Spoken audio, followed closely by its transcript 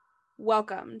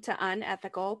Welcome to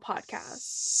Unethical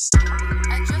Podcast.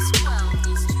 At just 12,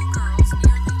 these two girls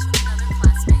nearly took another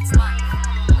classmate's life.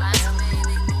 Last May,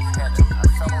 they boarded A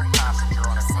fellow passenger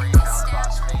on a Greyhound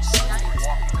bus may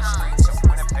walk the streets of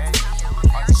Winnipeg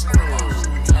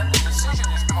unsupervised, and the decision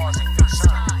is causing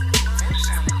concern.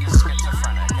 Vincent is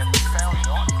schizophrenic and found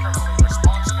not criminally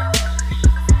responsible.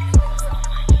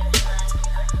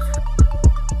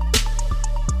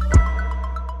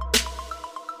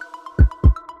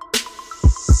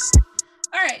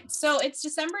 All right, so it's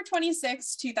December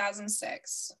 26,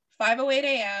 2006, 5:08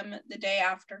 a.m., the day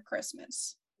after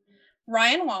Christmas.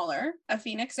 Ryan Waller, a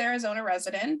Phoenix, Arizona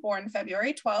resident, born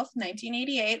February 12,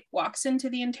 1988, walks into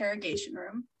the interrogation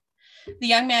room. The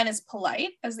young man is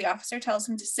polite as the officer tells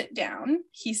him to sit down.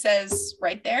 He says,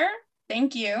 "Right there,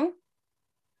 thank you."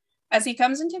 As he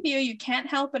comes into view, you can't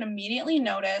help but immediately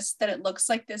notice that it looks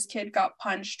like this kid got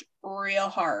punched real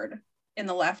hard in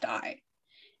the left eye.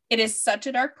 It is such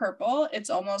a dark purple, it's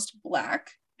almost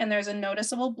black, and there's a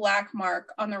noticeable black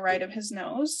mark on the right of his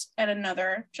nose and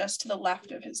another just to the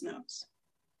left of his nose.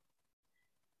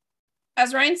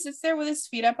 As Ryan sits there with his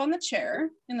feet up on the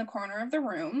chair in the corner of the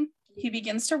room, he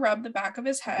begins to rub the back of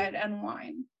his head and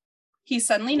whine. He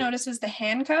suddenly notices the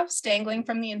handcuffs dangling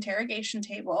from the interrogation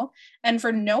table, and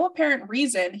for no apparent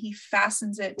reason, he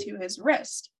fastens it to his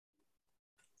wrist.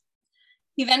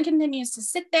 He then continues to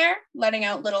sit there, letting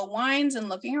out little whines and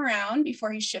looking around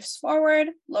before he shifts forward,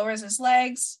 lowers his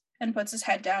legs, and puts his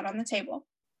head down on the table.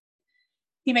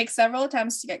 He makes several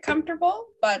attempts to get comfortable,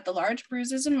 but the large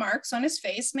bruises and marks on his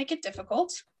face make it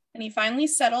difficult, and he finally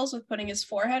settles with putting his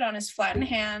forehead on his flattened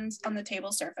hands on the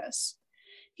table surface.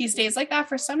 He stays like that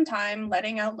for some time,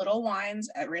 letting out little whines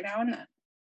every now and then.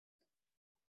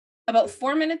 About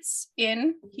 4 minutes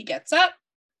in, he gets up.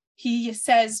 He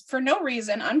says, for no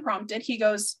reason, unprompted, he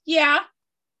goes, "Yeah."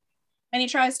 And he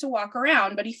tries to walk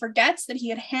around, but he forgets that he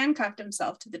had handcuffed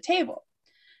himself to the table.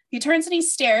 He turns and he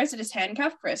stares at his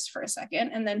handcuffed wrist for a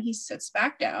second, and then he sits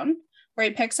back down, where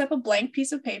he picks up a blank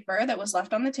piece of paper that was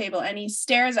left on the table, and he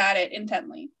stares at it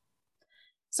intently.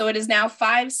 So it is now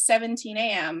 5:17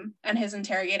 a.m., and his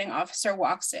interrogating officer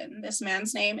walks in. This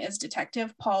man's name is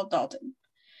Detective Paul Dalton.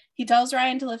 He tells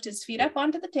Ryan to lift his feet up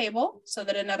onto the table so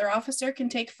that another officer can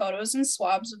take photos and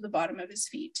swabs of the bottom of his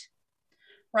feet.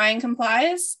 Ryan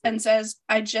complies and says,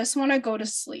 "I just want to go to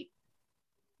sleep."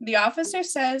 The officer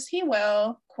says he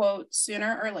will, quote,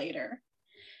 "sooner or later."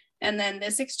 And then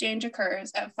this exchange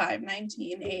occurs at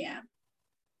 5:19 a.m.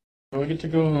 Do I get to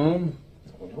go home?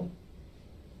 I don't know.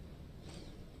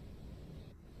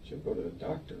 Should go to the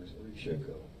doctor's, or you should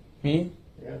go. Me?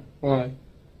 Yeah. Why?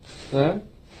 That?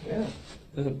 Yeah.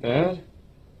 Is it bad?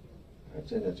 I'd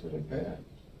say that's really bad.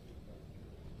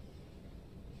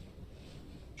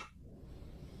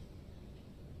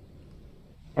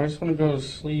 I just want to go to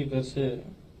sleep, that's it.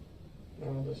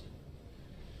 No, listen.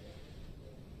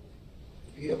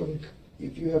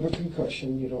 If you have a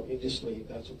concussion, you don't need to sleep.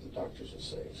 That's what the doctors will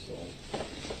say, so.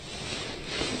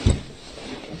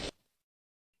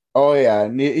 Oh, yeah.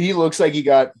 And he looks like he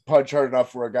got punched hard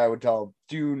enough where a guy would tell him,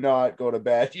 "Do not go to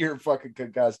bed. You're fucking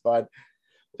concussed, bud."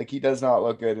 Like, he does not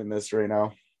look good in this right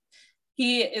now.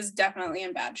 He is definitely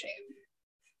in bad shape.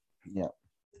 Yeah.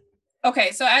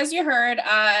 Okay, so as you heard,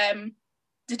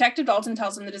 Detective Dalton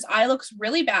tells him that his eye looks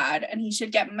really bad and he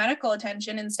should get medical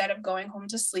attention instead of going home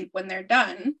to sleep when they're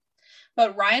done.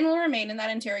 But Ryan will remain in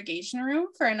that interrogation room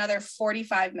for another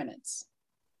 45 minutes.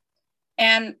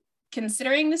 And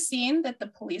considering the scene that the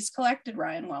police collected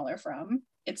Ryan Waller from,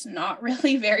 it's not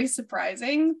really very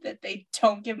surprising that they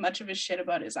don't give much of a shit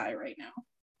about his eye right now.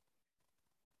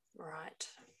 Right.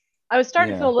 I was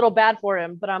starting to feel a little bad for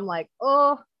him, but I'm like,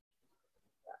 oh,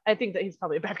 I think that he's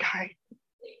probably a bad guy.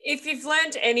 If you've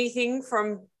learned anything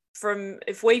from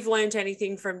if we've learned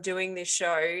anything from doing this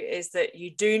show, is that you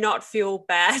do not feel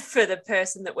bad for the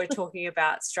person that we're talking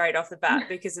about straight off the bat,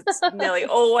 because it's nearly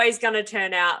always going to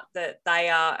turn out that they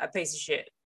are a piece of shit.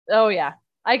 Oh yeah,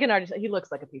 I can already say he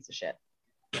looks like a piece of shit.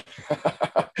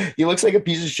 He looks like a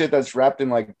piece of shit that's wrapped in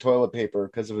like toilet paper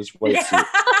because of his white suit.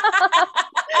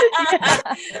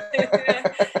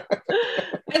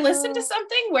 I listened to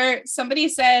something where somebody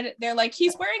said they're like,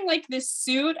 he's wearing like this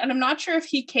suit, and I'm not sure if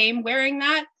he came wearing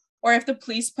that or if the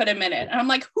police put him in it. And I'm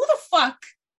like, who the fuck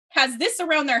has this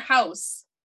around their house?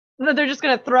 They're just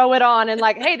gonna throw it on and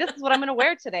like, hey, this is what I'm gonna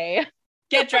wear today.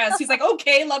 Get dressed. He's like,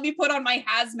 okay, let me put on my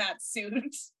hazmat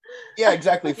suit. Yeah,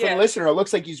 exactly. For the listener, it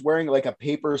looks like he's wearing like a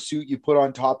paper suit you put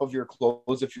on top of your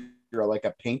clothes if you're like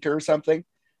a painter or something.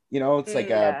 You know, it's like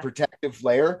a protective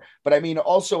layer. But I mean,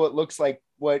 also it looks like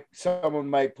what someone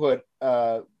might put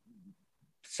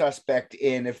suspect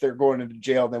in if they're going into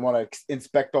jail. They want to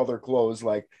inspect all their clothes.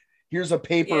 Like, Here's a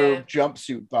paper Yeah.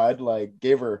 jumpsuit, bud. Like,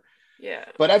 give her. Yeah.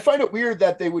 But I find it weird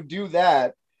that they would do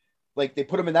that. Like, they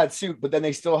put him in that suit, but then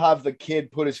they still have the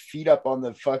kid put his feet up on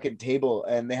the fucking table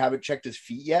and they haven't checked his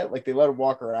feet yet. Like, they let him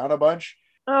walk around a bunch.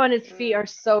 Oh, and his feet are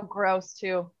so gross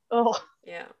too. Oh.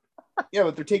 Yeah. Yeah,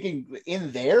 but they're taking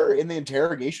in the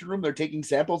interrogation room, they're taking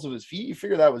samples of his feet. You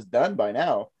figure that was done by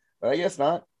now, but I guess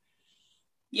not.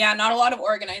 Yeah, not a lot of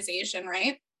organization,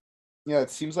 right? Yeah,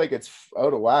 it seems like it's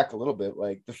out of whack a little bit.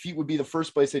 Like, the feet would be the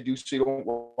first place they do so you don't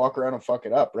walk around and fuck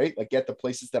it up, right? Like, get the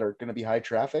places that are going to be high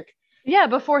traffic. Yeah,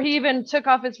 before he even took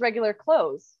off his regular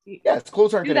clothes. Yeah, his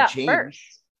clothes aren't Do going to that change.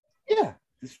 first. Yeah,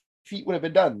 his feet would have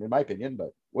been done, in my opinion.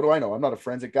 But what do I know? I'm not a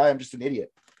forensic guy. I'm just an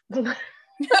idiot. I'm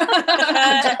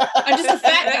just a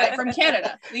fat guy from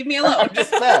Canada. Leave me alone. I'm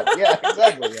just fat. Yeah,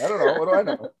 exactly. I don't know. What do I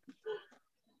know?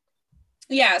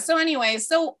 Yeah, so anyway,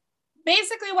 so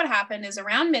basically what happened is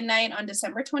around midnight on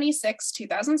December 26,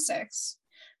 2006,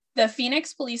 the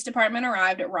Phoenix Police Department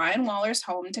arrived at Ryan Waller's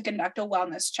home to conduct a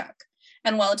wellness check.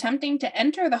 And while attempting to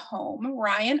enter the home,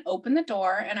 Ryan opened the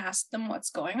door and asked them what's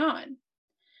going on.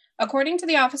 According to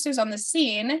the officers on the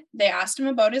scene, they asked him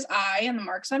about his eye and the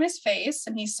marks on his face,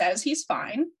 and he says he's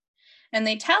fine. And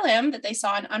they tell him that they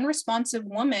saw an unresponsive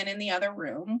woman in the other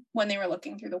room when they were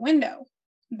looking through the window.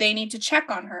 They need to check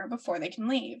on her before they can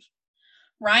leave.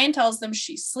 Ryan tells them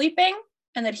she's sleeping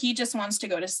and that he just wants to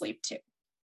go to sleep too.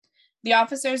 The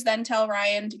officers then tell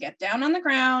Ryan to get down on the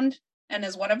ground, and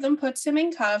as one of them puts him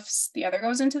in cuffs, the other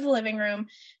goes into the living room,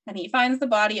 and he finds the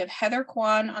body of Heather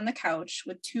Quan on the couch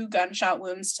with 2 gunshot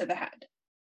wounds to the head.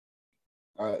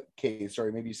 Okay,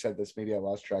 sorry, maybe you said this. Maybe I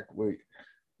lost track. Wait,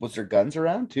 was there guns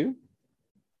around too?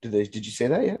 Did you say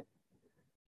that yet?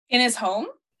 In his home?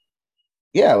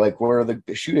 Yeah, like where the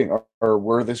shooting or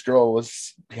where this girl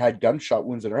had gunshot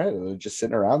wounds in her head. Are they just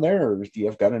sitting around there, or do you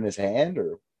have a gun in his hand?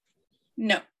 Or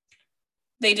No.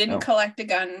 They didn't collect a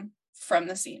gun from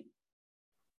the scene.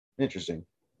 Interesting.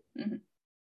 Mm-hmm.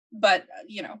 But,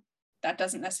 that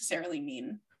doesn't necessarily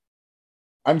mean.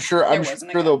 I'm sure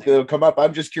they'll come up.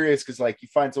 I'm just curious because, like, you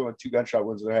find someone with 2 gunshot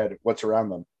wounds in their head. What's around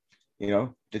them?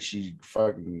 Did she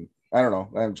fucking? I don't know.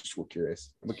 I'm just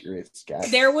curious. I'm a curious cat.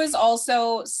 There was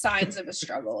also signs of a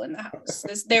struggle in the house.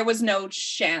 There was no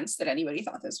chance that anybody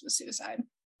thought this was suicide.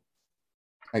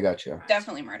 I got you.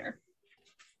 Definitely murder.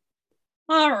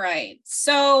 All right.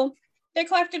 So they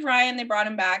collected Ryan, they brought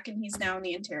him back, and he's now in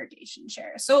the interrogation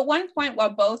chair. So at one point, while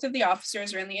both of the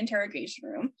officers are in the interrogation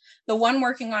room, the one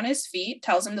working on his feet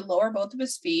tells him to lower both of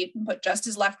his feet and put just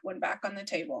his left one back on the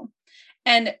table.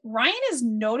 And Ryan is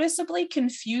noticeably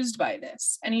confused by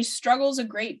this, and he struggles a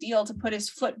great deal to put his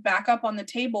foot back up on the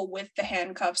table with the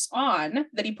handcuffs on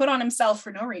that he put on himself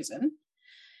for no reason.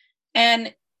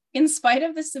 And in spite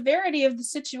of the severity of the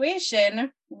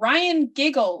situation, Ryan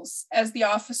giggles as the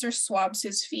officer swabs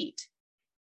his feet.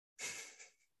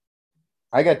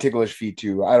 I got ticklish feet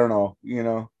too. I don't know.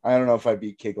 I don't know if I'd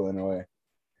be giggling away.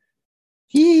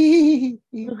 He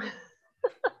he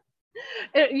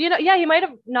might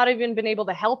have not even been able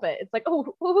to help it. It's like,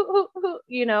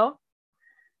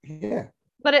 Yeah.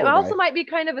 But it also might be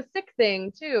kind of a sick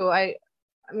thing too. I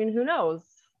mean, who knows?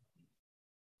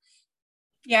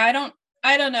 Yeah, I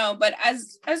don't know. But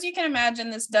as you can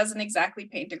imagine, this doesn't exactly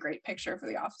paint a great picture for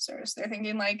the officers. They're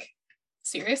thinking like,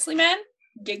 seriously, man?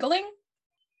 Giggling?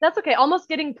 That's okay. Almost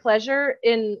getting pleasure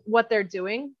in what they're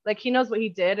doing. Like, he knows what he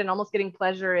did, and almost getting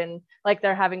pleasure in, like,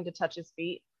 they're having to touch his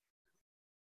feet.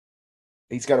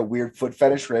 He's got a weird foot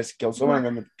fetish. Risk kill someone and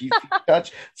then the feet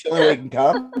touch. It's the only way they can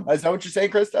come. Is that what you're saying,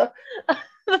 Krista?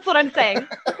 That's what I'm saying.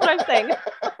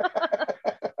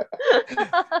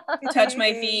 You touch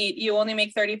my feet. You only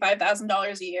make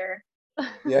 $35,000 a year.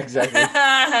 Yeah, exactly.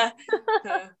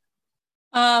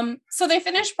 So they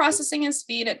finish processing his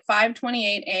feet at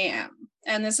 5:28 a.m.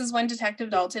 And this is when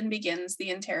Detective Dalton begins the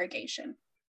interrogation.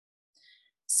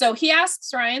 So he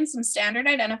asks Ryan some standard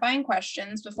identifying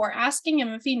questions before asking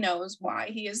him if he knows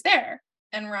why he is there.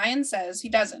 And Ryan says he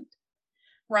doesn't.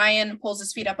 Ryan pulls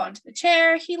his feet up onto the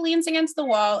chair. He leans against the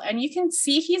wall, and you can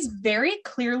see he's very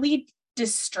clearly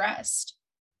distressed.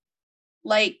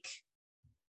 Like,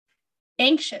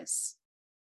 anxious,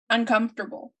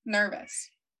 uncomfortable,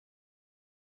 nervous.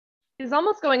 He's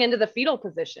almost going into the fetal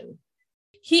position.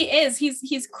 He is.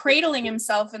 He's cradling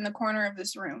himself in the corner of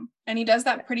this room, and he does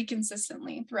that pretty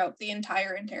consistently throughout the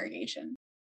entire interrogation.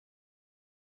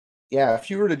 Yeah, if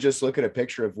you were to just look at a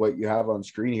picture of what you have on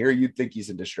screen here, you'd think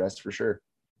he's in distress for sure.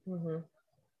 Mm-hmm.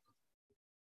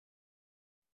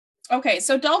 Okay,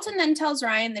 so Dalton then tells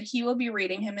Ryan that he will be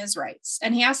reading him his rights,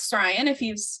 and he asks Ryan if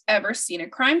he's ever seen a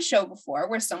crime show before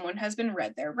where someone has been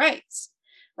read their rights.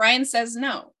 Ryan says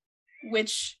no,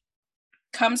 which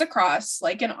comes across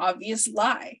like an obvious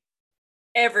lie.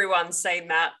 Everyone's seen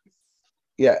that.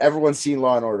 Yeah, everyone's seen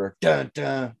Law and Order. Dun,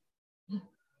 dun. There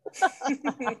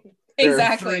are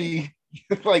Exactly.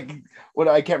 3, like, what,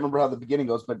 I can't remember how the beginning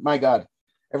goes, but my God,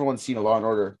 everyone's seen a Law and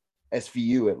Order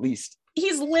SVU at least.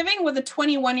 He's living with a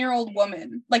 21-year-old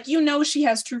woman. Like, she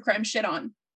has true crime shit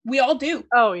on. We all do.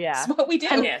 Oh yeah. It's what we do.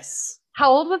 And- Yes.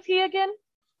 How old was he again?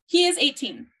 He is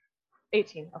 18.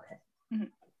 18. Okay.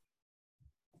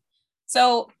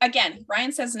 So again,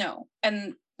 Ryan says no.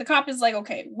 And the cop is like,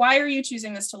 okay, why are you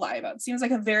choosing this to lie about? Seems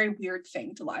like a very weird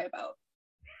thing to lie about.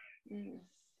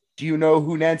 Do you know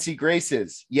who Nancy Grace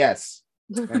is? Yes.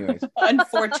 Anyways.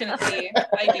 Unfortunately,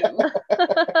 I do.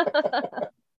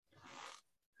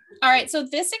 All right, so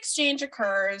this exchange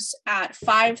occurs at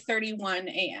 5:31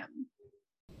 a.m.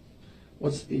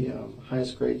 What's the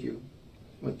highest grade you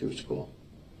went through school?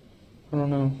 I don't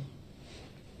know.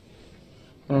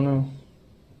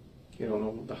 You don't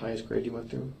know the highest grade you went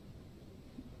through?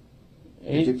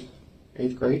 8?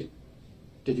 8th grade?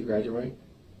 Did you graduate?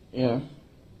 Yeah.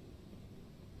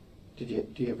 Do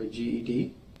you have a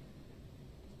GED?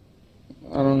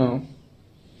 I don't know.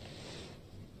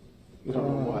 You don't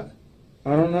know what?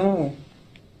 I don't know.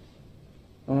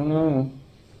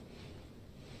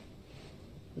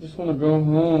 I just want to go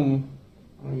home.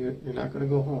 Oh, you're not going to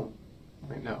go home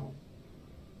right now.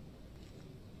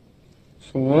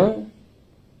 So what?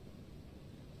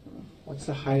 What's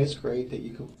the highest grade that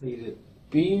you completed?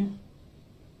 B?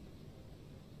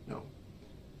 No,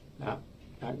 not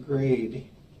grade,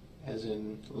 as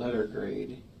in letter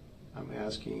grade. I'm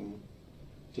asking,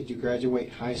 did you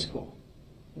graduate high school?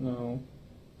 No.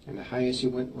 And the highest you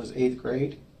went was 8th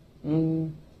grade?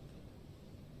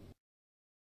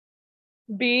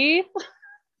 B.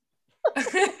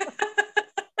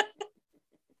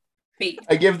 B.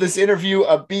 I give this interview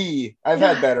a B. I've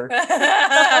had better.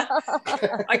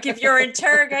 I give your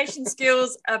interrogation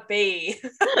skills a B.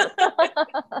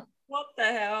 What the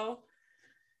hell?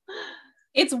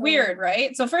 It's weird,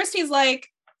 right? So first he's like,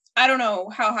 I don't know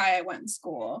how high I went in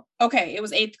school. Okay, it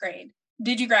was 8th grade.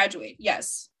 Did you graduate?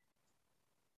 Yes.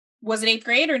 Was it 8th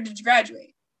grade or did you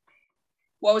graduate?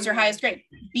 What was your highest grade?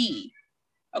 B.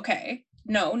 Okay.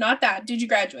 No, not that. Did you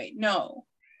graduate? No.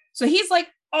 So he's like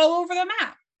all over the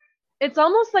map. It's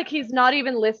almost like he's not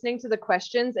even listening to the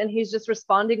questions and he's just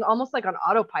responding almost like on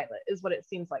autopilot is what it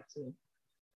seems like to me.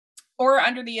 Or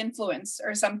under the influence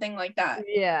or something like that.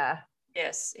 Yeah.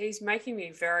 Yes, he's making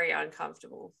me very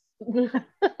uncomfortable.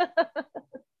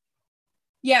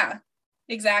 Yeah,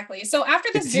 exactly. So after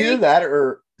this It's either that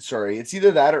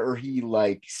or he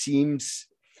like seems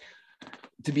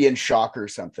to be in shock or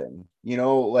something. You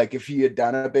know, like if he had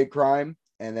done a big crime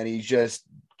and then he just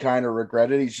kind of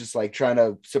regretted, he's just like trying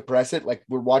to suppress it. Like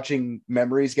we're watching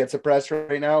memories get suppressed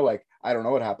right now. Like, I don't know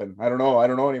what happened. I don't know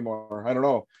anymore. I don't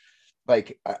know.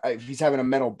 Like he's having a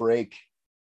mental break,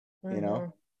 you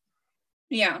know?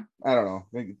 Yeah. I don't know.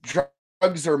 Like,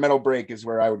 drugs or mental break is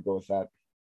where I would go with that.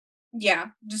 Yeah,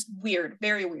 just weird,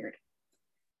 very weird.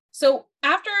 So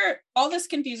after all this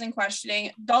confusing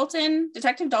questioning,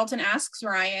 Detective Dalton asks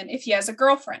Ryan if he has a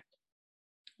girlfriend.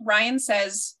 Ryan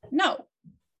says, no.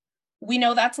 We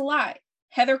know that's a lie.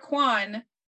 Heather Quan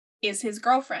is his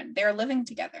girlfriend. They're living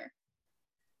together.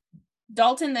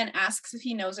 Dalton then asks if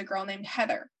he knows a girl named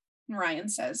Heather. And Ryan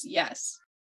says yes.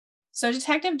 So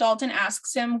Detective Dalton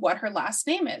asks him what her last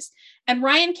name is. And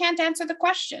Ryan can't answer the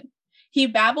question. He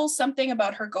babbles something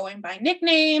about her going by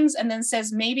nicknames and then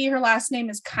says maybe her last name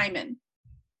is Kyman,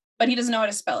 but he doesn't know how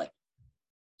to spell it.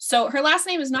 So her last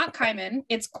name is not Kyman,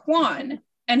 it's Quan.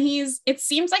 And it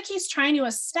seems like he's trying to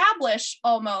establish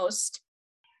almost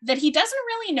that he doesn't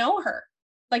really know her.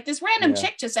 Like this random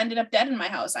chick just ended up dead in my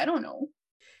house. I don't know.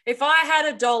 If I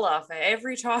had $1 for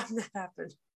every time that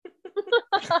happened.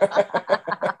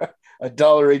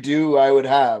 $1 a do I would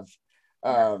have.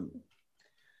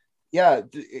 Yeah,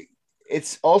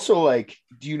 it's also like,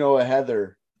 do you know a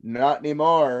Heather? Not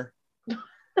anymore.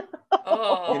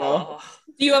 Oh, You know?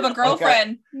 Do you have a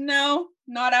girlfriend? No,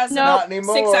 not as Not of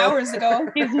anymore. 6 hours ago.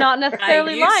 He's not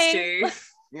necessarily lying.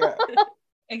 Yeah.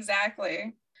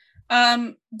 Exactly.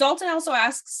 Dalton also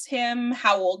asks him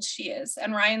how old she is,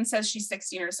 and Ryan says she's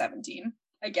 16 or 17.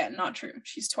 Again, not true.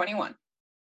 She's 21.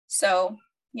 So,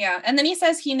 yeah. And then he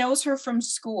says he knows her from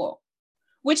school,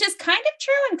 which is kind of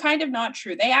true and kind of not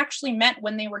true. They actually met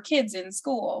when they were kids in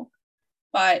school,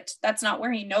 but that's not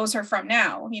where he knows her from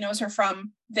now. He knows her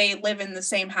from they live in the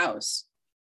same house.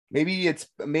 Maybe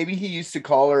he used to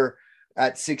call her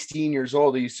at 16 years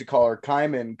old. He used to call her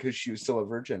Kyman because she was still a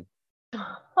virgin.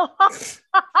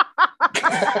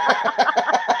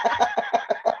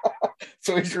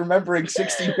 So he's remembering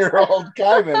 16-year-old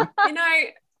Kyman. You know,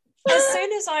 as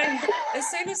soon as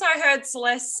I heard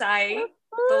Celeste say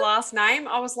the last name,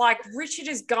 I was like, Richard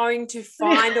is going to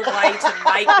find a way to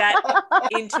make that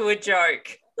into a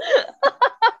joke.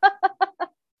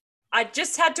 I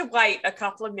just had to wait a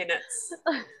couple of minutes.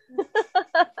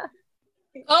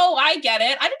 Oh, I get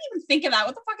it. I didn't even think of that.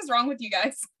 What the fuck is wrong with you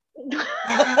guys?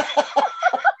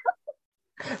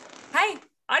 Hey,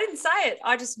 I didn't say it.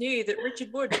 I just knew that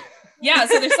Richard would. Yeah,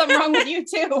 so there's something wrong with you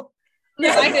too.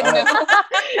 Because I didn't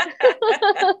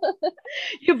know.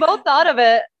 You both thought of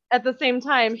it at the same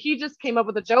time. He just came up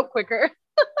with a joke quicker.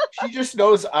 She just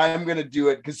knows I'm going to do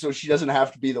it because so she doesn't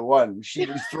have to be the one. She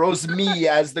throws me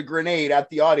as the grenade at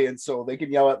the audience so they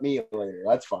can yell at me later.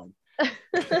 That's fine.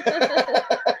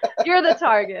 You're the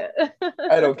target.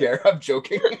 I don't care. I'm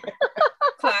joking.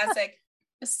 Classic.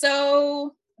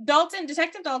 So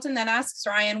Detective Dalton then asks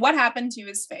Ryan what happened to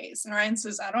his face. And Ryan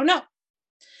says, I don't know.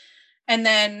 And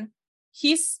then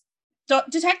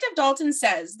Detective Dalton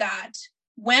says that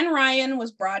when Ryan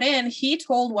was brought in, he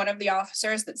told one of the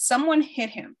officers that someone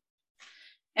hit him.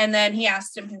 And then he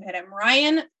asked him who hit him.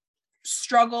 Ryan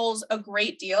struggles a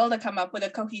great deal to come up with a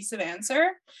cohesive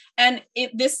answer. And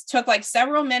this took like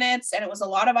several minutes, and it was a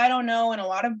lot of I don't know and a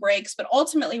lot of breaks. But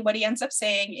ultimately what he ends up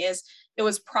saying is it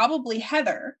was probably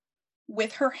Heather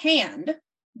with her hand,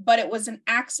 but it was an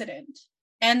accident.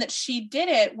 And that she did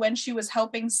it when she was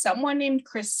helping someone named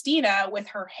Christina with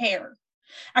her hair.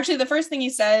 Actually, the first thing he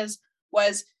says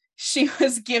was she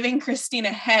was giving Christina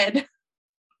head.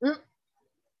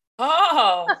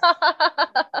 Oh.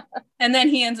 And then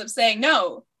he ends up saying,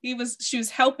 no, she was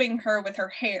helping her with her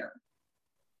hair.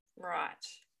 Right.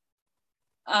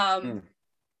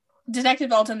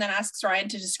 Detective Dalton then asks Ryan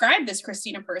to describe this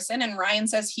Christina person, and Ryan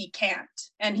says he can't.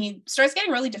 And he starts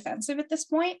getting really defensive at this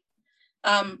point.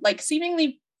 Like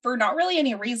seemingly for not really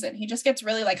any reason. He just gets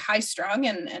really like high strung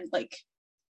and like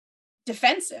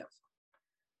defensive.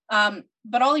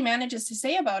 But all he manages to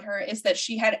say about her is that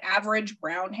she had average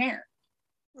brown hair.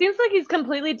 Seems like he's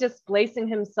completely displacing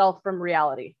himself from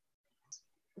reality,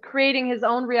 creating his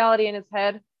own reality in his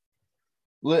head.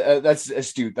 That's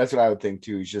astute. That's what I would think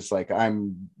too. He's just like,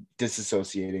 I'm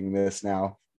disassociating this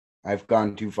now. I've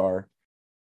gone too far.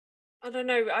 I don't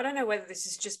know whether this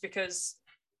is just because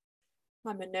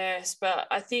I'm a nurse, but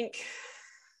I think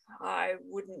I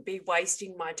wouldn't be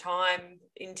wasting my time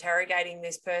interrogating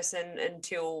this person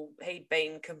until he'd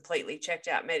been completely checked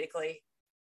out medically.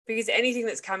 Because anything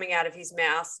that's coming out of his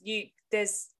mouth,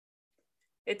 it's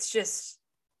just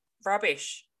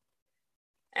rubbish.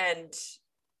 And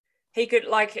he could,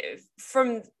 like you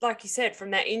said,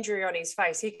 from that injury on his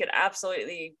face, he could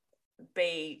absolutely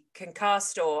be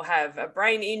concussed or have a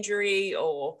brain injury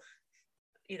or,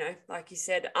 you know, like you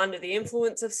said, under the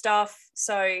influence of stuff.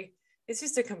 So it's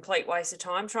just a complete waste of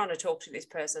time trying to talk to this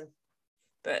person.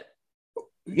 But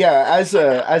yeah, as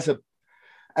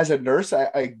a nurse,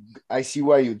 I see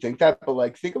why you'd think that, but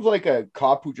like think of like a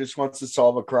cop who just wants to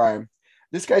solve a crime.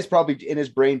 This guy's probably in his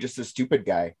brain just a stupid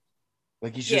guy.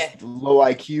 Like he's just low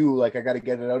IQ. Like I got to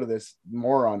get it out of this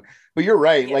moron. But you're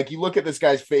right. Yeah. Like you look at this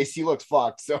guy's face, he looks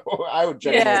fucked. So I would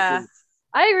check. Yeah,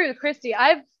 I agree with Christy.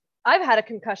 I've had a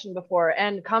concussion before,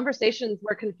 and conversations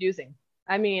were confusing.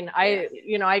 I mean,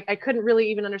 I couldn't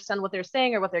really even understand what they're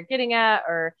saying or what they're getting at,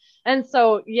 and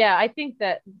so yeah, I think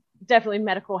that definitely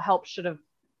medical help should have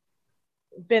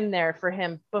been there for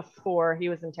him before he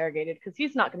was interrogated, because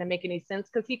he's not going to make any sense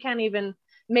because he can't even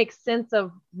make sense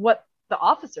of what the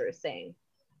officer is saying.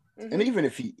 And even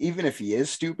if he is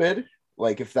stupid,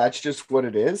 like if that's just what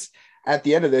it is, at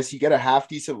the end of this, you get a half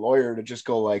decent lawyer to just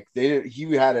go like,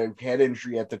 he had a head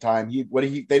injury at the time. They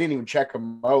didn't even check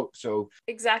him out. So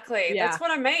exactly, yeah. That's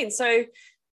what I mean. So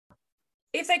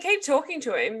if they keep talking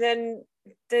to him, then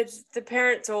the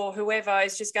parents or whoever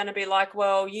is just going to be like,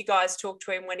 well, you guys talked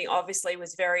to him when he obviously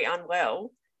was very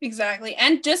unwell. Exactly.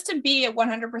 And just to be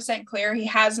 100% clear, he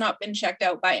has not been checked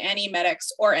out by any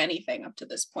medics or anything up to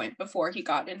this point before he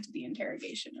got into the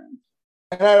interrogation room.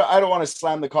 And I don't want to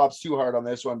slam the cops too hard on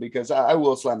this one, because I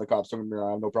will slam the cops. Don't get me wrong,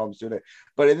 I have no problems doing it.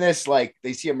 But in this, like,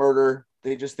 they see a murder.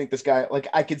 They just think this guy, like,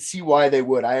 I could see why they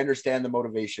would. I understand the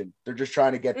motivation. They're just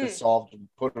trying to get this solved and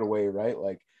put it away, right?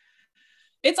 Like,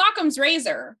 it's Occam's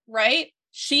razor, right?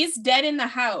 She's dead in the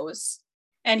house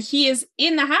and he is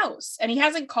in the house and he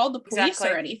hasn't called the police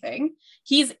or anything.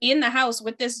 He's in the house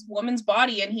with this woman's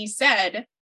body and he said,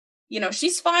 you know,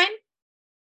 she's fine.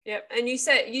 Yep. And you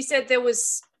said there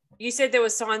was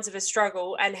signs of a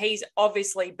struggle, and he's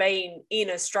obviously been in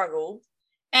a struggle.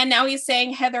 And now he's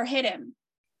saying Heather hit him.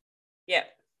 Yep.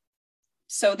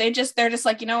 So they're just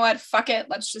like, you know what, fuck it,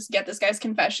 let's just get this guy's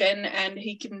confession and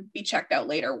he can be checked out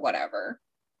later, whatever.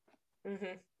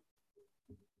 Mm-hmm.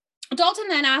 Dalton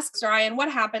then asks Ryan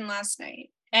what happened last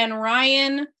night, and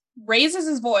Ryan raises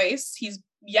his voice. He's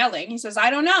yelling. He says,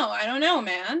 I don't know,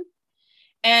 man.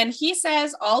 And he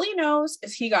says all he knows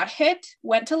is he got hit,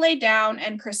 went to lay down,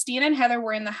 and Christine and Heather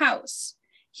were in the house.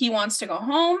 He wants to go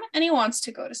home and he wants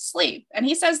to go to sleep. And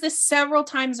he says this several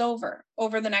times over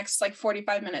the next like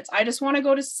 45 minutes. I just want to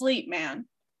go to sleep, man.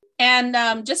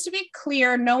 And just to be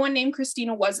clear, no one named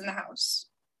Christina was in the house.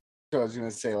 So I was going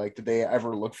to say, like, did they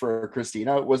ever look for a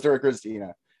Christina? Was there a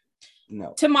Christina?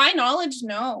 No. To my knowledge,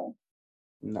 no.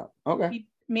 No. Okay.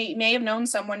 He may have known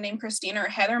someone named Christina, or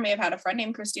Heather may have had a friend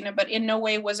named Christina, but in no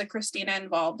way was a Christina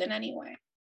involved in any way.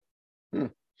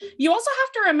 You also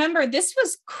have to remember, this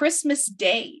was Christmas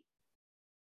Day.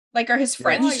 Like, are his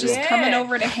friends just coming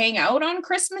over to hang out on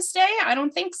Christmas Day? I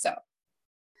don't think so.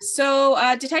 So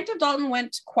Detective Dalton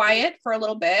went quiet for a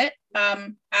little bit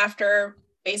after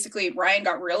basically Ryan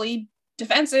got really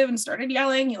defensive and started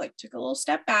yelling. He like took a little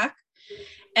step back.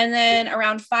 And then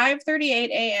around 5:38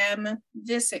 a.m.,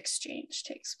 this exchange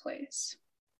takes place.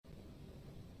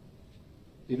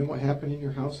 You know what happened in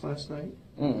your house last night?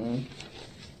 Mm-mm.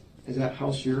 Is that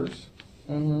house yours?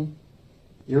 Mm-hmm.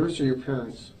 Yours or your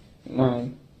parents'?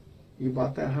 Mine. You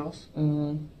bought that house?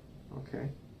 Mm-hmm. Okay.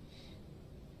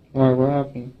 Why, what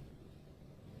happened?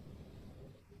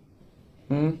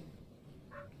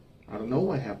 I don't know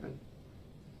what happened.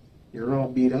 You're all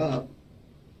beat up,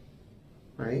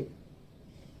 right?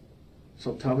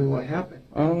 So tell me what happened.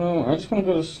 I don't know. I just want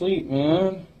to go to sleep,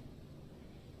 man.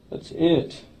 That's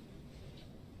it.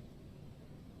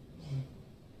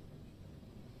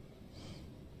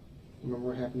 Remember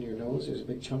what happened to your nose? There's a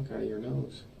big chunk out of your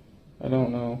nose. I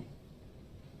don't know.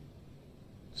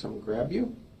 Someone grab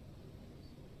you?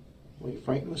 Were you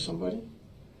fighting with somebody?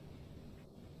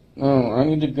 No, I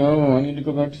need to go. I need to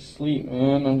go back to sleep,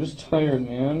 man. I'm just tired,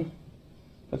 man.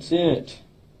 That's it.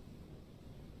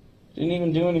 Didn't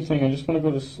even do anything. I just want to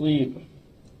go to sleep.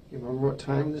 You remember what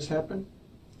time this happened?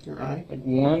 Your eye? Like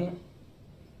 1?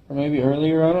 Or maybe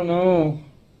earlier? I don't know.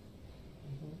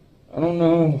 I don't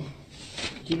know.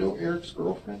 Do you know Eric's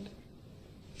girlfriend?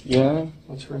 Yeah?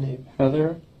 What's her name?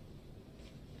 Heather?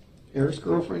 Eric's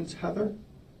girlfriend's Heather?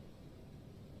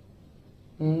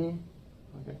 Mm-hmm.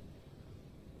 Okay.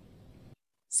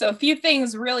 So a few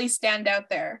things really stand out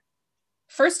there.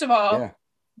 First of all,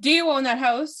 do you own that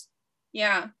house?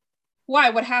 Yeah. Why?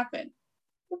 What happened?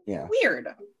 Yeah. Weird.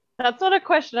 That's not a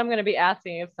question I'm going to be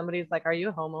asking if somebody's like, are you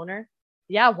a homeowner?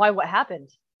 Yeah. Why? What happened?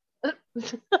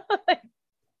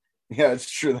 Yeah, it's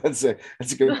true. That's a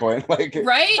good point. Like,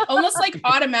 right? Almost like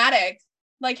automatic.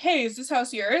 Like, hey, is this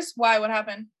house yours? Why? What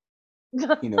happened?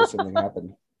 he knows something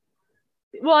happened.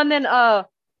 Well, and then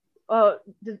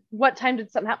what time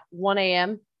did something happen? 1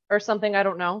 a.m. or something? I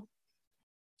don't know.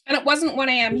 And it wasn't 1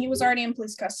 a.m. He was already in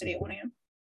police custody at 1 a.m.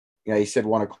 Yeah, he said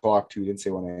 1 o'clock too. He didn't say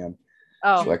 1 a.m.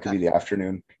 Oh, so that could be the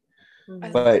afternoon.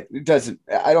 Mhm. But it doesn't.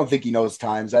 I don't think he knows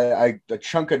times. A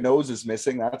chunk of nose is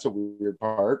missing. That's a weird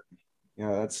part. You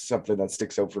know, that's something that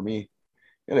sticks out for me.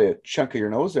 You got a chunk of your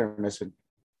nose there missing.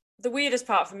 The weirdest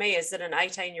part for me is that an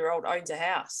 18-year-old owns a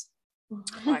house.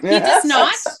 Like, He does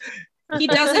not. He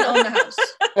doesn't own the house.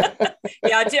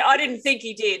 Yeah, I didn't think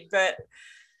he did, but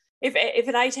if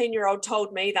an 18-year-old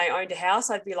told me they owned a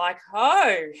house, I'd be like,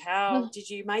 oh, how did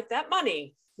you make that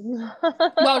money?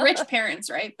 Well, rich parents,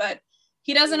 right? But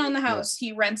he doesn't own the house.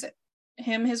 He rents it.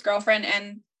 Him, his girlfriend,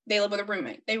 and they live with a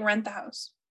roommate. They rent the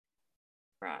house.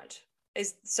 Right.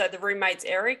 So the roommate's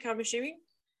Eric, I'm assuming?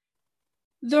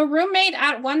 The roommate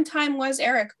at one time was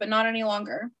Eric, but not any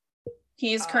longer.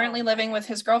 He is currently living with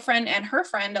his girlfriend and her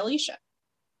friend, Alicia.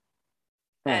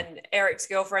 And Eric's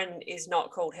girlfriend is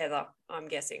not called Heather, I'm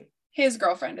guessing. His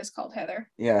girlfriend is called Heather.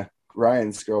 Yeah,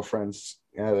 Ryan's girlfriend's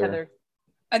Heather.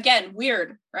 Again,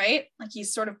 weird, right? Like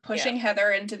he's sort of pushing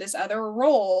Heather into this other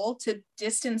role to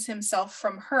distance himself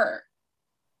from her.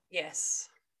 Yes.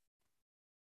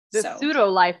 The pseudo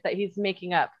life that he's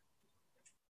making up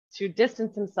to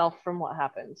distance himself from what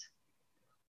happened.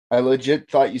 I legit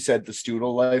thought you said the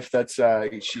Stoodle life. That's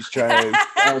she's trying to.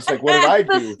 I was like, what did I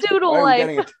do? The Stoodle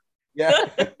life. Yeah,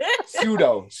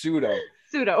 pseudo.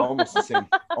 Almost the same.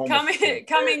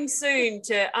 Coming soon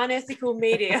to Unethical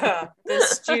Media, the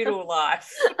Stoodle life.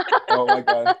 Oh my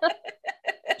god!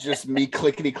 Just me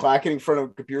clickety clacking in front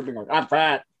of a computer, being like, I'm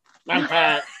fat.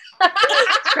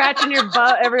 Scratching your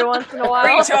butt every once in a while.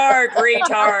 Retard.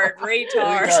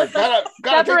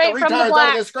 Gotta take the retards out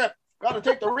of the script. Gotta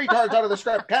take the retards out of the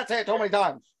script. Can't say it too many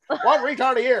times. One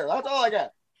retard a year. That's all I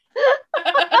get.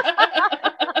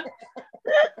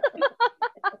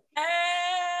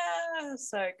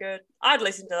 so good. I'd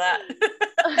listen to that.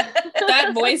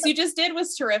 That voice you just did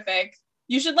was terrific.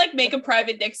 You should like make a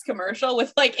private dicks commercial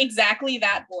with like exactly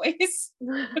that voice.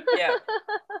 Yeah.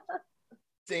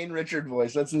 Insane Richard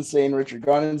voice. That's insane Richard.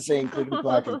 Gone insane. Clickety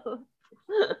clacking.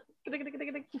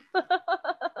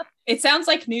 It sounds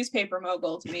like newspaper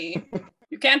mogul to me.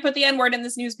 You can't put the N-word in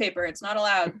this newspaper. It's not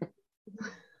allowed.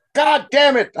 God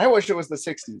damn it. I wish it was the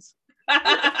 60s.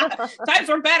 Times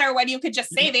were better when you could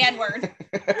just say the N-word.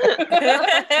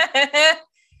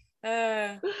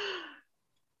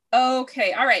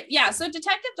 Okay, all right. Yeah, so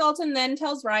Detective Dalton then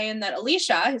tells Ryan that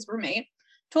Alicia, his roommate,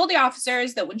 told the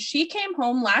officers that when she came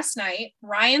home last night,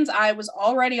 Ryan's eye was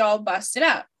already all busted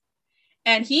up.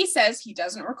 And he says he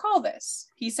doesn't recall this.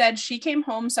 He said she came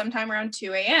home sometime around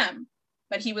 2 a.m.,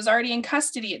 but he was already in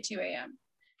custody at 2 a.m.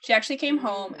 She actually came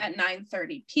home at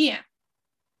 9:30 p.m.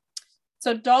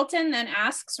 So Dalton then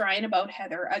asks Ryan about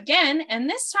Heather again, and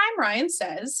this time Ryan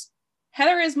says,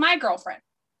 Heather is my girlfriend.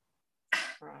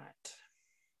 Right.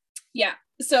 Yeah,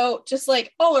 so just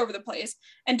like all over the place.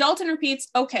 And Dalton repeats,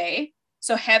 okay,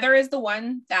 so Heather is the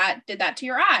one that did that to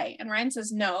your eye. And Ryan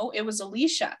says, no, it was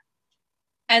Alicia.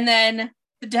 And then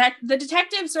the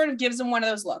detective sort of gives him one of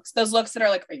those looks that are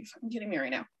like, are you fucking kidding me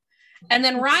right now? And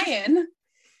then Ryan,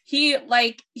 he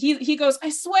goes, I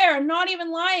swear, I'm not even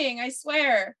lying. I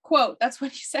swear. Quote, that's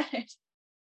what he said.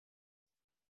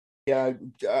 Yeah,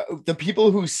 the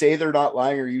people who say they're not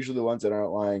lying are usually the ones that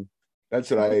aren't lying. That's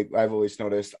what I've always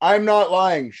noticed. I'm not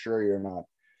lying. Sure, you're not.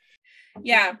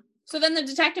 Yeah. So then the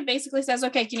detective basically says,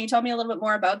 okay, can you tell me a little bit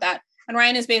more about that? And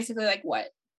Ryan is basically like, what?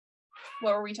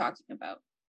 What were we talking about?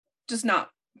 Just not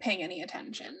paying any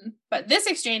attention. But this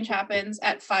exchange happens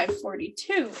at 5:42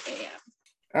 a.m.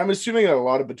 I'm assuming that a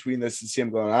lot of between this is him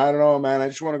going, I don't know, man. I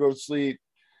just want to go to sleep.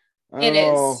 It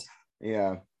is.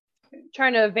 Yeah.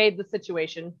 Trying to evade the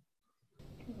situation.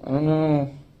 I don't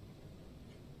know.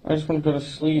 I just want to go to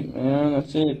sleep, man.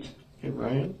 That's it. Hey,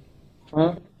 Ryan,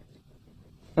 Huh?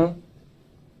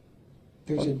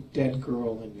 there's a dead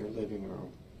girl in your living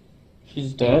room.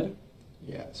 She's dead?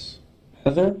 Yes.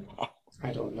 Heather?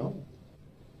 I don't know.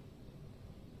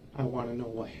 I want to know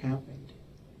what happened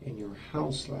in your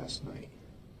house last night.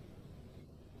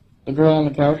 The girl on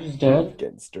the couch is dead?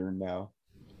 Getting stern now.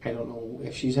 I don't know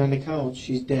if she's on the couch.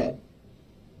 She's dead.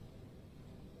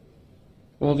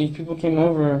 Well, these people came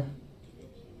over,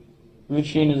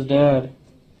 Richie and his dad,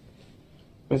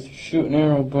 with shooting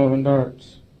arrow, bow, and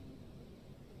darts.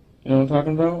 You know what I'm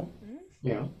talking about?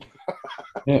 Yeah.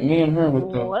 Yeah, me and her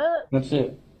with the. What? That's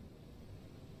it.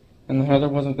 And Heather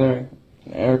wasn't there.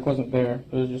 And Eric wasn't there.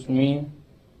 It was just me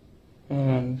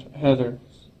and Heather.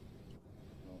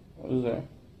 What was there?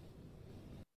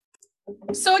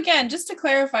 So again, just to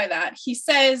clarify that, he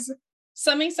says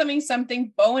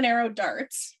something, bow and arrow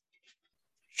darts.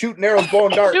 Shooting arrows, bow,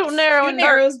 and darts. Shooting arrow and Shooting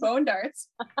arrows, darts. bow and darts.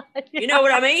 You know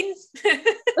what I mean? You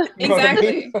know what I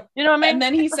Exactly. mean? You know what I mean? And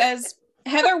then he says,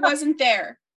 Heather wasn't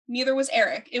there. Neither was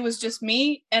Eric. It was just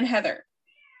me and Heather.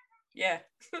 Yeah.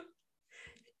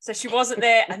 So she wasn't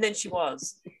there, and then she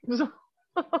was.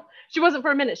 She wasn't for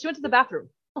a minute. She went to the bathroom.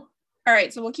 All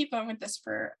right, so we'll keep going with this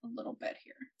for a little bit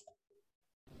here.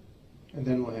 And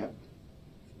then what happened?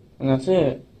 And that's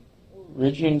it.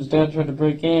 Richie and his dad tried to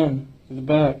break in through the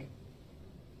back.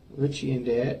 Richie and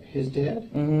Dad? His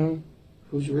dad? Mm-hmm.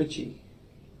 Who's Richie?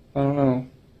 I don't know.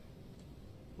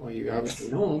 Well, you obviously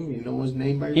know him. You know his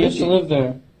name by He used Richie. to live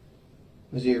there.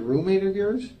 Was he a roommate of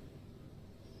yours?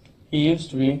 He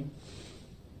used to be.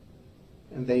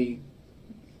 And they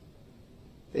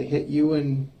hit you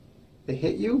and they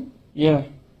hit you? Yeah.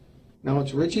 Now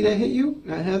it's Richie that hit you,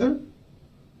 not Heather?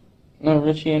 No,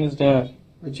 Richie and his dad.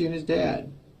 Richie and his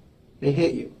dad. They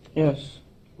hit you. Yes.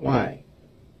 Why?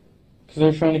 Because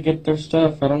they're trying to get their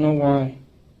stuff. I don't know why.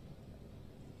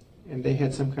 And they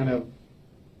had some kind of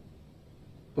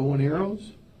bow and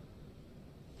arrows?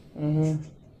 Mm-hmm.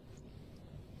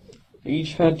 They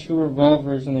each had 2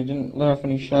 revolvers and they didn't let off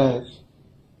any shells.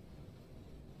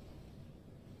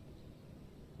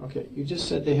 Okay, you just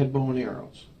said they had bow and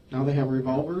arrows. Now they have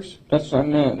revolvers? That's what I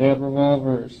meant. They had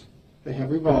revolvers. They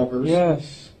have revolvers.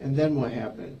 Yes. And then what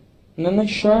happened? And then they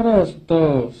shot us with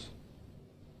those.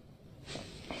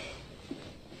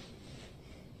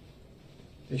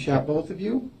 They shot both of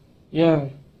you? Yeah.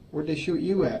 Where'd they shoot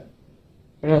you at?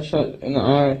 I got shot in the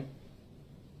eye.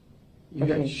 You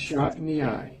got shot in the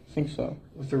eye I think so.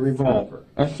 with a revolver.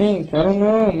 I think. I don't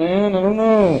know, man. I don't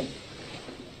know.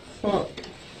 Fuck.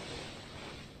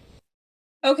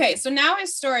 Okay, so now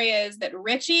his story is that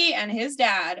Richie and his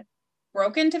dad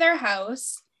broke into their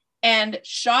house and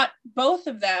shot both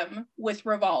of them with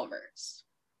revolvers.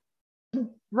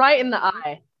 Right in the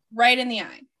eye. Right in the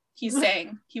eye. He's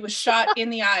saying he was shot in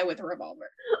the eye with a revolver.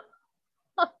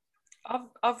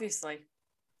 Obviously.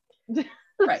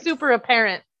 Right. Super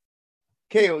apparent.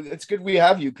 Okay, well, it's good we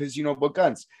have you because you know about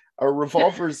guns. Are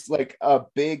revolvers like a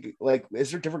big, like, is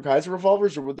there different kinds of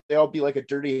revolvers, or would they all be like a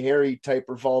Dirty Harry type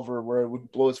revolver where it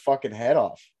would blow his fucking head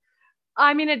off?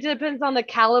 I mean, it depends on the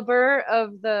caliber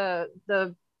of the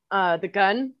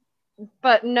gun,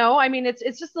 but no, I mean it's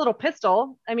just a little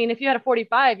pistol. I mean, if you had a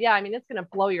 45, yeah, I mean it's gonna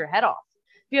blow your head off.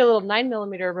 If you had a little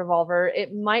 9mm revolver,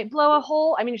 it might blow a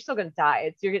hole. I mean, you're still gonna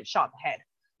die. You're getting shot in the head.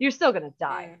 You're still gonna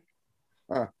die.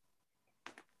 Huh.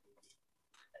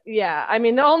 Yeah, I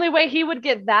mean, the only way he would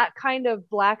get that kind of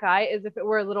black eye is if it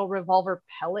were a little revolver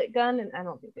pellet gun, and I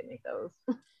don't think they make those.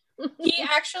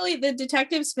 The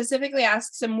detective specifically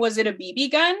asks him, was it a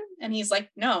BB gun? And he's like,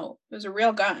 no, it was a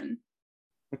real gun.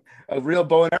 A real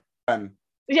bow and arrow gun.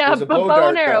 Yeah, It was a bow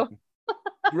and arrow. gun.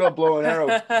 Real bow and arrow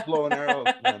gun.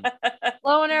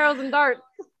 Bow and arrows and darts.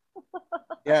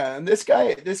 Yeah, and this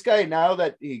guy now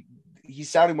that he's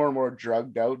sounding more and more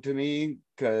drugged out to me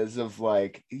because of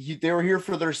like they were here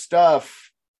for their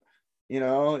stuff. You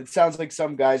know, it sounds like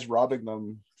some guy's robbing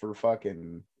them for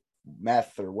fucking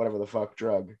meth or whatever the fuck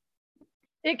drug.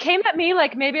 It came at me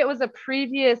like maybe it was a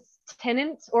previous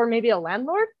tenant or maybe a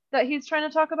landlord that he's trying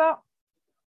to talk about.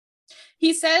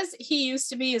 He says he used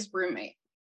to be his roommate.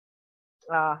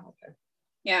 Okay.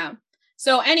 Yeah.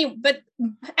 But at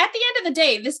the end of the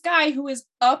day, this guy who is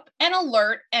up and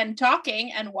alert and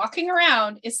talking and walking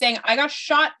around is saying, I got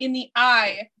shot in the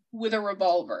eye with a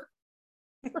revolver.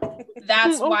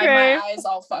 That's why my eye's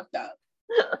all fucked up.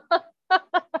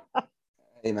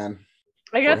 Hey, man.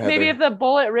 I guess maybe if the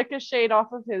bullet ricocheted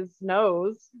off of his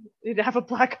nose, he'd have a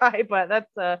black eye, but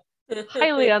that's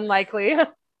highly unlikely.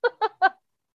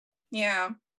 Yeah.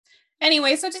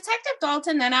 Anyway, so Detective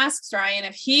Dalton then asks Ryan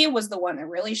if he was the one that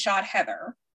really shot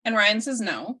Heather. And Ryan says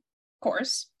no, of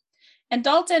course. And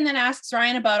Dalton then asks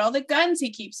Ryan about all the guns he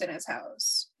keeps in his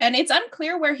house. And it's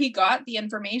unclear where he got the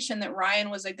information that Ryan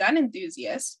was a gun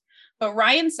enthusiast, but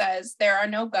Ryan says there are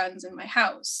no guns in my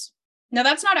house. Now,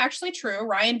 that's not actually true.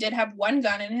 Ryan did have one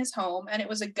gun in his home, and it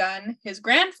was a gun his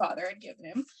grandfather had given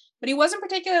him, but he wasn't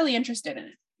particularly interested in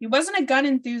it. He wasn't a gun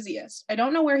enthusiast. I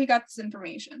don't know where he got this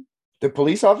information. The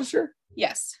police officer?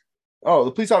 Yes. Oh,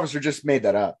 the police officer just made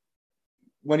that up.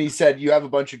 When he said you have a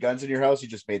bunch of guns in your house, he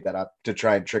just made that up to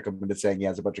try and trick him into saying he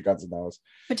has a bunch of guns in the house.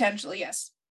 Potentially,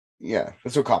 yes. Yeah,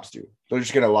 that's what cops do. They're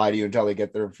just going to lie to you until they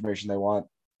get their information they want,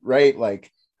 right? Like,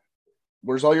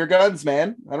 where's all your guns,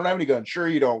 man? I don't have any guns. Sure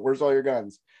you don't. Where's all your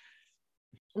guns?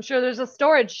 I'm sure there's a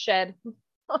storage shed.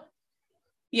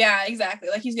 Yeah, exactly.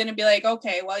 Like he's going to be like,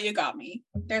 okay, well, you got me.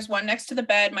 There's one next to the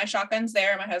bed. My shotgun's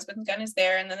there. My husband's gun is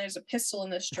there. And then there's a pistol in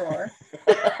this drawer.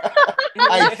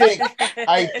 I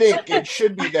think it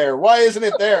should be there. Why isn't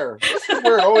it there? This is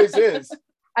where it always is.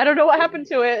 I don't know what happened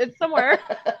to it. It's somewhere.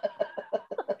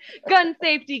 Gun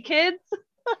safety, kids.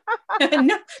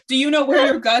 No. Do you know where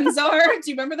your guns are? Do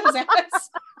you remember those ads?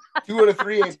 2 out of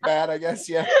 3 ain't bad, I guess.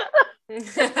 Yeah.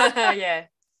 Yeah.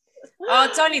 Oh,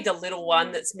 it's only the little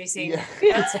one that's missing. Yeah.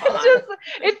 That's fine.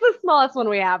 It's the smallest one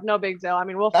we have. No big deal. I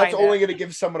mean, we'll That's find only it. going to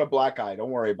give someone a black eye.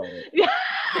 Don't worry about it. Yeah.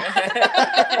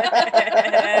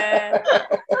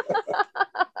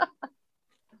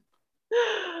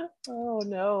 Oh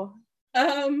no.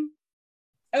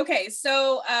 Okay,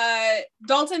 so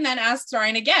Dalton then asks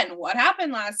Ryan again, what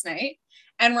happened last night?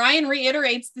 And Ryan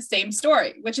reiterates the same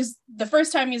story, which is the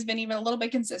first time he's been even a little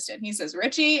bit consistent. He says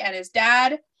Richie and his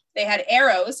dad, they had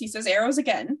arrows. He says arrows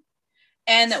again.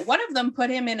 And that one of them put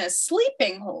him in a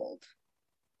sleeping hold,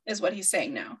 is what he's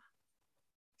saying now.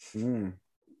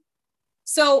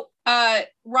 So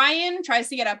Ryan tries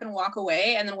to get up and walk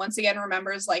away, and then once again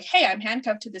remembers, like, hey, I'm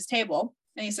handcuffed to this table.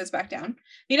 And he sits back down.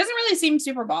 He doesn't really seem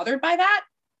super bothered by that,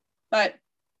 but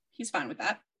he's fine with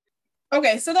that.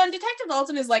 Okay, so then Detective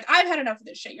Dalton is like, I've had enough of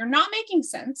this shit. You're not making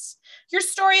sense. Your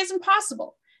story is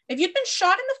impossible. If you'd been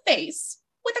shot in the face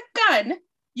with a gun,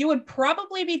 you would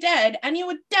probably be dead, and you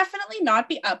would definitely not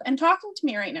be up and talking to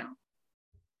me right now.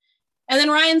 And then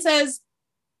Ryan says,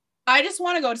 I just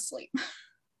want to go to sleep.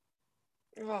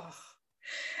 Oh.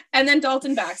 And then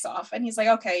Dalton backs off, and he's like,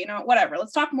 okay, you know, whatever.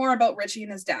 Let's talk more about Richie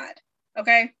and his dad.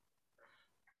 Okay?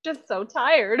 Just so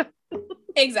tired.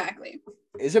 Exactly.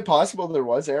 Is it possible there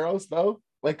was arrows, though?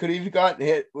 Like, could he have got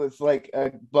hit with, like,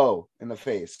 a bow in the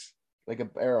face? Like,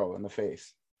 an arrow in the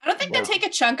face? I don't think that'd take a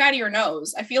chunk out of your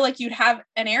nose. I feel like you'd have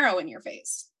an arrow in your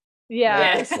face. Yeah.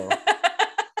 I guess so.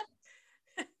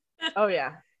 Oh,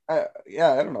 yeah.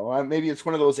 Yeah, I don't know. Maybe it's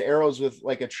one of those arrows with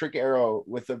like a trick arrow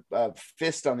with a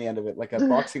fist on the end of it, like a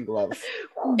boxing glove.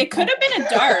 It could have been a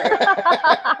dart.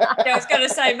 Yeah, I was going to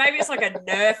say, maybe it's like a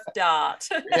Nerf dart.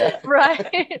 Yeah.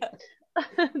 Right.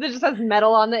 That just has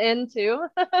metal on the end too.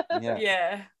 Yeah.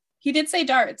 Yeah. He did say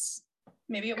darts.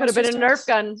 Maybe it Could have was been a just Nerf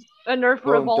gun, a Nerf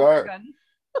Oh, revolver dart. gun.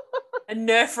 A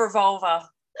Nerf revolver.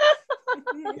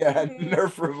 Yeah,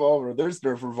 Nerf revolver. There's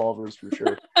Nerf revolvers for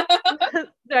sure.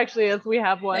 There actually is. We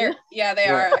have one. They Yeah.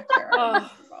 are accurate.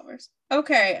 Oh. Revolvers.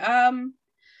 Okay.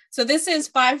 So this is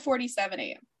 5:47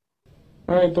 a.m.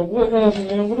 All right, but what happened,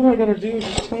 man? What do I gotta do?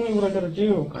 Just tell me what I gotta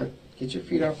do. All right, get your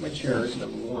feet off my chair is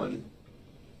number one.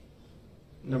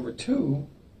 Number two,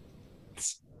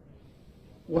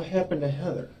 what happened to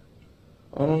Heather?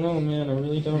 I don't know, man. I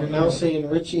really don't You're know. now saying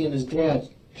Richie and his dad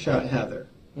shot Heather.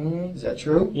 Mm-hmm. Is that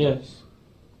true? Yes.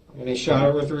 And they shot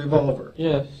her with a revolver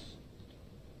Yes.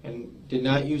 and did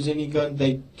not use any gun.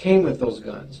 They came with those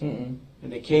guns. Mm-mm.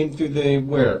 And they came through the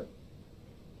where?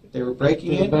 They were breaking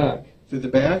Through the in? back. Through the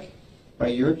back? By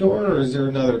your door, or is there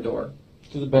another door?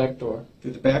 Through the back door.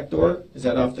 Through the back door? Is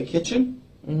that off the kitchen?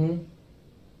 Mm-hmm.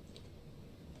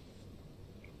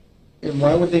 And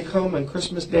why would they come on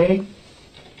Christmas Day?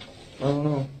 I don't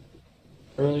know.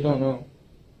 I really don't know.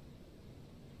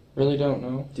 Really don't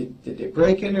know. Did they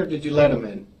break in or did you let them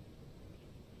in?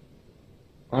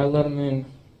 I let them in,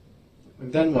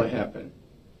 And then what happened?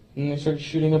 and they started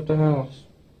shooting up the house.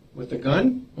 With the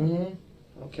gun?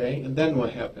 Mm-hmm. Okay, and then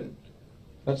what happened?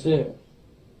 That's it.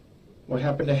 What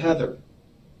happened to Heather?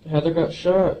 Heather got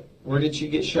shot Where did she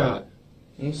get shot?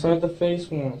 inside the face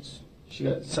once. She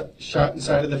got shot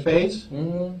inside of the face?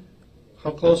 Mm-hmm.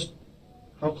 How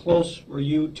close were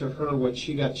you to her when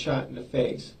she got shot in the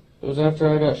face? It was after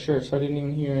I got shot, so I didn't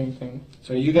even hear anything.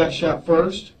 So you got shot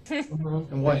first, Uh-huh.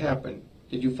 and what happened?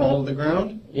 Did you fall to the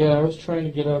ground? Yeah, I was trying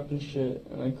to get up and shit,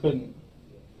 and I couldn't.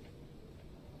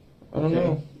 I don't Okay.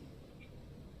 know.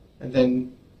 And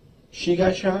then she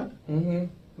got shot? Mm-hmm.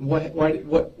 And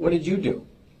what did you do?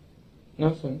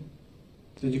 Nothing.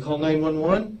 Did you call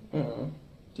 911? Uh-uh.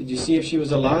 Did you see if she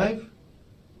was alive?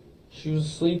 She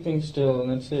was sleeping still,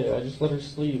 and that's it. I just let her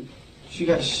sleep. She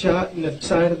got shot in the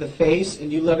side of the face,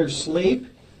 and you let her sleep?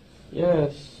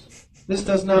 Yes. This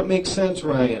does not make sense,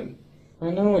 Ryan. I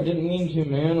know, I didn't mean to,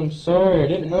 man. I'm sorry. I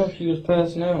didn't know if she was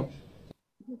passing out.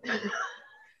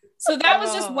 So that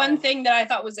was just one thing that I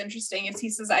thought was interesting. Is he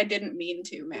says I didn't mean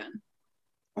to, man.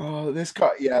 Oh, this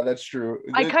cop. Yeah, that's true.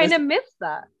 I kind of missed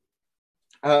that.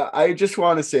 I just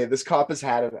want to say this cop has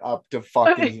had it up to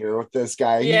fucking here with this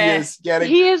guy. Yeah. He is getting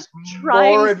He is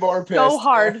trying more and more pissed. so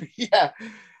hard. Yeah.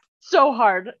 So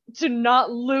hard to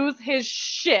not lose his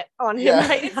shit on him Yeah.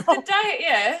 right It's now. the day,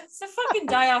 yeah. It's the fucking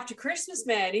day after Christmas,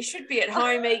 man. He should be at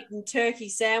home eating turkey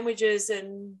sandwiches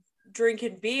and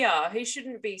drinking beer. He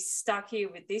shouldn't be stuck here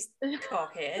with this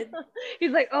cockhead.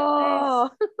 He's like,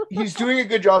 oh. He's doing a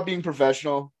good job being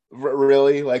professional,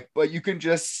 really. Like, but you can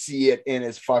just see it in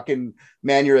his fucking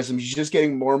mannerisms. He's just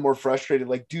getting more and more frustrated.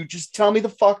 Like, dude, just tell me the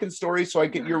fucking story so I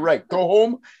can. You're right. Go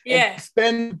home Yeah. and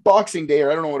spend Boxing Day,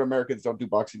 or I don't know what Americans don't do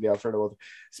Boxing Day. I've heard about.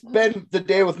 Spend the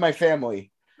day with my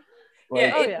family.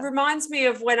 Yeah, Oh, it yeah. reminds me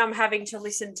of when I'm having to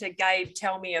listen to Gabe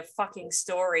tell me a fucking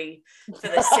story for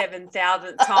the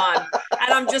 7,000th time.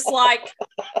 And I'm just like,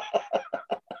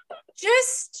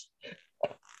 just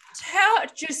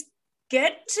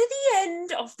get to the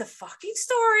end of the fucking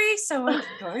story so I can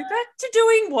go back to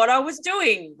doing what I was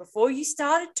doing before you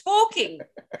started talking.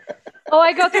 Oh,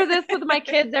 I go through this with my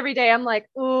kids every day. I'm like,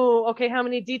 ooh, okay, how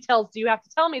many details do you have to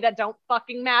tell me that don't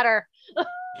fucking matter?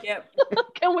 Yep,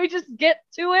 Can we just get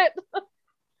to it?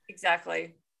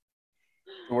 exactly.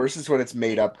 The worst is when it's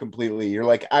made up completely. You're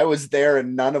like, I was there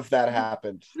and none of that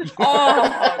happened. Oh,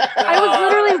 I was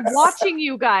literally watching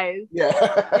you guys.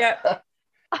 Yeah. Yep.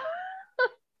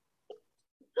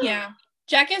 Yeah.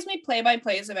 Jack gives me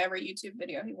play-by-plays of every YouTube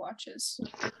video he watches.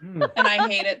 Hmm. And I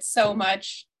hate it so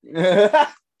much.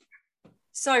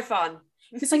 So fun.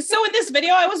 He's like, so in this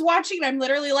video I was watching, and I'm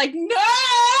literally like,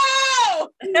 no!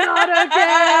 Not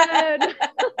again.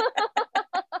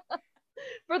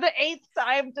 For the 8th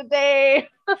time today.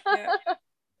 Yeah.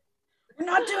 We're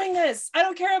not doing this. I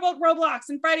don't care about Roblox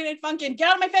and Friday Night Funkin'. Get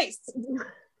out of my face.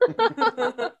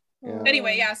 Yeah.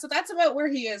 Anyway, yeah, so that's about where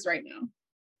he is right now.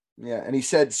 Yeah, and he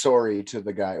said sorry to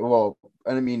the guy. Well,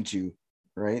 I didn't mean to,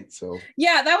 right? So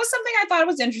Yeah, that was something I thought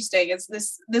was interesting. It's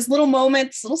this little moment,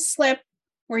 this little slip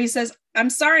where he says, I'm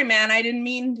sorry, man, I didn't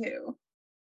mean to.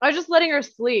 I was just letting her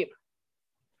sleep.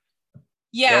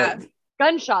 Yeah.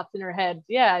 Gunshots in her head.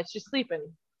 Yeah, she's sleeping.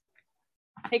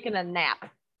 Taking a nap.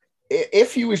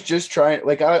 if he was just trying,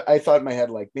 like I thought in my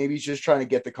head, like maybe he's just trying to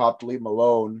get the cop to leave him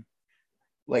alone.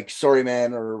 like, sorry,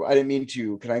 man, or I didn't mean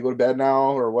to. Can I go to bed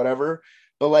now or whatever?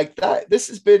 But like that, this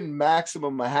has been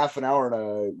maximum a half an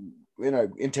hour in a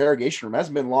interrogation room. It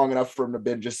hasn't been long enough for him to have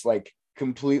been just like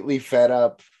completely fed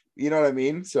up. You know what I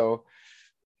mean? So,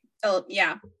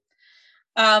 yeah.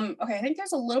 Okay, I think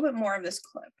there's a little bit more of this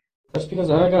clip. That's because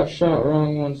I got shot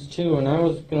wrong once too, and I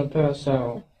was gonna pass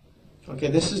out. Okay,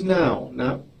 this is now,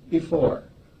 not before.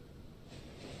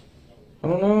 I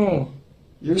don't know.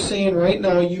 You're saying right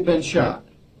now you've been shot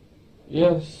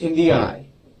Yes. in the eye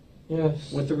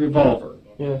Yes. with the revolver.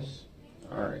 Yes.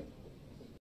 All right.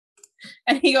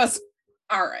 And he goes,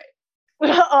 all right.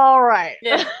 All right.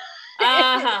 Yeah.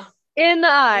 Uh-huh. In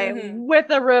the eye Mhm. with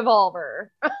a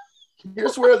revolver.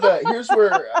 here's where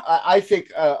I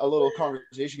think a little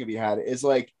conversation can be had is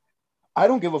like, I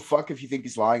don't give a fuck if you think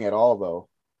he's lying at all, though.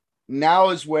 Now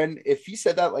is when, if he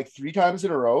said that like 3 times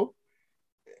in a row,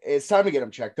 it's time to get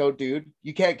him checked out, dude.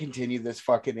 You can't continue this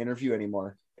fucking interview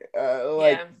anymore.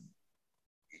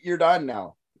 You're done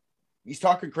now. He's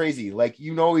talking crazy. Like,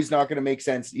 you know, he's not going to make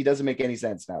sense. He doesn't make any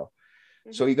sense now.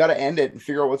 So you got to end it and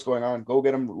figure out what's going on. Go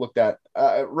get him looked at.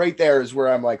 Right there is where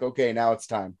I'm like, okay, now it's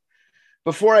time.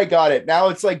 Before I got it, now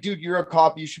it's like, dude, you're a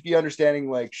cop. You should be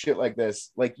understanding like shit like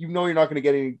this. Like, you know, you're not going to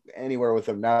get anywhere with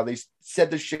him now. They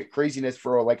said this shit craziness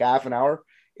for like half an hour.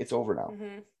 It's over now.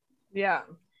 Mm-hmm. Yeah.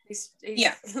 He's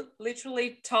Yeah.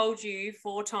 literally told you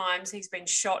 4 times he's been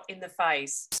shot in the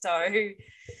face. So,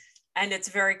 and it's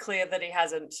very clear that he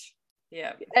hasn't.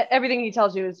 Yeah. Everything he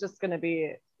tells you is just going to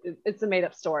be, it's a made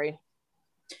up story.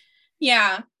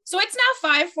 Yeah. So it's now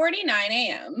 5:49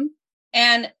 a.m.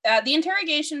 And the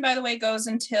interrogation, by the way, goes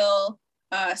until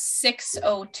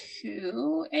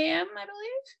 6:02 a.m., I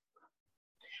believe.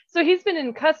 So he's been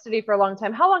in custody for a long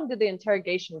time. How long did the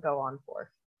interrogation go on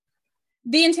for?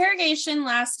 The interrogation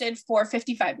lasted for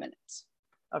 55 minutes.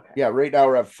 Okay. Yeah, right now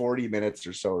we're at 40 minutes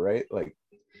or so, right? Like,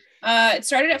 it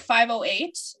started at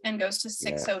 5:08 and goes to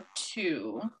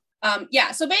 6:02.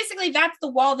 Yeah, so basically that's the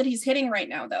wall that he's hitting right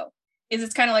now, though, is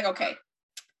it's kind of like, okay,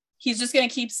 he's just going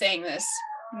to keep saying this.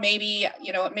 Maybe,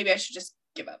 you know what, maybe I should just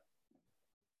give up,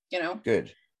 you know?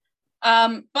 good.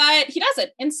 But he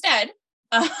doesn't. Instead,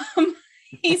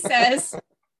 he says,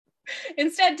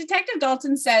 Detective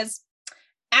Dalton says,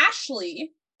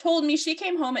 Ashley told me she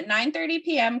came home at 9:30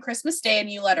 p.m. Christmas Day and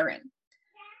you let her in.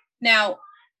 Now,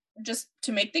 just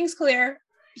to make things clear,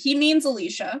 he means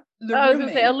Alicia. I was going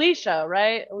to say Alicia,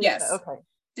 right? Alicia. Yes. Okay.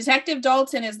 Detective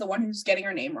Dalton is the one who's getting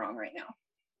her name wrong right now.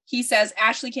 He says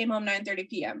Ashley came home 9:30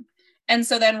 p.m. And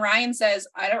so then Ryan says,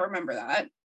 I don't remember that.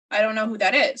 I don't know who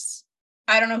that is.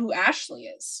 I don't know who Ashley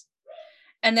is.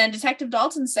 And then Detective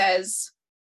Dalton says,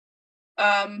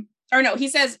 he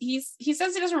says he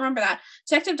doesn't remember that.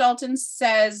 Detective Dalton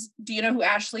says, do you know who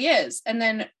Ashley is? And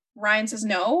then Ryan says,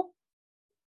 no,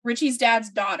 Richie's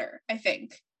dad's daughter, I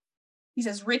think. He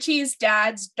says, Richie's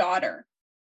dad's daughter.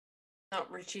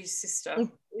 Not Richie's sister.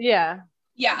 Yeah.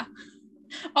 Yeah.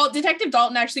 Oh, Detective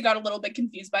Dalton actually got a little bit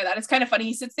confused by that. It's kind of funny.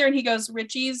 He sits there and he goes,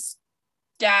 Richie's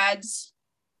dad's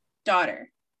daughter.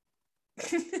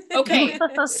 Okay.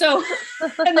 So,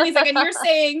 and then he's like, and you're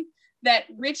saying that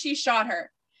Richie shot her.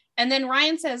 And then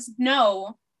Ryan says,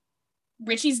 no,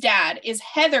 Richie's dad is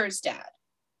Heather's dad.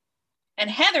 And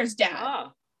Heather's dad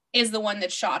is the one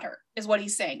that shot her, is what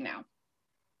he's saying now.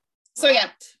 So yeah,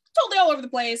 totally all over the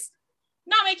place.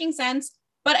 Not making sense.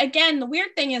 But again, the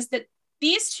weird thing is that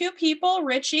these 2 people,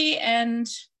 Richie and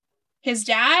his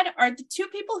dad, are the 2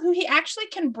 people who he actually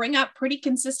can bring up pretty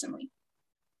consistently.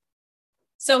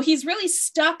 So he's really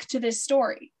stuck to this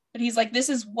story. But he's like, this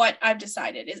is what I've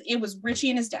decided. It was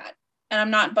Richie and his dad. And I'm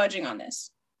not budging on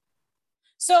this.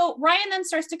 So Ryan then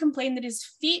starts to complain that his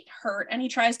feet hurt. And he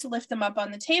tries to lift them up on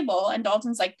the table. And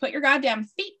Dalton's like, put your goddamn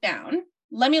feet down.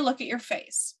 Let me look at your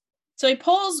face. So he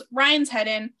pulls Ryan's head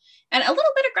in. And a little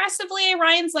bit aggressively,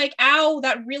 Ryan's like, ow,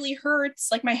 that really hurts.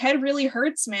 Like, my head really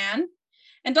hurts, man.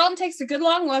 And Dalton takes a good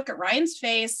long look at Ryan's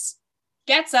face,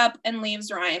 gets up, and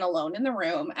leaves Ryan alone in the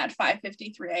room at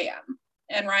 5:53 a.m.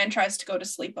 And Ryan tries to go to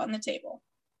sleep on the table.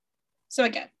 So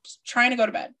again, just trying to go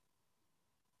to bed.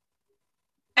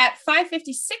 At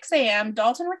 5:56 a.m.,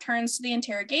 Dalton returns to the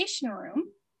interrogation room.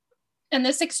 And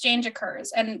this exchange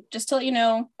occurs. And just to let you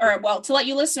know, to let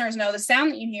you listeners know, the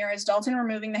sound that you hear is Dalton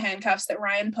removing the handcuffs that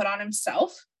Ryan put on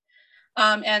himself.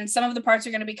 And some of the parts are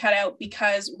going to be cut out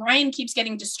because Ryan keeps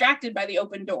getting distracted by the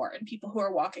open door and people who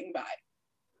are walking by.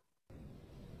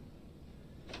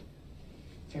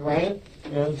 Hey, Ryan?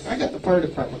 Yes. I got the fire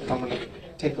department coming to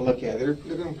take a look at it. They're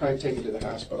going to probably take you to the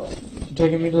hospital. You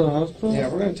taking me to the hospital? Yeah,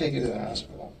 we're going to take you to the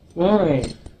hospital. Why?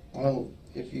 Well,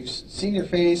 if you've seen your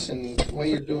face and the way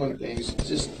you're doing things, it's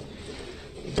just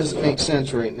It doesn't make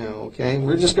sense right now, okay?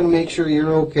 We're just going to make sure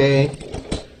you're okay.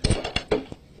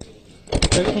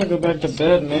 I can't go back to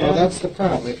bed, man. Well, that's the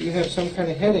problem. If you have some kind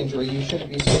of head injury, you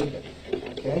shouldn't be sleeping,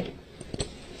 okay?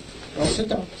 Well, sit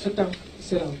down, sit down,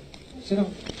 sit down, sit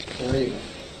down. There you go.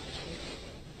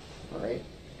 All right.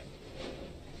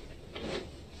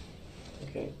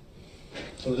 Okay.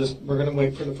 So we're going to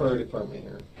wait for the fire department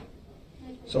here.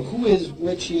 So who is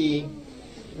Richie?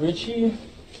 Richie?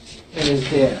 And his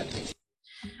dad.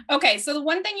 Okay, so the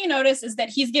one thing you notice is that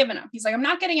he's given up. He's like, I'm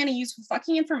not getting any useful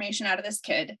fucking information out of this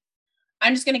kid.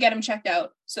 I'm just going to get him checked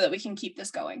out so that we can keep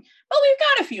this going. But we've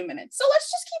got a few minutes, so let's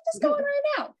just keep this going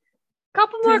right now.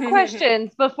 Couple more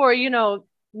questions before,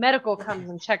 medical comes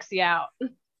and checks you out.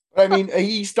 I mean,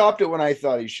 he stopped it when I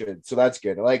thought he should, so that's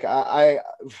good. Like, hey,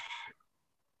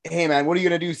 man, what are you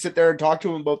going to do? Sit there and talk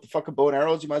to him about the fucking bow and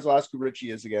arrows? You might as well ask who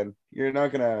Richie is again. You're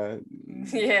not going to...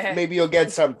 Yeah. Maybe you'll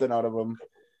get something out of him.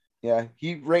 Yeah,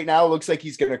 he right now looks like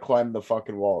he's going to climb the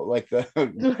fucking wall. Like the...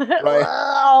 right.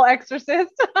 Oh,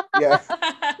 exorcist. Yeah.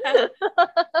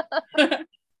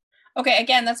 Okay,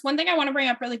 again, that's one thing I want to bring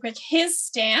up really quick. His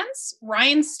stance,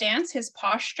 Ryan's stance, his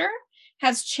posture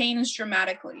has changed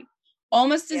dramatically.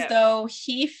 Almost as though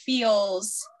he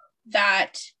feels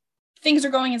that things are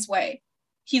going his way.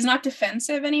 He's not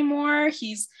defensive anymore.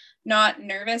 He's not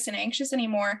nervous and anxious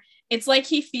anymore. It's like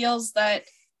he feels that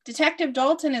Detective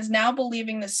Dalton is now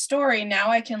believing this story.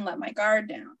 Now I can let my guard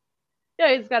down.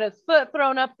 Yeah, he's got his foot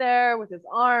thrown up there with his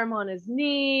arm on his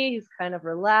knee. He's kind of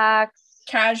relaxed.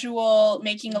 Casual,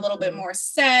 making a little bit more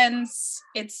sense.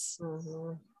 It's,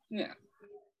 yeah.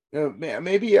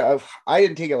 Maybe I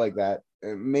didn't take it like that.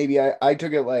 Maybe I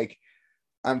took it like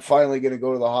I'm finally going to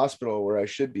go to the hospital where I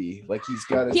should be. Like he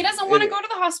doesn't want to go to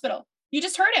the hospital. You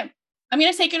just heard him. I'm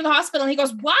going to take you to the hospital. And he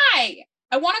goes, why?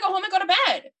 I want to go home and go to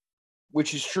bed.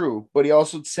 Which is true. But he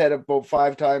also said about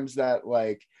 5 times that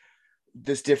like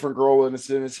this different girl was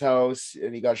in his house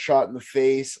and he got shot in the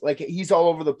face. Like he's all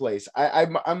over the place. I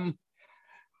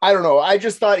don't know. I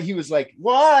just thought he was like,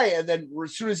 why? And then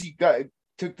as soon as he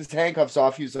took the handcuffs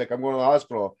off, he was like, I'm going to the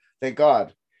hospital. Thank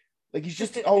God. Like he's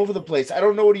just all over the place. I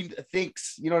don't know what he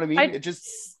thinks. You know what I mean?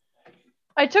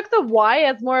 I took the why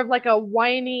as more of like a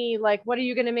whiny, like, what are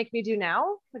you going to make me do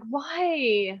now? Like,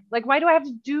 why? Like, why do I have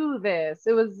to do this?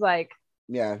 It was like.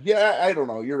 Yeah. I don't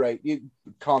know. You're right.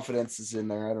 Confidence is in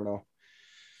there. I don't know.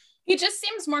 He just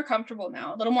seems more comfortable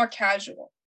now, a little more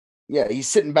casual. Yeah. He's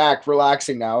sitting back,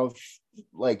 relaxing now.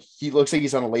 Like he looks like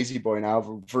he's on a lazy boy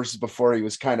now versus before he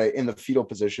was kind of in the fetal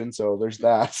position. So there's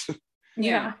that.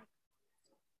 Yeah.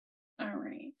 All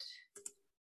right.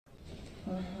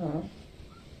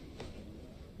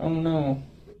 Oh no.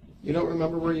 You don't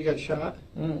remember where you got shot?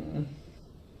 Mm-mm.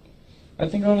 I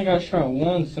think I only got shot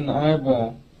once in the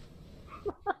eyeball.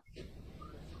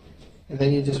 And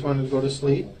then you just wanted to go to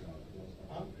sleep?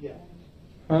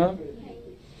 Huh?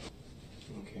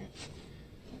 Okay.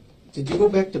 Did you go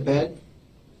back to bed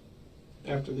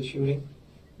after the shooting?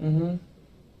 Mm-hmm.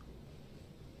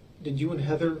 Did you and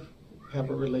Heather have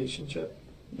a relationship?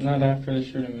 Not after the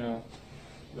shooting, no.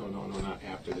 No, not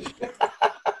after the shooting.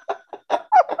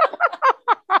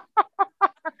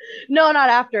 No, not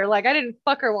after. Like, I didn't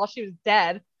fuck her while she was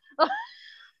dead.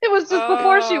 It was just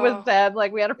before she was dead.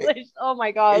 Like, we had a relationship. Oh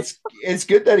my gosh. It's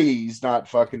good that he's not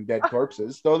fucking dead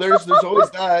corpses. Though there's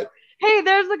always that. Hey,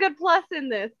 there's a good plus in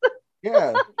this.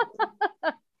 Yeah.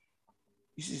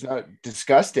 He's not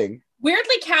disgusting.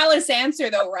 Weirdly callous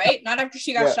answer though, right? Not after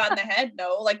she got shot in the head.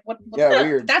 No, like what? Yeah,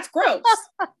 weird. That's gross.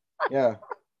 Yeah.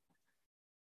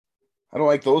 I don't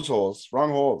like those holes.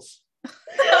 Wrong holes.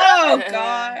 Oh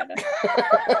God.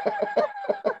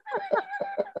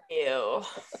 Ew.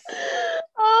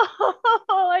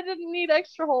 Oh, I didn't need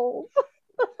extra holes.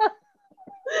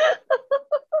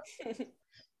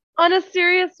 On a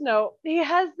serious note, he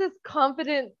has this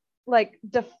confident, like,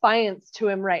 defiance to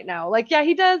him right now. Like, yeah,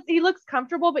 he does. He looks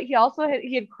comfortable, but he also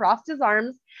had crossed his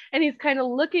arms and he's kind of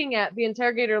looking at the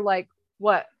interrogator like,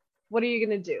 what? What are you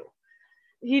going to do?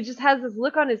 He just has this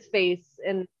look on his face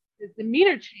and his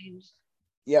demeanor changed.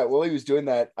 Yeah, while he was doing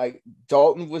that,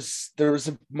 there was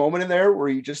a moment in there where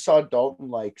you just saw Dalton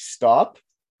like stop,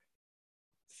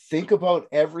 think about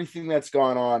everything that's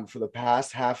gone on for the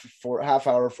past half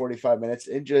hour, 45 minutes,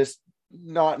 and just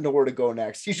not know where to go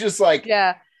next. He's just like,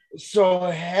 yeah. So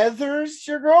Heather's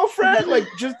your girlfriend? Like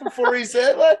just before he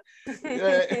said that,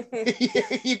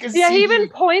 you can see. Yeah, he even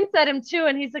points at him too,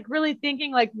 and he's like really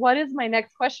thinking like, what is my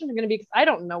next question going to be? Because I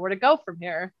don't know where to go from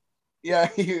here. Yeah,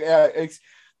 it's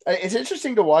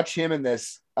interesting to watch him in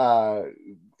this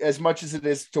as much as it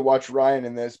is to watch Ryan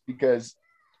in this, because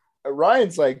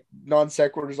Ryan's like non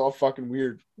sequiturs all fucking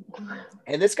weird,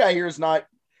 and this guy here is not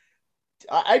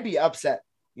I'd be upset.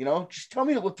 You know, just tell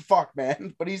me what the fuck,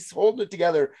 man. But he's holding it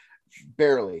together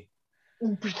barely.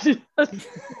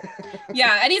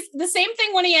 Yeah, and he's the same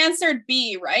thing when he answered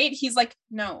B, right? He's like,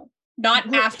 no,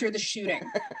 not after the shooting.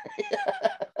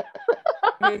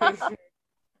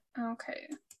 Okay.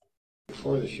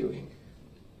 Before the shooting.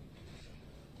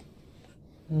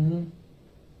 Mm-hmm.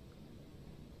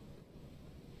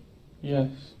 Yes.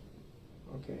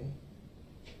 Okay.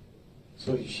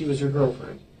 So she was your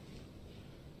girlfriend.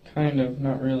 Kind of,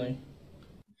 not really.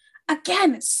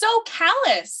 Again, so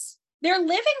callous. They're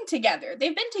living together.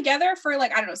 They've been together for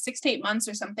like, I don't know, 6 to 8 months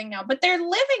or something now, but they're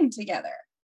living together.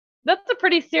 That's a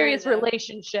pretty serious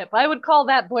relationship. I would call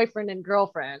that boyfriend and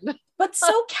girlfriend. But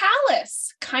so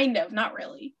callous. Kind of, not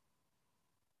really.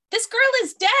 This girl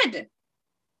is dead.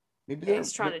 Maybe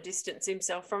He's trying to distance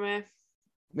himself from her.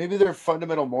 Maybe they're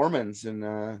fundamental Mormons,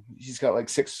 and he's got like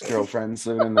 6 girlfriends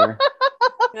living in there.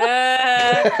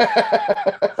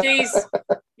 She's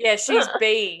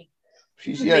B.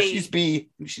 She's B.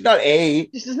 She's not A.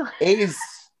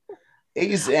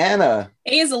 A's Anna.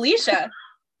 A is Alicia.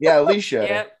 Yeah, Alicia.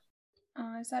 Yep.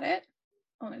 Is that it?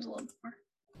 Oh, there's a little more.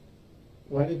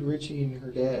 Why did Richie and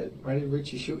her dad, why did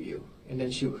Richie shoot you and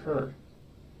then shoot her?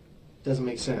 Doesn't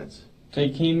make sense. They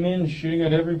came in shooting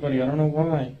at everybody. I don't know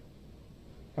why.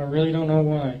 I really don't know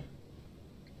why.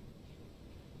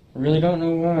 I really don't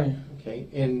know why. Okay,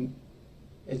 and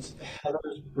it's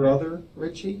Heather's brother,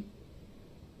 Richie?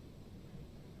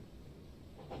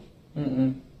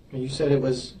 Mm-mm. And you said it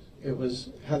was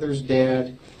Heather's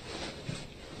dad.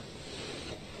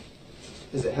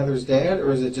 Is it Heather's dad,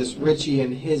 or is it just Richie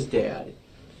and his dad?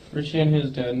 Richie and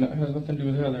his dad. Has nothing to do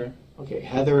with Heather. Okay,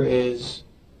 Heather is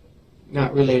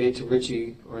not related to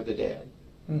Richie or the dad.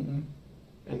 Mm-mm.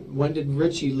 And when did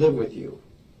Richie live with you?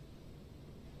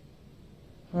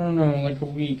 I don't know, like a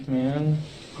week, man.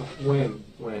 When?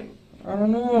 I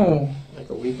don't know. Like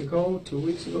a week ago, 2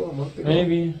 weeks ago, a month ago?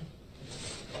 Maybe.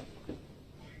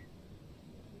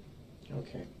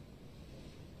 Okay.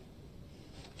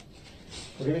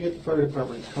 We're going to get the fire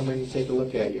department to come in and take a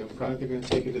look at you. Probably they're going to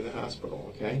take you to the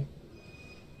hospital, okay?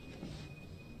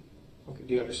 Okay,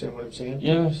 do you understand what I'm saying?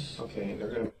 Yes. Okay, and they're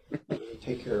going to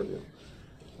take care of you.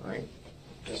 All right?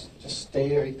 Just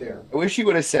stay right there. I wish he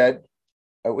would have said,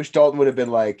 I wish Dalton would have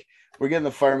been like, we're getting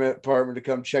the fire department to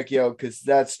come check you out because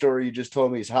that story you just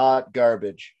told me is hot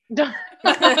garbage. Because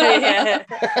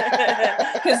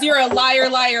you're a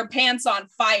liar, pants on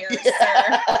fire,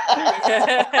 sir.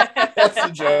 That's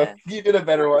the joke. You did a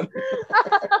better one.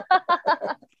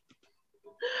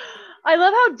 I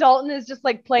love how Dalton is just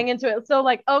like playing into it. So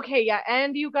like, okay, yeah,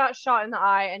 and you got shot in the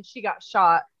eye and she got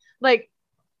shot. Like,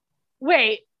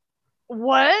 wait,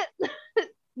 what?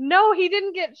 No, he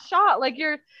didn't get shot. Like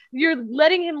you're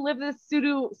letting him live this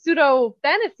pseudo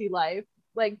fantasy life.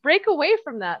 Like break away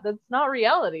from that. That's not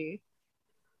reality.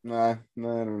 Nah, I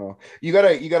don't know. You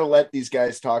gotta let these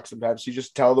guys talk sometimes. You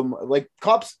just tell them, like,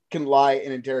 cops can lie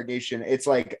in interrogation. It's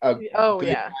like a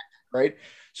tactic, right?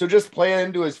 So just play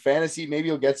into his fantasy. Maybe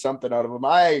you'll get something out of him.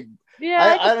 I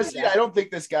honestly, I don't think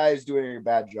this guy is doing a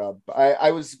bad job.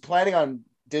 I was planning on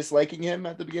disliking him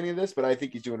at the beginning of this, but I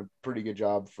think he's doing a pretty good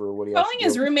job for what he has to do.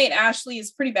 His roommate Ashley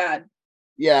is pretty bad.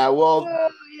 Yeah, well,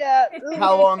 yeah.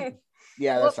 How long?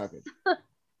 Yeah, that's not good.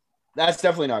 That's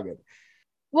definitely not good.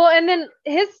 Well, and then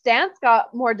his stance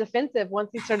got more defensive once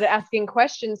he started asking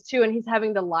questions too, and he's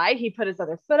having to lie. He put his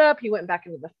other foot up. He went back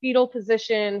into the fetal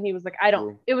position. He was like, I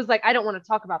don't want to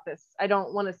talk about this. I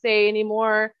don't want to say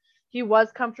anymore. He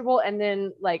was comfortable. And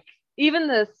then like, even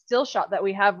the still shot that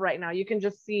we have right now, you can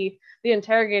just see the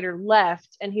interrogator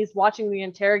left and he's watching the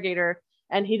interrogator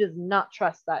and he does not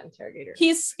trust that interrogator.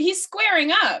 He's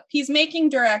squaring up. He's making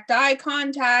direct eye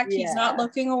contact. Yeah. He's not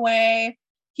looking away.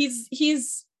 He's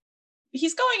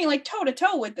going like toe to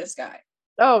toe with this guy.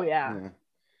 Oh yeah.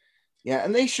 Yeah,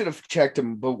 and they should have checked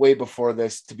him way before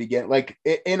this to begin. Like,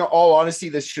 in all honesty,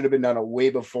 this should have been done way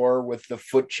before with the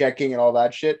foot checking and all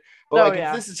that shit. But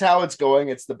if this is how it's going,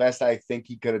 it's the best I think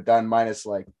he could have done, minus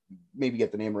like maybe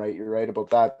get the name right. You're right about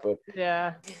that, but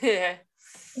yeah.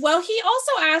 Well, he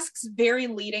also asks very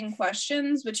leading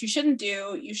questions, which you shouldn't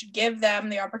do. You should give them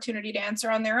the opportunity to answer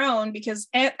on their own, because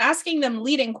asking them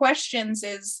leading questions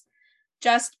is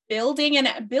just building an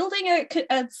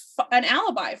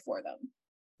alibi for them.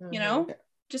 You know,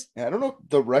 I don't know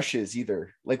the rushes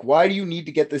either. Like, why do you need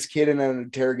to get this kid in an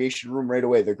interrogation room right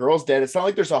away? The girl's dead. It's not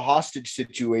like there's a hostage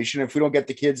situation. If we don't get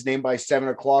the kid's name by 7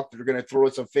 o'clock, they're going to throw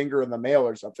us a finger in the mail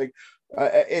or something.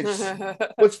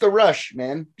 What's the rush,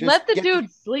 man? Just let the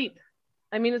dude sleep.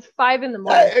 I mean, it's 5 in the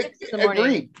morning. 6 in the morning.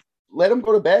 Agreed. let him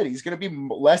go to bed. He's going to be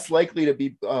less likely to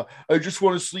be, I just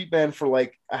want to sleep, man, for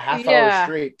like a half hour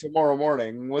straight tomorrow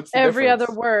morning. What's the Every difference?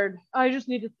 other word. I just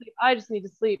need to sleep. I just need to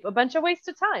sleep. A bunch of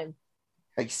wasted time.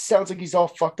 It sounds like he's all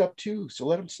fucked up too. So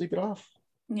let him sleep it off.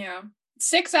 Yeah.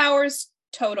 6 hours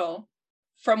total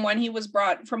from when he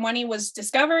was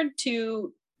discovered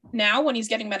to now when he's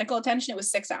getting medical attention. It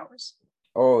was 6 hours.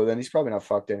 Oh, then he's probably not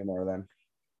fucked anymore then.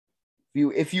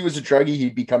 If he was a druggie,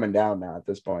 he'd be coming down now at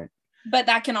this point. But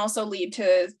that can also lead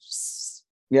to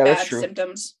that's true.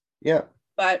 symptoms. Yeah.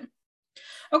 But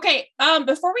okay,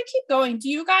 before we keep going, do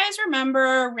you guys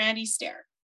remember Randy Stair?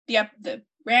 The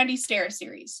Randy Stair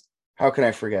series. How can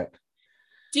I forget?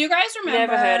 Do you guys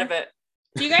remember? Never heard of it.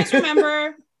 Do you guys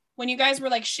remember when you guys were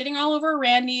like shitting all over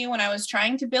Randy when I was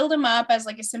trying to build him up as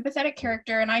like a sympathetic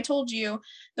character, and I told you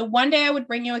the one day I would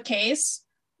bring you a case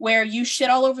where you shit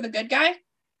all over the good guy?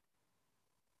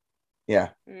 Yeah.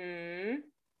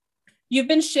 You've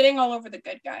been shitting all over the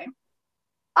good guy.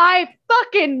 I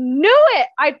fucking knew it.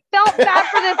 I felt bad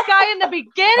for this guy in the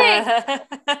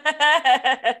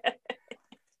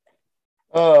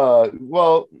beginning.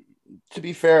 Well, to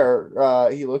be fair,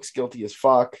 he looks guilty as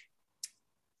fuck.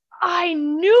 I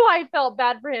knew I felt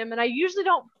bad for him, and I usually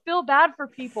don't feel bad for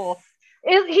people.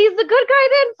 He's the good guy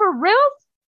then, for real?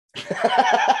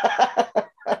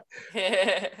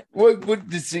 What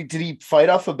did he fight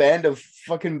off a band of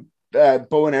fucking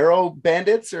bow and arrow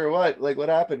bandits or what? Like, what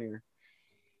happened here?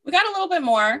 We got a little bit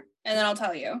more, and then I'll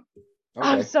tell you. Okay.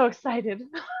 I'm so excited.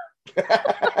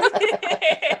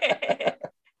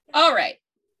 All right.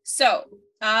 So,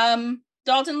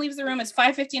 Dalton leaves the room. It's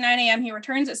 5:59 a.m. He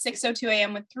returns at 6:02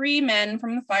 a.m. with 3 men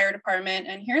from the fire department.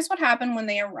 And here's what happened when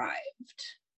they arrived.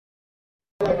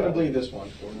 I'm not going to believe this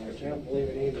one. I can't believe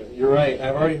it either. You're right.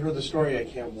 I've already heard the story. I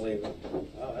can't believe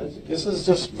it. This is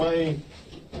just my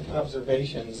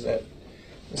observations that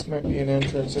this might be an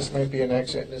entrance, this might be an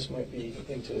exit, this might be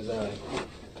into his eye.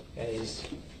 And he's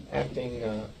acting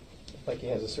like he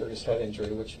has a serious head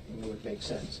injury, which would make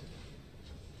sense.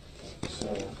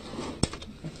 So,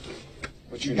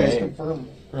 what's your name? Confirm.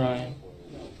 Ryan.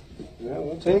 Yeah,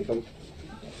 we'll take him.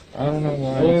 I don't know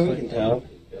why. Well, we can tell.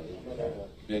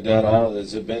 Did that all?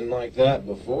 Has it been like that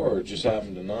before, or it just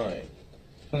happened tonight?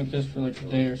 It's like this for like a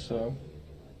day or so.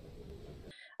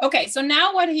 Okay, so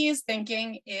now what he is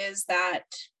thinking is that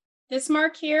this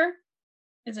mark here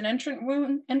is an entrance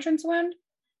wound.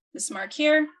 This mark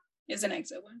here is an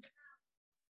exit wound.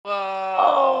 Whoa.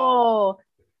 Oh,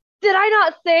 did I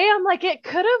not say? I'm like, it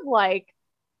could have like.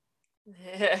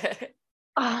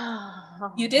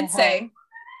 You did say,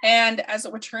 and as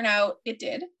it would turn out, it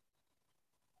did.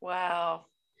 Wow.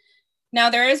 Now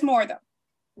there is more though,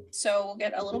 so we'll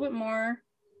get a little bit more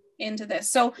into this.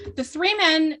 So the 3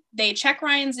 men, they check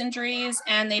Ryan's injuries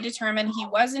and they determine he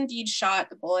was indeed shot.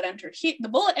 The bullet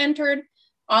entered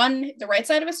on the right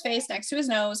side of his face next to his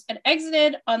nose and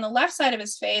exited on the left side of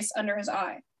his face under his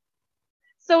eye.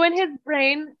 So in his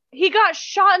brain, he got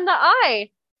shot in the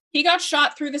eye. He got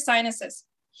shot through the sinuses,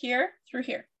 here through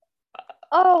here.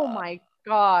 Oh my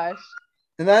gosh.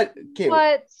 And that, okay,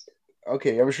 what?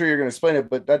 Okay, I'm sure you're going to explain it,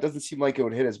 but that doesn't seem like it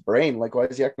would hit his brain. Like, why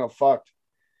is he acting all fucked?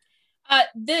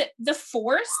 The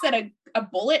force that a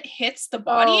bullet hits the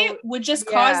body would just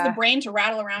cause the brain to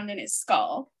rattle around in his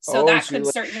skull. So that could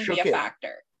certainly be a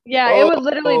factor. Yeah, it would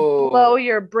literally blow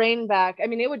your brain back. I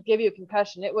mean, it would give you a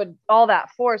concussion. All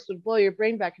that force would blow your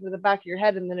brain back into the back of your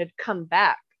head and then it'd come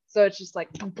back. So it's just like,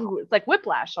 it's like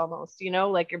whiplash almost,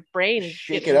 like your brain.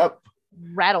 Shake it up.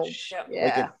 Rattled. Yeah.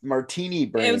 Like a martini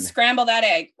brain. It would scramble that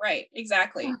egg. Right.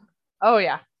 Exactly. Oh,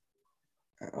 yeah.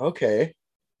 Okay.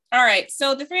 All right.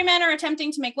 So the 3 men are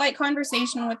attempting to make light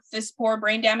conversation with this poor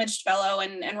brain damaged fellow,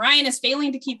 and Ryan is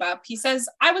failing to keep up. He says,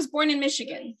 I was born in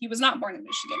Michigan. He was not born in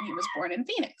Michigan. He was born in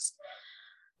Phoenix.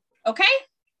 Okay.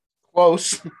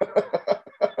 Close.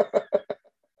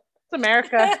 It's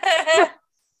America.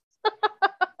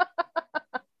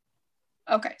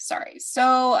 Okay, sorry.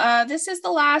 So this is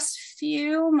the last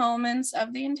few moments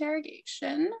of the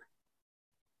interrogation.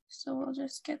 So we'll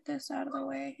just get this out of the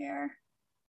way here.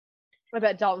 I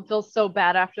bet Dalton feels so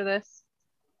bad after this.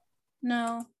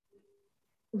 No.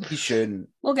 He shouldn't.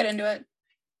 We'll get into it.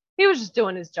 He was just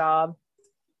doing his job.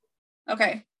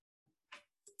 Okay.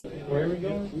 Where are we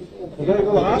going? We gotta go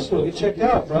to the hospital, get checked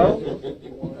out, bro.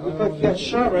 Look like you got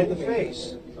shot right in the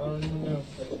face. Oh no.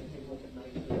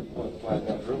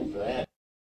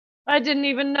 I didn't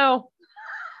even know.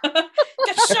 Got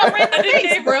shot right in the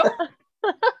face, bro.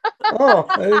 Oh,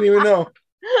 I didn't even know.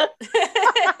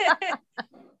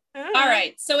 All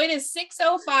right, so it is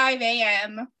 6:05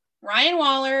 a.m. Ryan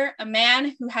Waller, a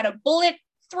man who had a bullet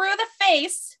through the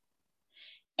face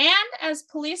and as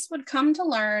police would come to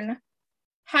learn,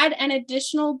 had an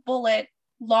additional bullet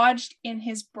lodged in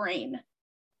his brain.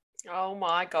 Oh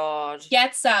my God.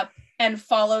 Gets up and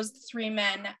follows the three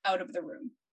men out of the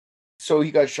room. So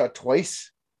he got shot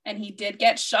twice? And he did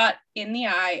get shot in the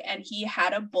eye, and he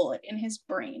had a bullet in his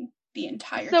brain the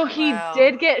entire So time. he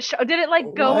did get shot. Did it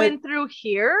like go What? in through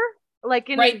here? Like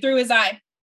in Right through his eye.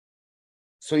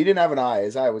 So he didn't have an eye.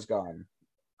 His eye was gone.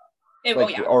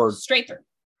 Straight through.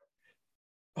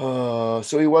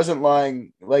 So he wasn't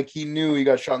lying. Like he knew he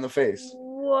got shot in the face.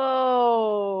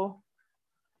 Whoa.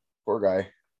 Poor guy.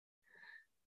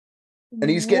 And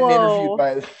he's getting interviewed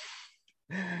by.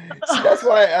 See, that's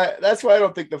why I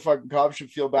don't think the fucking cops should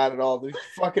feel bad at all. The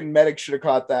fucking medic should have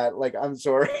caught that. Like, I'm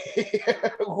sorry.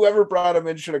 Whoever brought him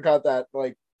in should have caught that.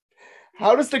 Like,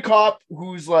 how does the cop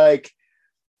who's like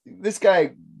this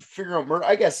guy figure out murder?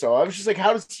 I guess so. I was just like,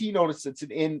 how does he notice it's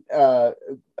a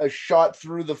shot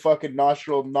through the fucking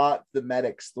nostril, not the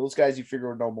medics? Those guys you figure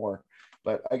would know more.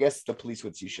 But I guess the police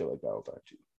would see shit like that all the time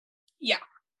too. Yeah.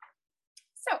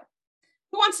 So,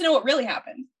 who wants to know what really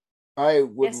happened? I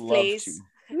would love please. to.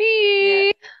 Me.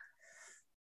 Yeah.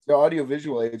 The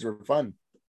audiovisual aids were fun.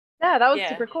 Yeah, that was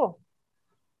super cool.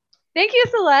 Thank you,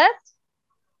 Celeste.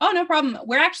 Oh, no problem.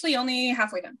 We're actually only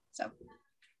halfway done. So,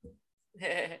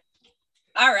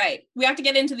 all right. We have to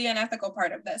get into the unethical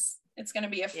part of this. It's going to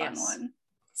be a fun one.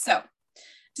 So,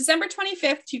 December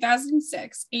 25th,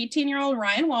 2006, 18-year-old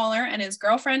Ryan Waller and his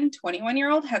girlfriend,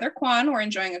 21-year-old Heather Quan, were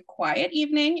enjoying a quiet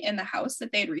evening in the house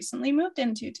that they'd recently moved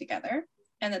into together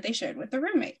and that they shared with their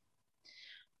roommate.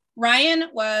 Ryan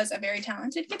was a very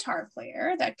talented guitar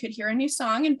player that could hear a new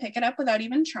song and pick it up without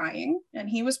even trying, and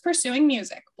he was pursuing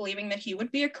music, believing that he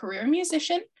would be a career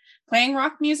musician, playing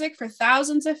rock music for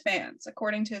thousands of fans,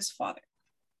 according to his father.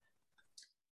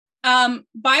 By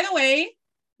the way,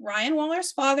 Ryan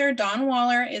Waller's father, Don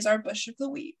Waller, is our Bush of the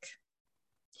Week.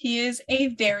 He is a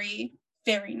very,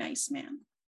 very nice man.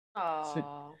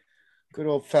 Oh, good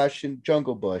old-fashioned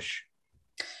jungle bush.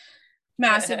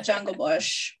 Massive jungle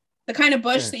bush. The kind of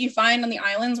bush that you find on the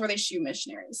islands where they shoot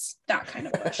missionaries. That kind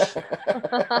of bush.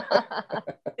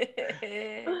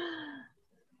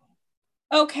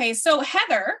 Okay, so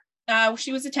Heather,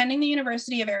 she was attending the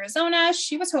University of Arizona.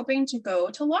 She was hoping to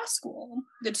go to law school.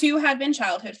 The two had been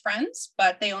childhood friends,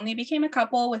 but they only became a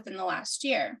couple within the last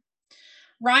year.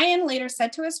 Ryan later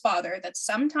said to his father that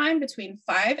sometime between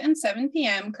 5 and 7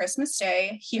 p.m. Christmas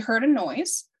Day, he heard a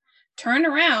noise, turned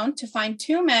around to find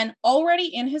two men already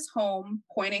in his home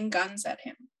pointing guns at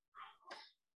him.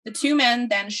 The two men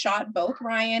then shot both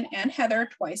Ryan and Heather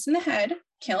twice in the head,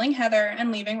 killing Heather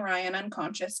and leaving Ryan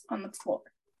unconscious on the floor.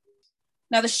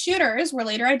 Now, the shooters were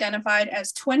later identified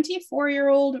as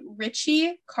 24-year-old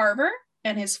Richie Carver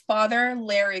and his father,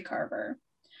 Larry Carver.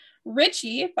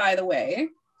 Richie, by the way,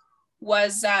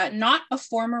 was not a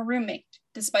former roommate,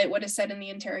 despite what is said in the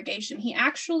interrogation. He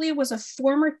actually was a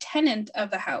former tenant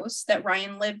of the house that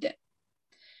Ryan lived in.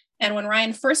 And when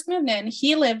Ryan first moved in,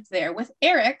 he lived there with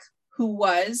Eric, who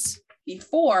was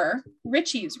before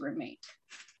Richie's roommate.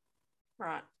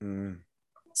 Right.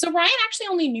 So Ryan actually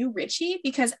only knew Richie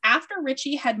because after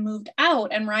Richie had moved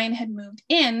out and Ryan had moved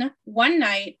in, one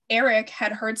night, Eric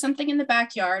had heard something in the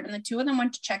backyard and the two of them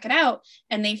went to check it out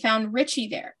and they found Richie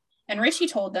there. And Richie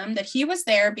told them that he was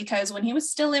there because when he was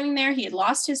still living there, he had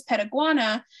lost his pet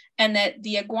iguana and that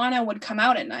the iguana would come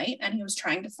out at night and he was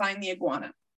trying to find the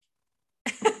iguana.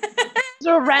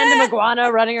 So a random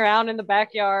iguana running around in the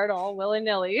backyard all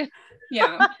willy-nilly.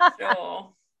 Yeah.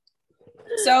 Sure.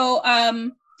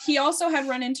 So he also had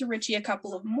run into Richie a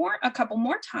couple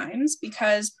more times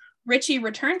because Richie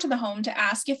returned to the home to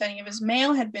ask if any of his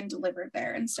mail had been delivered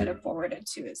there instead of forwarded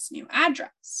to his new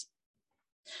address.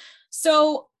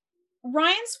 So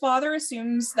Ryan's father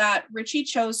assumes that Richie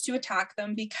chose to attack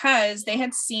them because they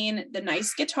had seen the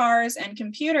nice guitars and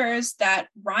computers that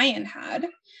Ryan had,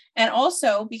 and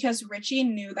also because Richie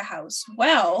knew the house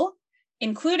well,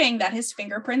 including that his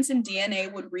fingerprints and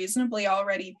DNA would reasonably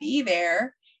already be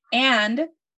there, and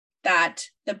that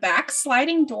the back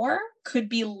sliding door could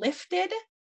be lifted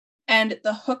and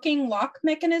the hooking lock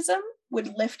mechanism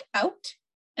would lift out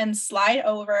and slide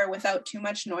over without too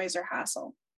much noise or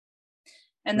hassle.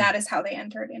 And that is how they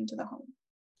entered into the home.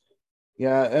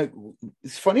 Yeah,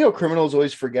 it's funny how criminals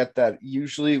always forget that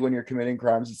usually when you're committing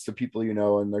crimes, it's the people you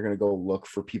know, and they're going to go look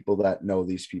for people that know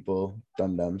these people,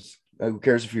 dum-dums. Who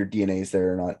cares if your DNA is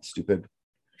there or not? Stupid.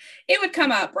 It would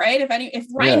come up, right? If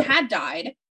Ryan had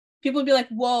died, people would be like,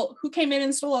 well, who came in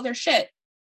and stole all their shit?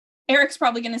 Eric's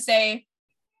probably going to say,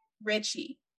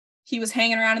 Richie. He was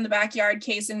hanging around in the backyard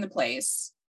casing the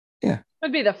place. Yeah.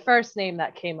 Would be the first name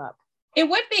that came up. It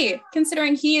would be,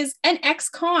 considering he is an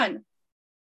ex-con.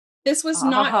 This was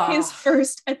not his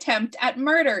first attempt at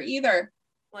murder either.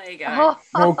 There you go.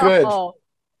 Oh, good.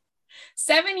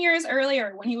 7 years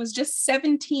earlier, when he was just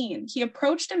 17, he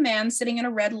approached a man sitting in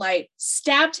a red light,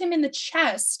 stabbed him in the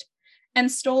chest, and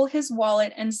stole his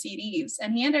wallet and CDs.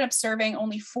 And he ended up serving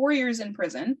only 4 years in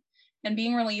prison and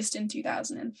being released in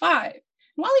 2005.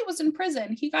 While he was in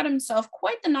prison, he got himself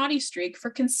quite the naughty streak for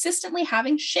consistently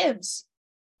having shivs.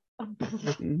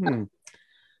 Mhm.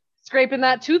 Scraping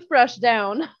that toothbrush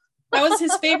down. That was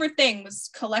his favorite thing, was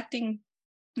collecting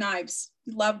knives.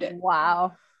 He loved it.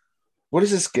 Wow. What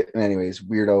is this? Anyways,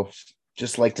 weirdo.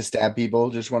 Just like to stab people.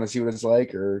 Just want to see what it's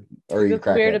like, or are you This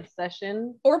weird crackhead?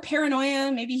 obsession. Or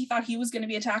paranoia. Maybe he thought he was going to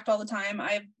be attacked all the time.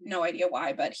 I have no idea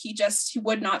why, but he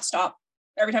would not stop.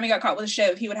 Every time he got caught with a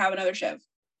shiv, he would have another shiv.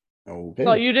 Okay.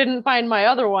 Well, you didn't find my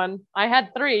other one. I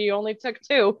had 3. You only took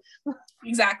 2.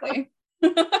 Exactly.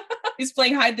 He's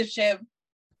playing hide the shiv.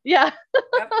 Yeah.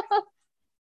 Yep.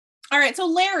 All right, so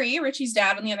Larry, Richie's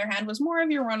dad, on the other hand, was more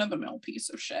of your run-of-the-mill piece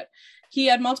of shit. He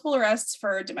had multiple arrests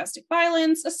for domestic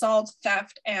violence, assault,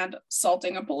 theft, and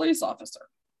assaulting a police officer.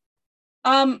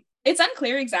 It's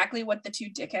unclear exactly what the 2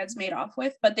 dickheads made off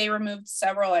with, but they removed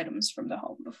several items from the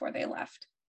home before they left.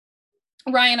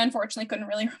 Ryan, unfortunately, couldn't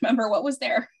really remember what was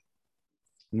there.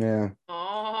 Yeah.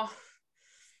 Oh.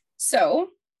 So,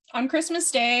 on Christmas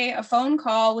Day, a phone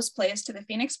call was placed to the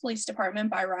Phoenix Police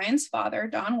Department by Ryan's father,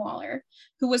 Don Waller,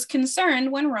 who was concerned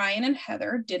when Ryan and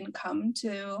Heather didn't come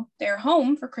to their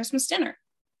home for Christmas dinner.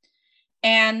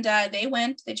 And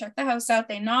they checked the house out,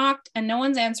 they knocked, and no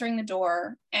one's answering the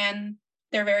door, and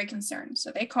they're very concerned.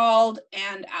 So they called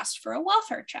and asked for a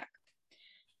welfare check.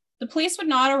 The police would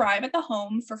not arrive at the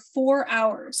home for 4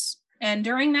 hours. And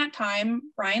during that time,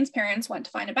 Ryan's parents went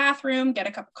to find a bathroom, get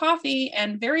a cup of coffee,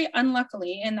 and very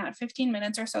unluckily, in that 15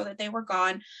 minutes or so that they were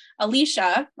gone,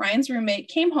 Alicia, Ryan's roommate,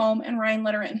 came home and Ryan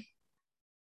let her in.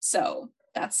 So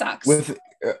that sucks.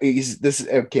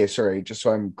 Okay, sorry, just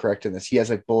so I'm correct in this. He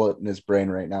has a bullet in his brain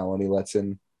right now when he lets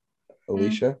in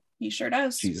Alicia. He sure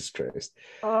does. Jesus Christ.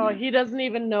 Oh, he doesn't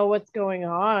even know what's going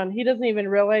on. He doesn't even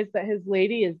realize that his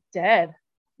lady is dead.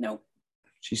 Nope.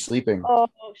 She's sleeping. Oh,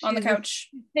 On the couch.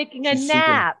 She's taking a She's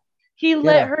nap. He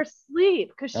let her sleep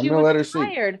because I'm she gonna let her was sleep.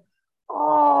 tired.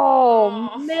 Oh,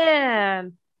 Oh.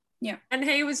 man. Yeah. And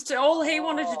all he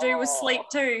wanted to do was sleep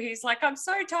too. He's like, I'm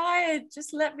so tired.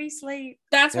 Just let me sleep.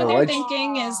 That's what Yeah, they're why'd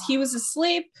thinking, is he was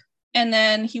asleep and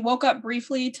then he woke up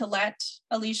briefly to let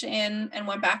Alicia in and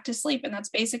went back to sleep. And that's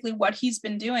basically what he's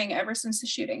been doing ever since the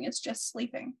shooting. It's just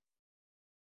sleeping.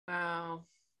 Wow.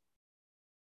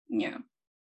 Yeah.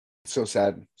 So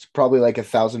sad. It's probably like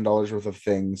 $1,000 worth of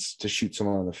things to shoot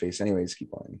someone in the face. Anyways,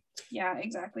 keep on. Yeah,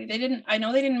 exactly. I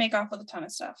know they didn't make off with a ton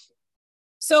of stuff.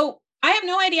 So I have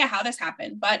no idea how this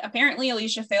happened, but apparently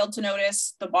Alicia failed to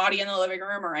notice the body in the living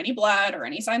room or any blood or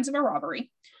any signs of a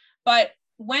robbery. But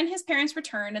when his parents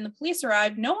returned and the police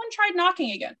arrived, no one tried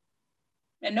knocking again.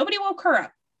 And nobody woke her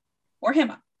up or him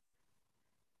up.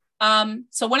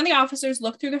 So one of the officers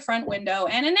looked through the front window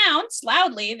and announced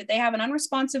loudly that they have an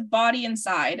unresponsive body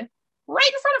inside,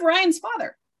 right in front of Ryan's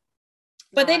father.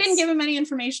 But they didn't give him any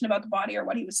information about the body or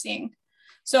what he was seeing.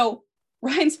 So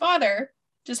Ryan's father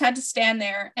just had to stand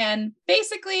there and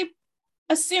basically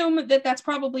assume that that's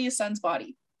probably his son's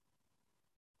body.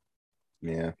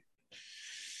 Yeah.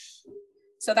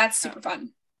 So that's super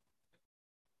fun.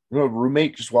 A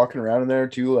roommate just walking around in there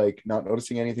too, like not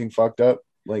noticing anything fucked up.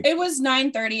 Like it was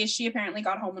 9:30. She apparently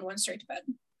got home and went straight to bed.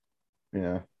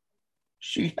 Yeah.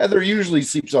 Heather usually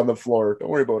sleeps on the floor. Don't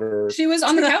worry about her. She was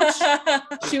on the couch.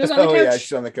 She was on the couch. Oh yeah,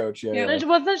 she's on the couch. Yeah.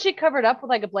 Wasn't she covered up with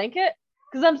like a blanket?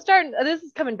 Because this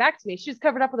is coming back to me. She's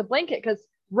covered up with a blanket because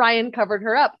Ryan covered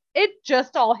her up. It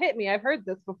just all hit me. I've heard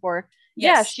this before.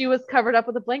 Yes. Yeah, she was covered up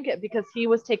with a blanket because he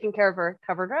was taking care of her,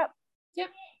 covered her up. Yeah,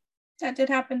 that did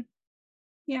happen.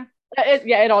 Yeah.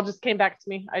 It all just came back to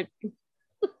me.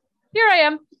 Here I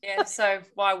am. Yeah, so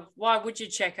why would you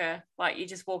check her? Like, you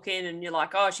just walk in and you're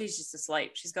like, oh, she's just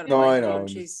asleep. She's got a No, I blanket know. on.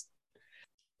 She's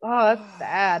Oh, that's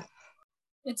sad.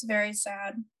 It's very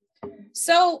sad.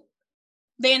 So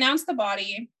they announce the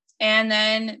body and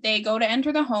then they go to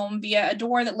enter the home via a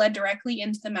door that led directly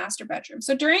into the master bedroom.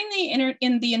 So during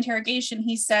in the interrogation,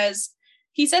 he says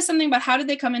something about, how did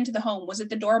they come into the home? Was it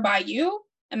the door by you?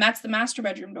 And that's the master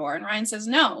bedroom door. And Ryan says,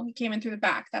 no, he came in through the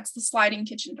back. That's the sliding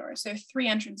kitchen door. So there are 3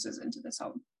 entrances into this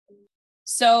home.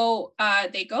 So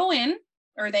they go in,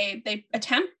 or they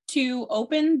attempt to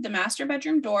open the master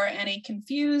bedroom door, and a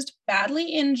confused, badly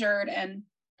injured, and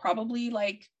probably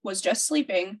was just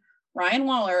sleeping Ryan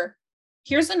Waller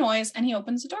hears the noise and he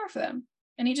opens the door for them.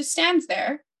 And he just stands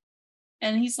there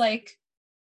and he's like,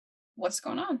 what's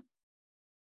going on?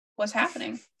 What's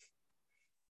happening?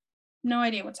 No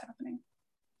idea what's happening.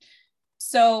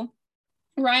 So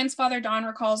Ryan's father, Don,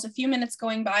 recalls a few minutes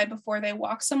going by before they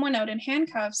walk someone out in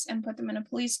handcuffs and put them in a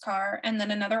police car, and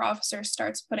then another officer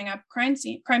starts putting up crime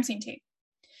scene tape.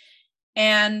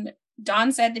 And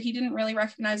Don said that he didn't really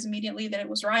recognize immediately that it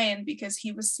was Ryan because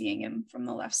he was seeing him from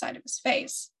the left side of his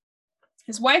face.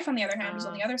 His wife, on the other hand, was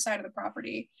on the other side of the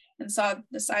property and saw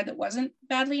the side that wasn't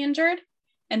badly injured.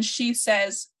 And she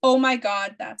says, "Oh my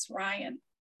God, that's Ryan."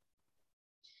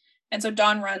 And so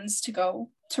Don runs to go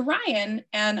to Ryan,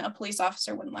 and a police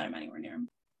officer wouldn't let him anywhere near him.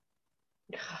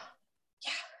 Yeah.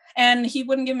 And he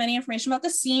wouldn't give him any information about the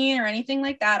scene or anything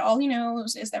like that. All he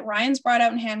knows is that Ryan's brought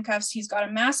out in handcuffs. He's got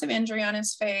a massive injury on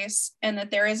his face and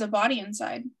that there is a body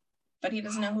inside, but he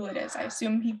doesn't know who it is. I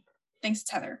assume he thinks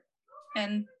it's Heather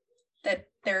and that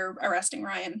they're arresting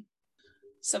Ryan.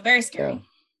 So very scary.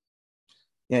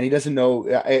 Yeah, and he doesn't know.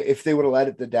 If they would have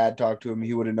let the dad talk to him,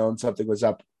 he would have known something was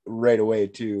up right away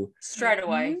too. Straight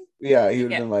away. Yeah, he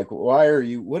would have been like, what are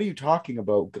you talking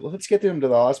about? Let's get him to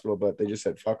the hospital. But they just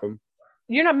said, fuck him.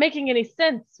 You're not making any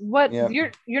sense. What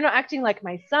you're not acting like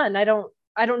my son. I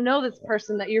don't know this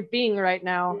person that you're being right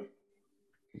now.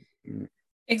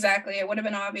 Exactly. It would have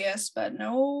been obvious, but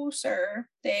no, sir.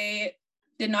 They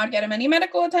did not get him any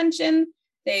medical attention.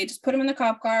 They just put him in the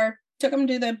cop car, took him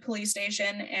to the police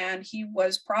station, and he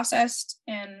was processed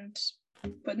and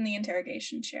put in the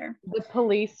interrogation chair. The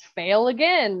police fail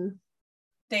again.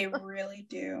 They really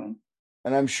do.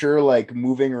 And I'm sure like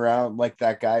moving around, like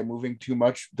that guy moving too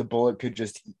much, the bullet could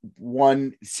just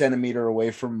 1 centimeter away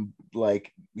from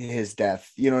like his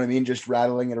death. You know what I mean? Just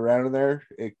rattling it around in there.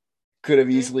 It could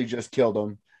have easily just killed him.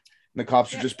 And the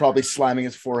cops are just probably slamming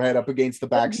his forehead up against the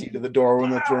back seat of the door when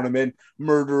they're throwing him in.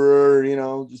 Murderer, you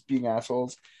know, just being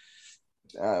assholes.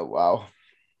 Wow.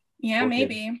 Yeah, Poor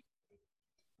maybe.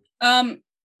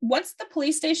 Once the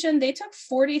police station, they took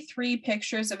 43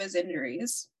 pictures of his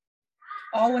injuries,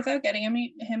 all without getting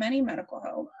him any medical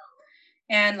help.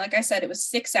 And like I said, it was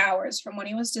 6 hours from when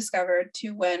he was discovered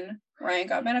to when Ryan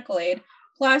got medical aid,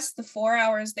 plus the 4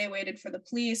 hours they waited for the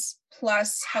police,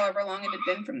 plus however long it had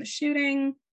been from the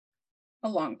shooting. A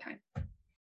long time.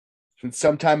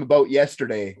 Sometime about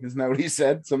yesterday. Isn't that what he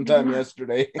said? Sometime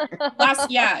yesterday.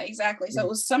 Yeah, exactly. So it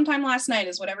was sometime last night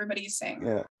is what everybody's saying.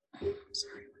 Yeah.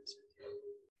 Sorry.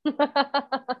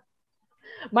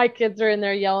 My kids are in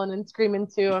there yelling and screaming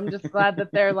too. I'm just glad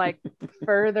that they're like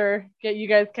further. You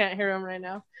guys can't hear them right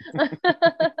now.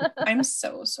 I'm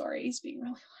so sorry. He's being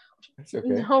really loud. It's okay.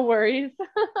 No worries.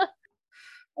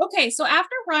 Okay, so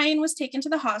after Ryan was taken to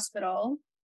the hospital,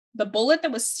 the bullet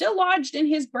that was still lodged in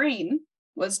his brain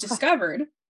was discovered.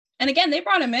 And again, they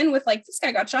brought him in with like, this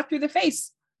guy got shot through the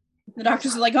face. The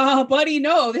doctors are like, oh, buddy,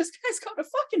 no, this guy's got a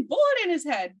fucking bullet in his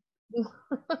head.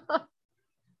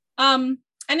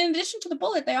 And in addition to the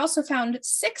bullet, they also found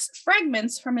 6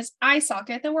 fragments from his eye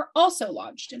socket that were also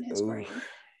lodged in his brain.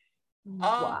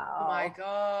 Oh my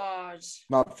God.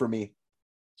 Not for me.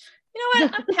 You know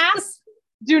what? A pass.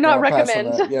 Do not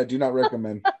recommend. Yeah, do not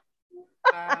recommend.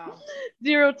 Wow.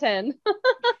 0-10.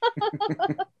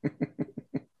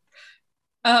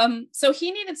 So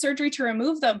he needed surgery to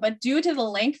remove them, but due to the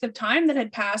length of time that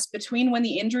had passed between when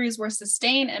the injuries were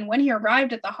sustained and when he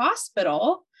arrived at the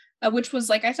hospital, which was,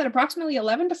 like I said, approximately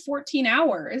 11 to 14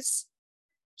 hours,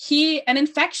 an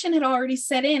infection had already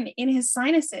set in his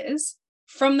sinuses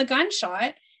from the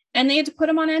gunshot, and they had to put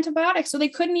him on antibiotics. So they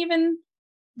couldn't even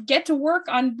get to work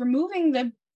on removing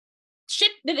the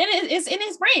shit that is in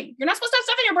his brain. You're not supposed to have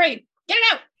stuff in your brain. Get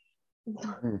it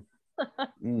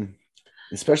out.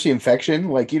 Especially infection.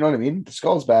 Like, you know what I mean? The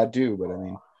skull's bad too, but I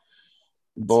mean,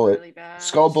 bullet, really bad.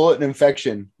 Skull bullet and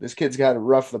infection. This kid's got it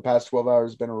rough. The past 12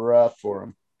 hours has been rough for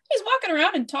him. He's walking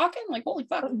around and talking like, holy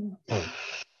fuck.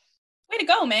 Way to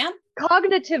go, man.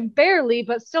 Cognitive barely,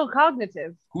 but still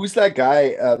cognitive. Who's that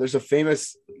guy? There's a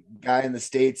famous guy in the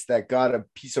States that got a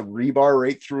piece of rebar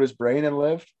right through his brain and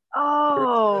lived.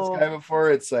 Oh. This guy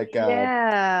before? It's like, I don't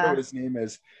know what his name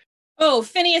is. Oh,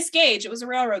 Phineas Gage. It was a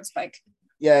railroad spike.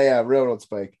 Yeah, railroad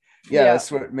spike. Yeah,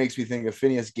 that's what makes me think of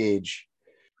Phineas Gage.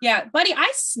 Yeah, buddy,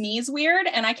 I sneeze weird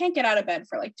and I can't get out of bed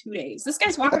for like 2 days. This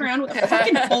guy's walking around with a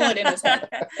fucking bullet in his head.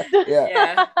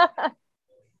 Yeah.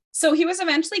 So he was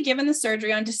eventually given the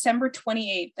surgery on December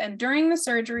 28th. And during the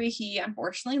surgery, he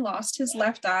unfortunately lost his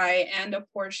left eye and a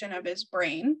portion of his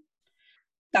brain.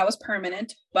 That was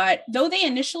permanent. But though they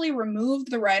initially removed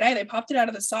the right eye, they popped it out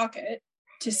of the socket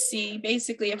to see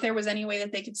basically if there was any way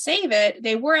that they could save it.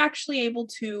 They were actually able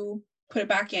to put it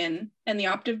back in, and the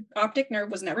optic nerve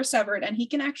was never severed, and he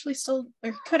could actually still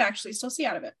see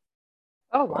out of it.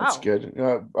 Oh, wow. That's good.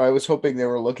 I was hoping they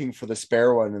were looking for the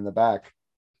spare one in the back.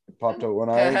 It popped out one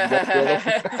eye.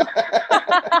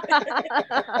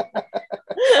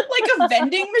 Like a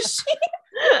vending machine.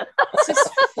 It's just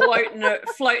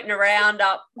floating around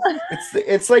up.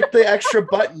 It's like the extra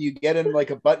button you get in like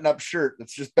a button-up shirt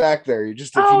that's just back there. You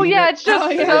just It's just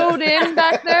sewed in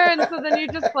back there, and so then you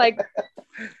just like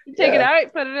take it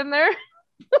out, put it in there.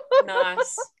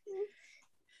 Nice.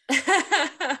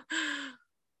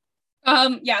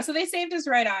 So they saved his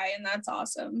right eye, and that's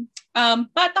awesome. But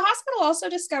the hospital also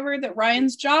discovered that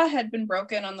Ryan's jaw had been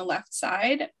broken on the left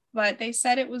side, but they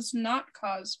said it was not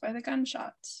caused by the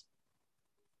gunshots.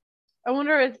 I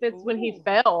wonder if it's when he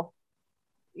fell.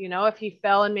 You know, if he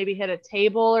fell and maybe hit a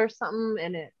table or something,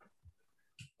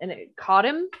 and it caught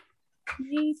him.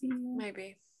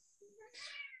 Maybe.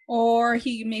 Or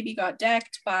he maybe got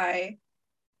decked by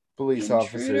police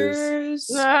officers.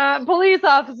 Police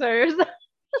officers.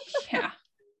 Yeah.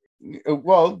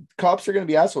 Well, cops are going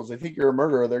to be assholes. I think you're a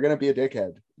murderer. They're going to be a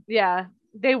dickhead. Yeah,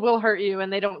 they will hurt you,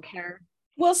 and they don't care.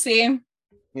 We'll see.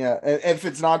 Yeah, if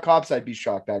it's not cops, I'd be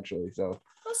shocked, actually. So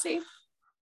we'll see.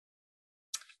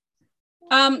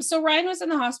 So Ryan was in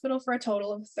the hospital for a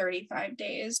total of 35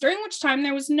 days, during which time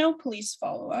there was no police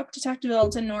follow-up. Detective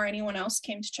Elton nor anyone else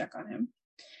came to check on him.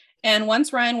 And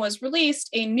once Ryan was released,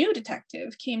 a new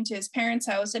detective came to his parents'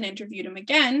 house and interviewed him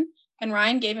again. And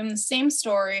Ryan gave him the same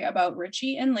story about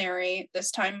Richie and Larry, this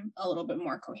time a little bit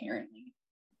more coherently.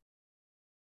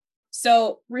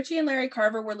 So Richie and Larry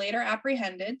Carver were later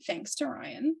apprehended, thanks to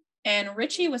Ryan. And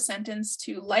Richie was sentenced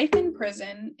to life in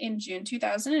prison in June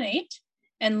 2008.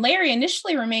 And Larry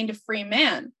initially remained a free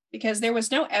man because there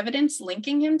was no evidence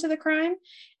linking him to the crime.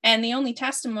 And the only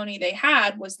testimony they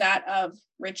had was that of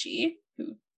Richie,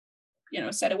 who,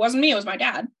 said it wasn't me, it was my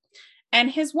dad, and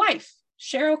his wife,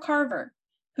 Cheryl Carver,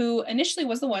 who initially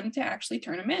was the one to actually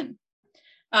turn him in.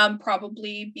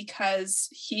 Probably because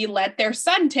he let their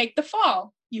son take the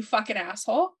fall, you fucking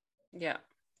asshole. Yeah.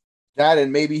 That,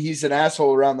 and maybe he's an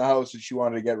asshole around the house and she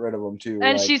wanted to get rid of him too.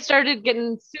 And she started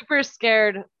getting super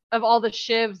scared of all the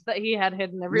shivs that he had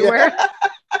hidden everywhere.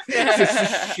 Yeah. Just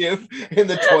a shiv in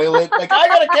the toilet. Like,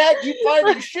 I can't keep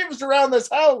finding shivs around this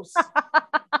house.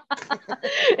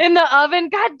 In the oven.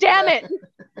 God damn it.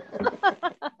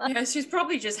 Yeah, she's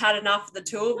probably just had enough of the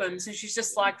two of them. So she's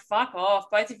just like, fuck off.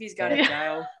 Both of you's go to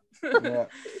jail. Yeah.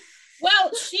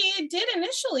 Well, she did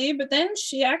initially, but then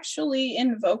she actually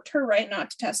invoked her right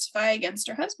not to testify against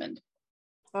her husband.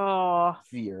 Oh.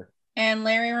 Fear. And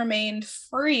Larry remained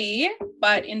free,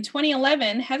 but in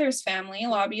 2011, Heather's family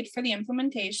lobbied for the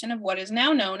implementation of what is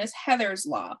now known as Heather's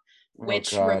Law,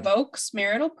 which revokes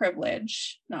marital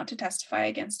privilege not to testify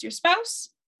against your spouse.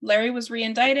 Larry was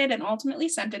re-indicted and ultimately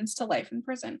sentenced to life in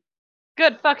prison.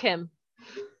 Good, fuck him.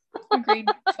 Agreed,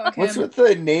 fuck him. What's with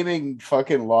the naming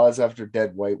fucking laws after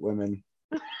dead white women?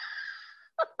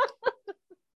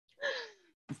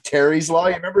 Terry's Law.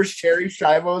 You remember Terry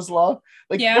Schiavo's Law?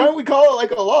 Like, why don't we call it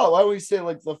like a law? Why don't we say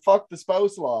like the fuck the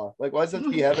spouse law? Like, why does it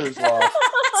be Heather's Law?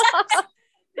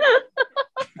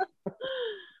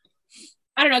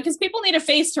 I don't know, because people need a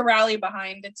face to rally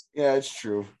behind. Yeah, it's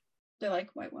true. They like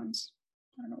white ones.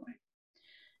 I don't know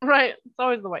why. Right. It's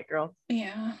always the white girl.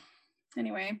 Yeah.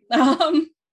 Anyway. Sorry.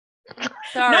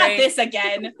 Not this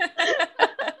again.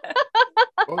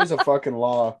 Always a fucking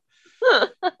law.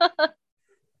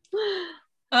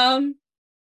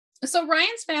 So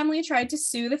Ryan's family tried to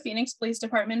sue the Phoenix Police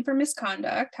Department for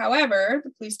misconduct. However, the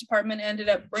police department ended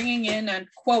up bringing in a,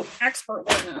 quote, expert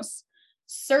witness,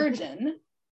 surgeon.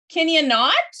 Can you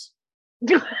not?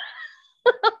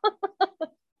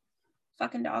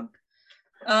 Fucking dog.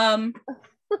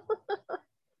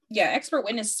 Expert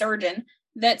witness surgeon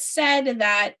that said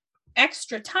that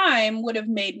extra time would have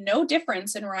made no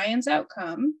difference in Ryan's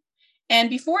outcome. And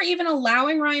before even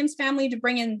allowing Ryan's family to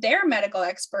bring in their medical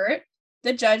expert,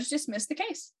 the judge dismissed the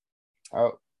case.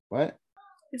 Oh, what?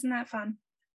 Isn't that fun?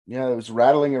 Yeah, it was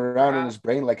rattling around in his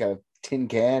brain like a tin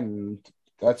can.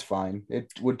 That's fine.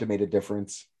 It wouldn't have made a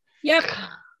difference. Yep.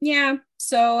 Yeah.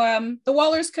 So the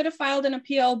Wallers could have filed an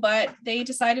appeal, but they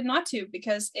decided not to,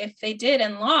 because if they did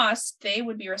and lost, they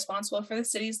would be responsible for the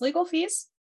city's legal fees.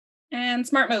 And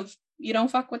smart move. You don't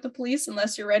fuck with the police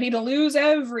unless you're ready to lose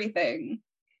everything.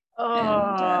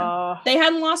 Oh. And, they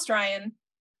hadn't lost Ryan.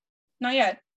 Not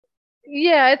yet.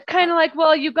 Yeah, it's kind of like,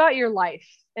 well, you got your life.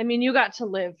 I mean, you got to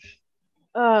live.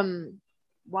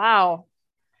 Wow.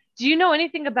 Do you know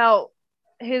anything about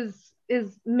his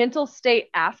mental state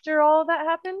after all that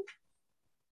happened?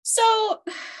 So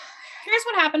here's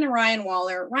what happened to Ryan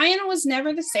Waller. Ryan was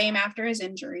never the same after his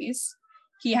injuries.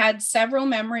 He had several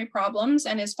memory problems,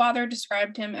 and his father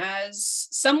described him as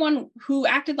someone who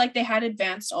acted like they had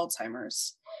advanced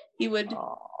Alzheimer's. He would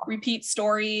repeat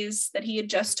stories that he had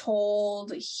just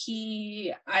told.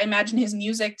 I imagine his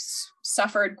music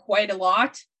suffered quite a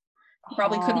lot. He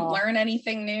probably couldn't learn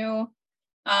anything new.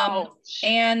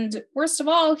 And worst of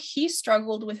all, he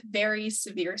struggled with very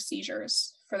severe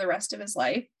seizures for the rest of his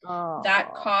life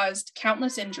that caused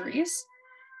countless injuries.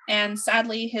 And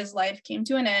sadly, his life came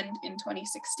to an end in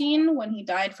 2016 when he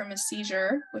died from a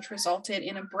seizure, which resulted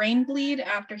in a brain bleed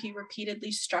after he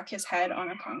repeatedly struck his head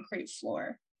on a concrete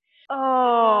floor.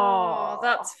 Oh,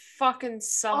 that's fucking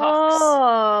sucks.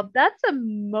 Oh, that's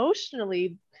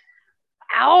emotionally,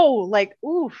 ow, like,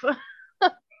 oof.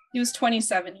 He was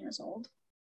 27 years old.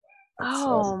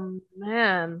 Oh,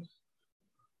 man.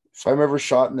 If I'm ever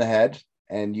shot in the head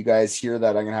and you guys hear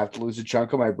that I'm going to have to lose a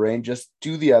chunk of my brain, just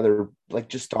do the other, like,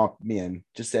 just stomp me in.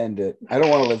 Just end it. I don't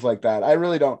want to live like that. I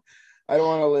really don't. I don't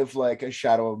want to live like a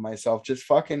shadow of myself. Just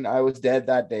fucking, I was dead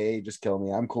that day. Just kill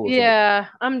me. I'm cool with it. Yeah,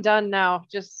 I'm done now.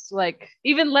 Just, like,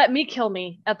 even let me kill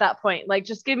me at that point. Like,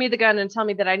 just give me the gun and tell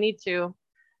me that I need to.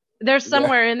 There's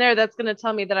somewhere in there that's going to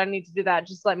tell me that I need to do that.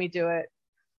 Just let me do it.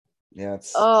 Yeah,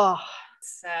 it's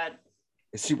sad.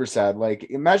 It's super sad. Like,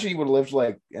 imagine you would have lived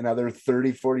like another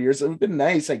 30, 40 years. It would have been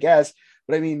nice, I guess.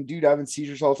 But I mean, dude, having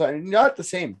seizures all the time, not the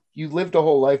same. You lived a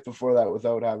whole life before that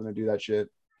without having to do that shit.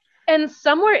 And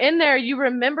somewhere in there, you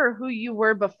remember who you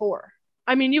were before.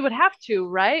 I mean, you would have to,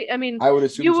 right? I mean, I would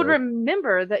assume you would so.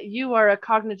 remember that you are a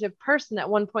cognitive person at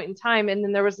one point in time. And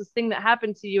then there was this thing that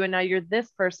happened to you and now you're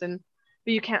this person,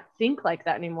 but you can't think like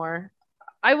that anymore.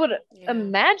 I would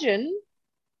imagine.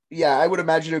 Yeah, I would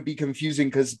imagine it'd be confusing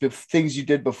because things you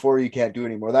did before you can't do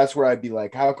anymore. That's where I'd be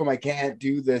like, how come I can't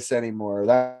do this anymore?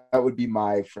 That would be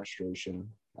my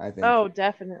frustration, I think. Oh,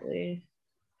 definitely.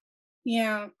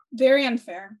 Yeah, very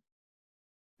unfair.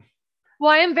 Well,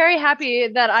 I am very happy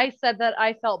that I said that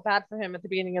I felt bad for him at the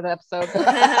beginning of the episode.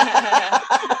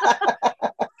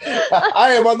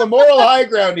 I am on the moral high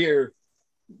ground here.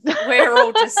 We're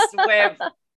all just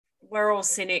we're all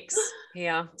cynics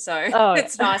here, so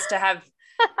it's nice to have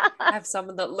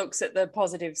someone that looks at the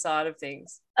positive side of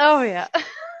things. Oh yeah.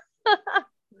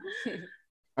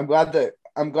 I'm glad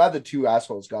the two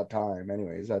assholes got time.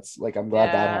 Anyways, that's like, I'm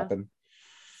glad that happened.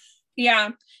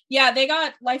 Yeah, they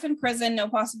got life in prison, no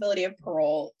possibility of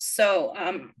parole. So,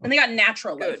 and they got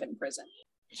natural life in prison.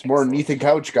 It's more than Ethan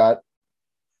Couch got.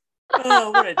 Oh,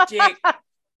 what a dick!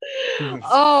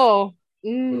 Oh,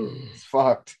 it's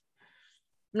fucked.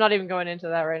 I'm not even going into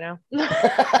that right now.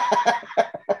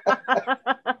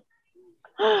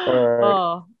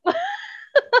 Oh.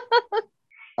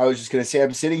 I was just gonna say,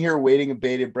 I'm sitting here waiting in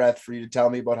bated breath for you to tell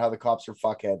me about how the cops are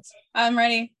fuckheads. I'm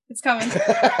ready. It's coming.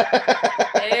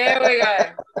 Here we go.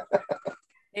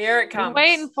 Here it comes. I'm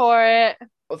waiting for it.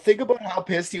 Well, think about how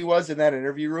pissed he was in that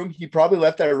interview room. He probably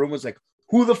left that room, was like,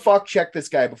 who the fuck checked this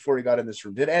guy before he got in this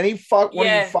room? Did any one of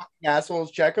you fucking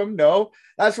assholes check him? No.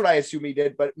 That's what I assume he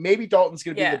did. But maybe Dalton's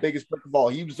going to be the biggest prick of all.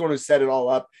 He was the one who set it all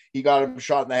up. He got him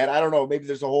shot in the head. I don't know. Maybe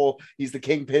there's he's the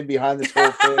kingpin behind this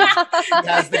whole thing. He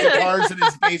has the guitars in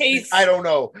his basement. I don't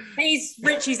know. He's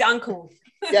Richie's uncle.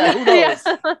 Yeah, who knows?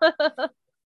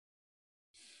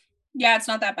 Yeah, it's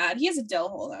not that bad. He is a dill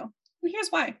hole, though. And here's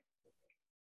why.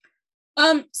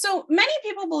 So many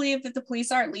people believe that the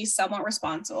police are at least somewhat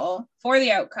responsible for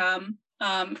the outcome,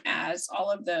 as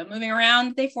all of the moving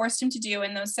around they forced him to do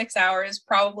in those 6 hours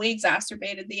probably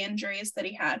exacerbated the injuries that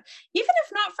he had. Even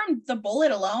if not from the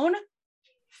bullet alone,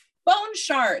 bone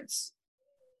shards.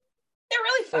 They're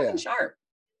really fucking sharp.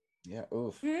 Yeah,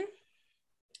 oof. Mm-hmm.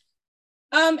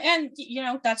 And,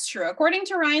 that's true. According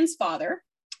to Ryan's father,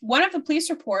 one of the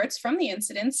police reports from the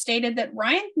incident stated that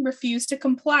Ryan refused to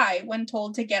comply when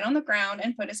told to get on the ground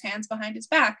and put his hands behind his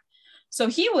back. So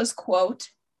he was, quote,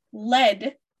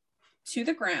 led to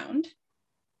the ground,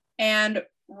 and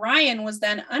Ryan was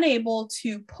then unable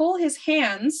to pull his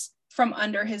hands from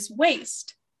under his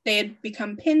waist. They had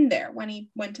become pinned there when he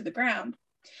went to the ground.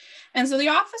 And so the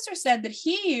officer said that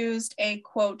he used a,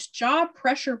 quote, jaw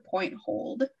pressure point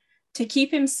hold to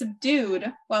keep him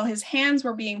subdued while his hands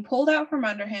were being pulled out from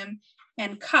under him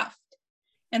and cuffed.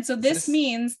 And so this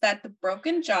means that the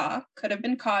broken jaw could have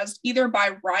been caused either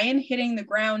by Ryan hitting the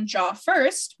ground jaw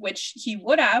first, which he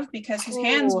would have because his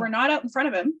hands were not out in front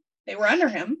of him. They were under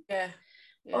him. Yeah.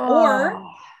 Or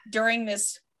during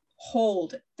this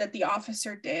hold that the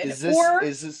officer did. Is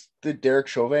this the Derek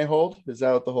Chauvin hold? Is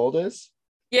that what the hold is?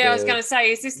 Yeah, I was going to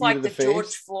say, is this like the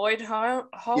George Floyd hold?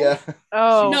 Yeah.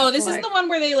 Oh. No, this is the one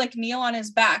where they like kneel on his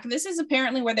back. This is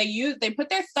apparently where they put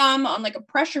their thumb on like a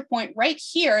pressure point right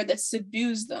here that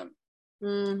subdues them.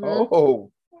 Mm-hmm.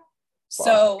 Oh.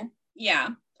 So, yeah,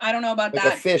 I don't know about like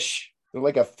that. A fish. They're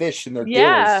like a fish in their gills.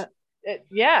 Yeah.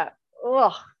 Yeah.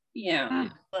 Ugh. Yeah.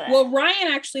 Well,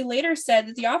 Ryan actually later said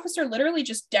that the officer literally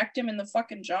just decked him in the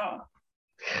fucking jaw.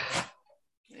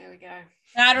 There we go.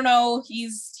 I don't know. He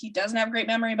doesn't have great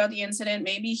memory about the incident.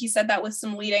 Maybe he said that with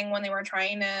some leading when they were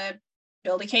trying to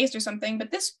build a case or something.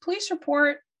 But this police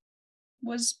report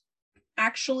was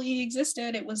actually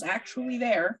existed. It was actually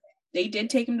there. They did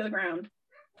take him to the ground.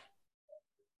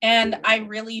 And I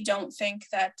really don't think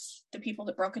that the people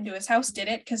that broke into his house did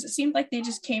it, because it seemed like they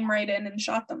just came right in and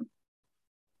shot them.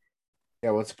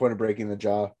 Yeah, what's the point of breaking the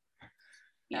jaw?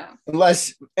 Yeah.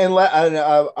 Unless I don't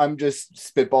know, I'm just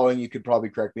spitballing. You could probably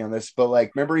correct me on this, but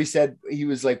like, remember he said he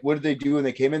was like, "What did they do when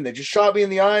they came in? They just shot me in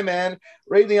the eye, man,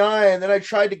 right in the eye." And then I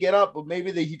tried to get up, but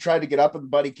maybe he tried to get up and the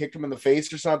buddy kicked him in the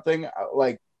face or something.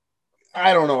 Like,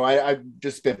 I don't know. I'm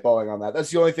just spitballing on that.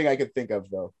 That's the only thing I could think of,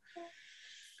 though.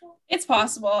 It's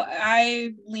possible.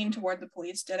 I lean toward the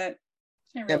police did it.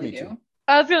 I really do. Too.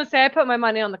 I was gonna say I put my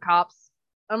money on the cops.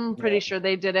 I'm pretty sure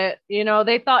they did it. You know,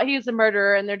 they thought he was a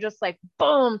murderer and they're just like,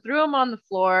 boom, threw him on the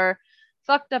floor,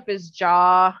 fucked up his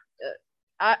jaw.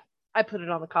 I put it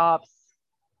on the cops.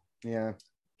 Yeah.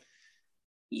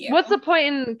 What's the point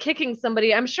in kicking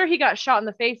somebody? I'm sure he got shot in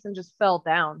the face and just fell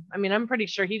down. I mean, I'm pretty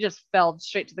sure he just fell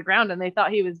straight to the ground and they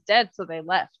thought he was dead, so they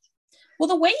left. Well,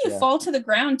 the way you fall to the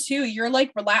ground too, you're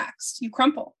like relaxed. You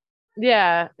crumple.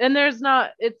 Yeah, and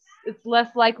it's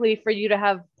less likely for you to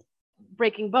have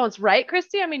breaking bones, right,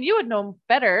 Christy? I mean, you would know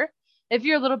better. If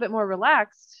you're a little bit more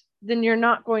relaxed, then you're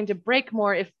not going to break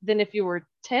more than if you were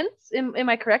tense. Am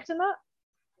I correct in that?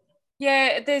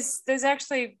 Yeah, there's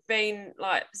actually been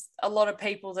like a lot of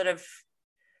people that have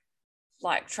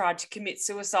like tried to commit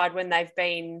suicide when they've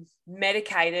been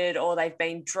medicated or they've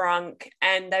been drunk,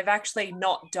 and they've actually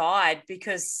not died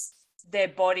because their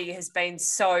body has been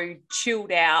so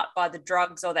chilled out by the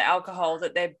drugs or the alcohol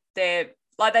that they're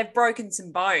like, they've broken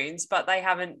some bones, but they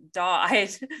haven't died.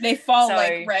 They fall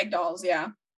like rag dolls,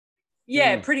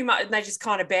 Yeah, pretty much. And they just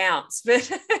kind of bounce.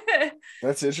 But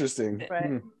that's interesting.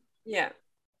 Right. Yeah.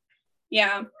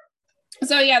 Yeah.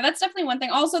 So yeah, that's definitely one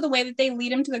thing. Also, the way that they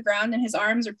lead him to the ground and his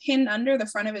arms are pinned under the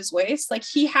front of his waist, like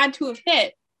he had to have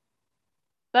hit.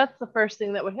 That's the first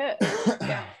thing that would hit.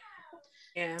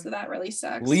 Yeah. So that really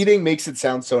sucks. Leading makes it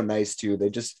sound so nice too.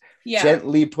 They just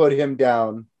gently put him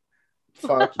down.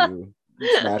 Fuck you.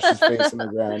 Smash his face on the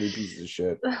ground, you piece of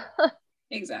shit.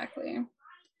 Exactly.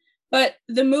 But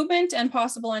the movement and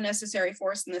possible unnecessary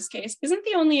force in this case isn't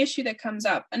the only issue that comes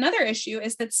up. Another issue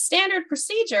is that standard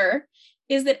procedure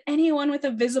is that anyone with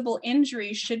a visible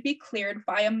injury should be cleared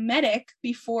by a medic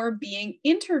before being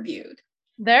interviewed.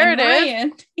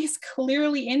 Ryan is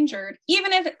clearly injured,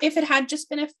 even if it had just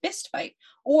been a fist fight,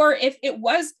 or if it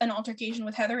was an altercation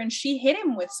with Heather and she hit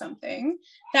him with something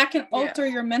that can alter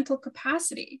your mental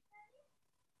capacity.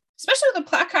 Especially with a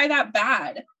black eye that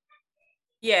bad.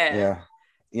 Yeah,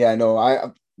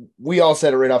 no, we all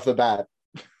said it right off the bat.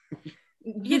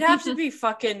 You'd have to be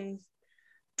fucking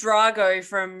Drago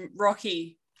from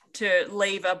Rocky to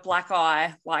leave a black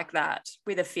eye like that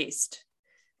with a fist.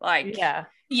 Like, yeah.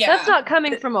 That's not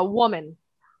coming from a woman,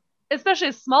 especially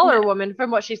a smaller woman, from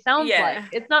what she sounds like.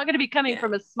 It's not going to be coming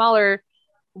from a smaller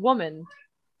woman.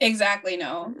 Exactly,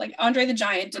 no. Like, Andre the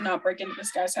Giant did not break into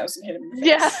this guy's house and hit him in the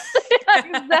face.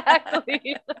 Yeah,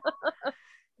 exactly.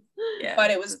 But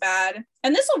it was bad.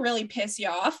 And this will really piss you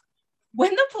off.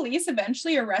 When the police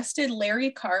eventually arrested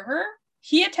Larry Carver,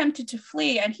 he attempted to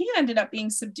flee and he ended up being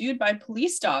subdued by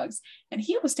police dogs. And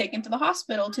he was taken to the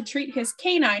hospital to treat his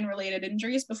canine-related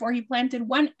injuries before he planted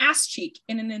one ass cheek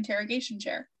in an interrogation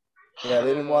chair. Yeah,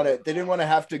 they didn't want to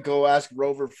have to go ask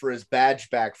Rover for his badge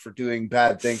back for doing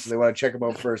bad things, so they want to check him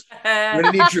out first. We're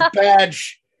gonna need your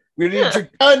badge. We're gonna need your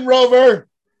gun, Rover.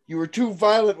 You were too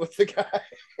violent with the guy.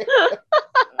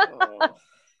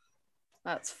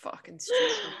 That's fucking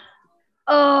stupid.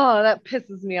 Oh, that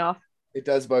pisses me off. It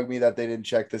does bug me that they didn't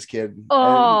check this kid.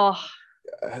 Oh,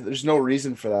 there's no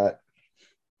reason for that.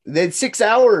 They had 6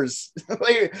 hours.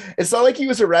 Like, it's not like he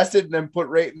was arrested and then put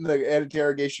right in the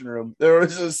interrogation room. There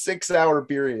was a 6-hour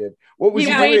period. What was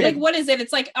he doing? Like, what is it?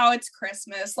 It's like, oh, it's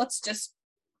Christmas. Let's just.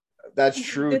 That's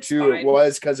true too. Fine. It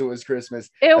was because it was Christmas.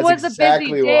 It That's was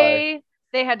exactly a busy day. Why.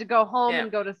 They had to go home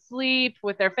and go to sleep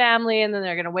with their family, and then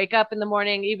they're gonna wake up in the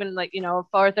morning, even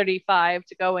 4:35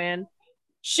 to go in.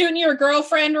 Shooting your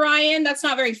girlfriend, Ryan? That's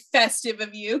not very festive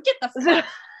of you. Get the fuck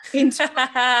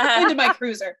into my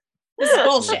cruiser. This is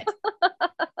bullshit.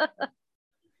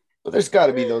 But there's got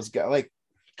to be those guys. Like,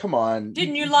 come on.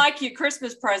 Didn't you like your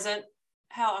Christmas present?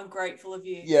 How ungrateful of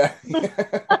you. Yeah.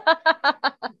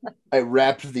 I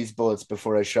wrapped these bullets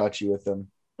before I shot you with them.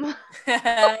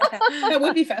 That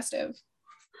would be festive.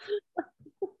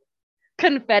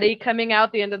 Confetti coming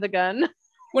out the end of the gun.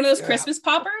 One of those Yeah. Christmas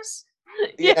poppers.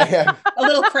 Yeah. A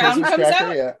little crown Christmas comes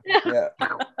cracker, out.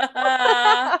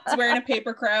 Yeah. He's wearing a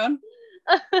paper crown.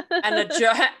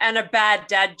 and a bad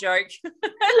dad joke.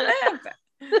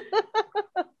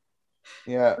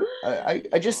 Yeah.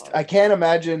 I can't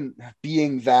imagine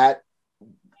being that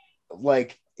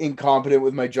like incompetent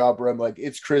with my job where I'm like,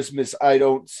 it's Christmas, I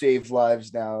don't save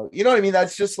lives now. You know what I mean?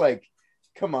 That's just like,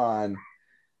 come on.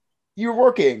 You're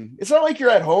working. It's not like you're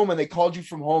at home and they called you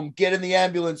from home. Get in the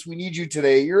ambulance. We need you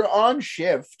today. You're on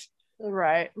shift.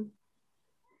 Right.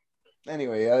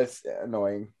 Anyway, that's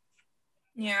annoying.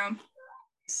 Yeah.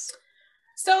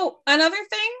 So another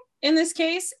thing in this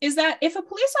case is that if a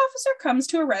police officer comes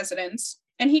to a residence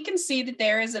and he can see that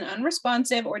there is an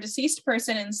unresponsive or deceased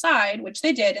person inside, which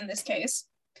they did in this case,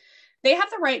 they have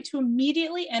the right to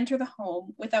immediately enter the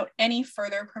home without any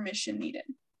further permission needed.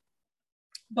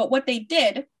 But what they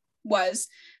did was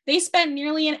they spent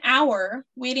nearly an hour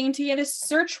waiting to get a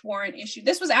search warrant issued.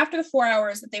 This was after the 4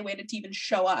 hours that they waited to even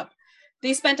show up.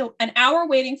 They spent an hour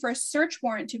waiting for a search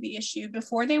warrant to be issued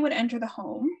before they would enter the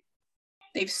home.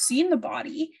 They've seen the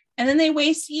body, and then they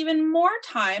waste even more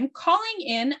time calling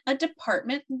in a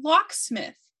department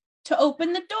locksmith to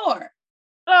open the door.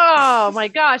 Oh my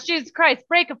gosh, Jesus Christ,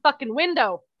 break a fucking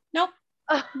window. Nope.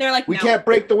 They're like, We no. can't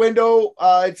break the window.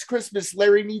 It's Christmas.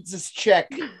 Larry needs his check.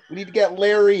 We need to get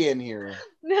Larry in here.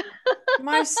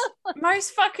 Most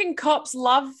fucking cops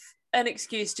love an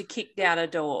excuse to kick down a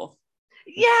door.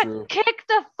 Yeah, True. kick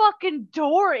the fucking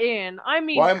door in. I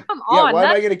mean, come Yeah, on. why am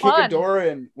I that's going to kick fun. a door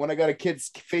in when I got a kid's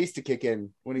face to kick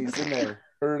in when he's in there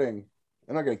hurting?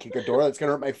 I'm not going to kick a door. That's going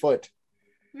to hurt my foot.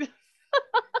 I'm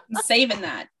saving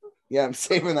that. Yeah, I'm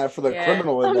saving that for the Yeah.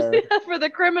 criminal in there. For the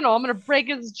criminal, I'm gonna break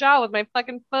his jaw with my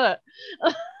fucking foot.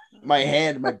 My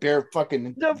hand, my bare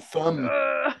fucking thumb.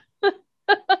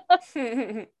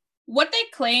 What they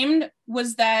claimed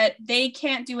was that they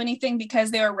can't do anything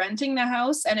because they were renting the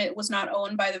house and it was not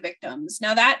owned by the victims.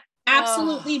 Now that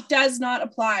absolutely does not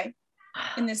apply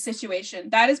in this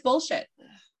situation. That is bullshit.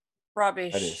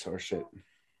 Rubbish. That is horseshit.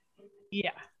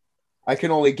 Yeah. I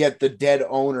can only get the dead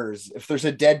owners. If there's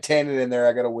a dead tenant in there,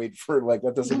 I gotta wait for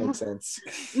that doesn't make sense.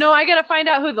 No, I gotta find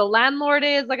out who the landlord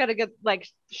is. I gotta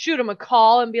shoot him a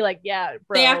call and be like, yeah,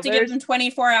 bro. They have to give them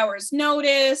 24 hours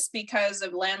notice because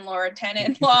of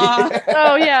landlord-tenant law.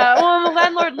 Oh yeah. Well, the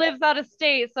landlord lives out of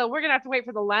state, so we're gonna have to wait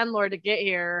for the landlord to get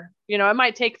here. You know, it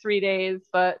might take 3 days,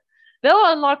 but they'll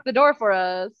unlock the door for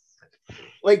us.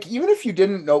 Like, even if you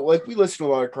didn't know, like, we listen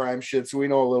to a lot of crime shit, so we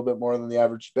know a little bit more than the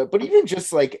average, but even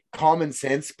just like common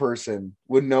sense person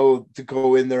would know to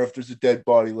go in there if there's a dead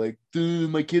body. Like,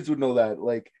 dude, my kids would know that.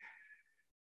 Like,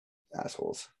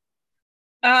 assholes.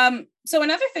 So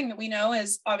another thing that we know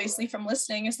is obviously from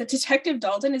listening is that Detective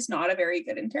Dalton is not a very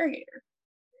good interrogator.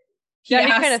 He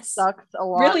kind of asks sucks a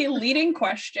lot. really leading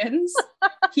questions.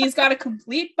 He's got a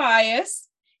complete bias.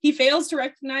 He fails to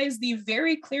recognize the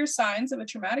very clear signs of a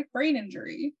traumatic brain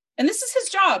injury. And this is his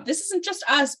job. This isn't just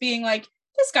us being like,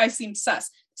 this guy seems sus.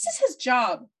 This is his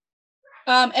job.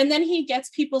 And then he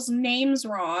gets people's names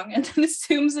wrong and then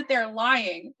assumes that they're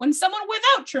lying. When someone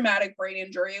without traumatic brain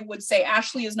injury would say,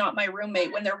 Ashley is not my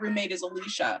roommate, when their roommate is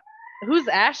Alicia. Who's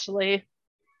Ashley?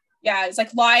 Yeah, it's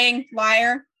like lying,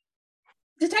 liar.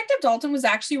 Detective Dalton was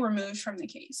actually removed from the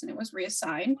case and it was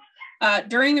reassigned.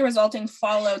 During the resulting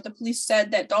fallout, the police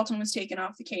said that Dalton was taken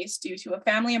off the case due to a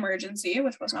family emergency,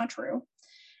 which was not true.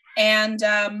 And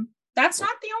that's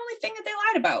not the only thing that they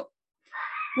lied about.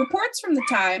 Reports from the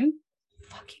time,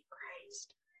 fucking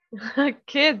Christ.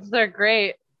 Kids, they're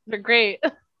great. They're great.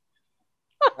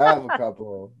 I have a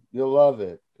couple. You'll love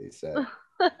it, they said.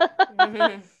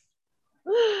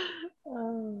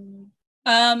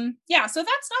 Yeah, so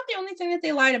that's not the only thing that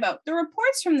they lied about. The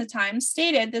reports from the time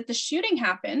stated that the shooting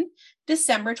happened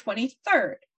December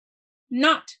 23rd,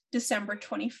 not December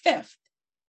 25th.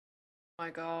 Oh my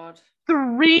God.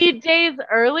 3 days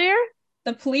earlier?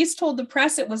 The police told the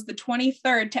press it was the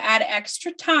 23rd to add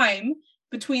extra time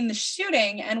between the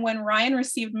shooting and when Ryan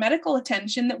received medical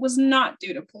attention that was not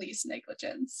due to police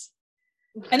negligence.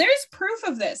 And there is proof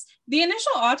of this. The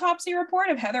initial autopsy report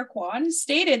of Heather Quan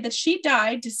stated that she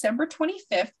died December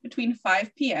 25th between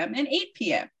 5 p.m. and 8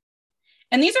 p.m.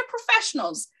 And these are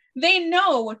professionals. They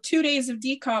know 2 days of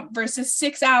decomp versus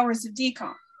 6 hours of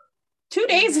decomp. 2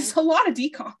 days is a lot of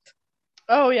decomp.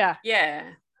 Oh, yeah. Yeah.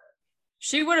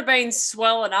 She would have been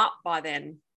swelling up by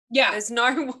then. Yeah. There's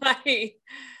no way.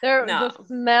 No. The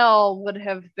smell would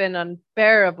have been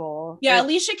unbearable. Yeah,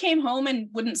 Alicia came home and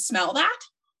wouldn't smell that?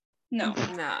 No.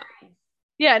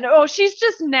 Yeah, no, oh, she's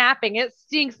just napping. It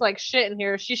stinks like shit in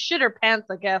here. She shit her pants,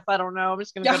 I guess. I don't know. I'm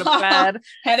just going to go to bed.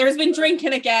 Heather's been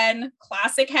drinking again.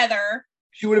 Classic Heather.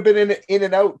 She would have been in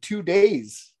and out 2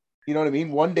 days. You know what I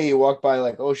mean? One day you walk by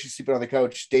like, oh, she's sleeping on the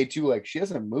couch. Day 2, like she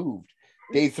hasn't moved.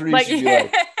 Day 3, Like, she'd be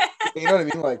like, you know what I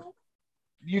mean? Like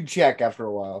you'd check after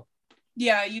a while.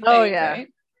 Yeah, you Oh, think, yeah. right?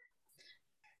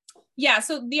 Yeah,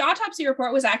 so the autopsy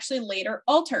report was actually later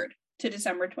altered to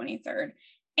December 23rd.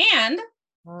 And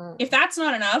if that's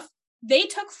not enough, they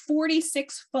took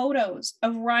 46 photos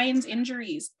of Ryan's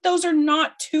injuries. Those are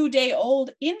not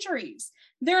 2-day-old injuries.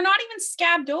 They're not even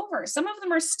scabbed over. Some of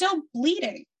them are still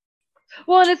bleeding.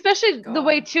 Well, and especially the God.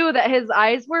 way too that his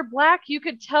eyes were black, you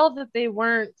could tell that they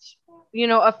weren't,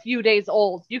 a few days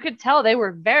old. You could tell they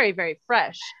were very, very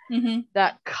fresh. Mm-hmm.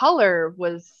 That color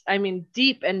was,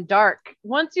 deep and dark.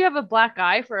 Once you have a black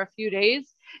eye for a few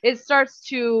days, it starts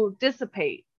to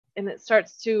dissipate and it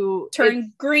starts to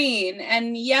Turn green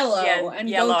and yellow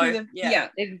yellow, go through the yeah.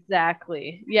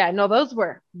 Exactly. Yeah, no, those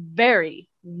were very,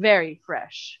 very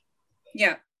fresh.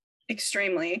 Yeah,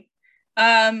 extremely.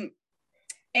 The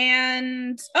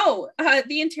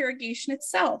interrogation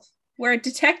itself, where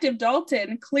Detective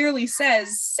Dalton clearly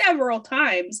says several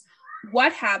times,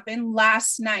 what happened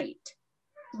last night?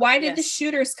 Why did the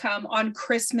shooters come on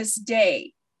Christmas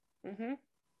Day? Mm-hmm.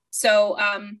 So,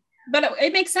 but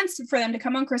it makes sense for them to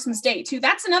come on Christmas Day too.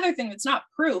 That's another thing that's not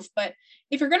proof, but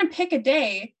if you're going to pick a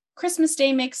day, Christmas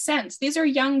Day makes sense. These are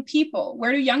young people.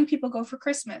 Where do young people go for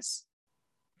Christmas?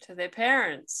 To their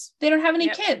parents. They don't have any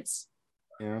kids.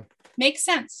 Yeah. Makes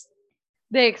sense.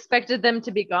 They expected them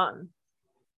to be gone.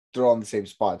 They're all in the same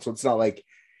spot. So it's not like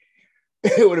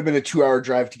it would have been a 2-hour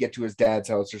drive to get to his dad's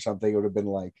house or something. It would have been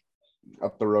like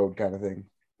up the road kind of thing.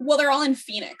 Well, they're all in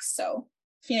Phoenix, so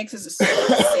Phoenix is a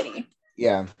city.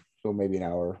 Yeah. So maybe an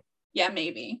hour. Yeah,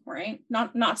 maybe, right?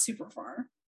 Not super far.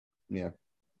 Yeah.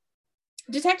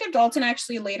 Detective Dalton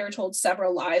actually later told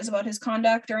several lies about his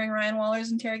conduct during Ryan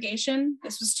Waller's interrogation.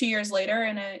 This was 2 years later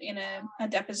in a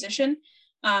deposition.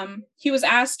 He was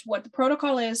asked what the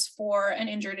protocol is for an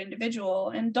injured individual,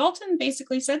 and Dalton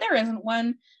basically said there isn't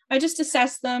one. I just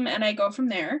assess them and I go from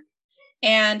there.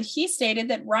 And he stated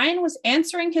that Ryan was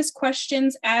answering his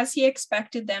questions as he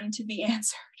expected them to be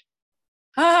answered.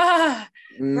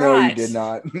 No, Right. you did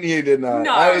not. You did not.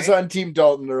 No. I was on Team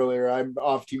Dalton earlier. I'm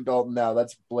off Team Dalton now.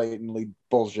 That's blatantly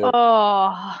bullshit.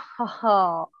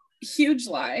 Oh. Huge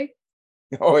lie.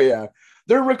 Oh yeah.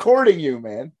 They're recording you,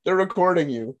 man. They're recording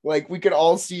you. Like we could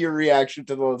all see your reaction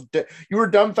to those. You were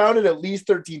dumbfounded at least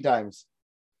 13 times.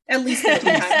 At least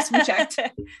 15 times. We checked.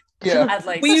 Yeah. At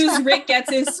least. We used Rick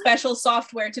Getz's special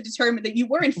software to determine that you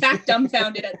were in fact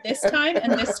dumbfounded at this time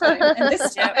and this time and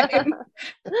this time.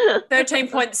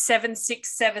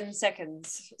 13.767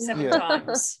 seconds, 7 Yeah.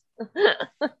 times.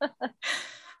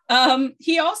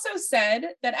 He also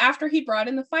said that after he brought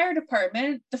in the fire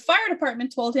department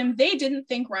told him they didn't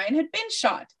think Ryan had been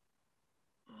shot,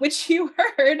 which you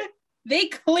heard. They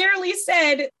clearly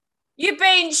said, You've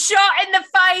been shot in the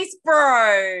face,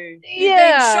 bro. You've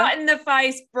been shot in the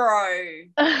face, bro.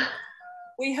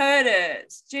 We heard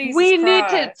it. Jesus we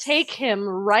Christ. need to take him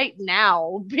right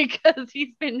now because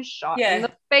he's been shot in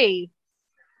the face.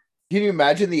 Can you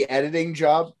imagine the editing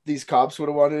job these cops would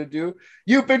have wanted to do?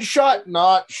 You've been shot,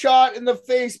 not shot in the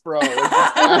face, bro. Like,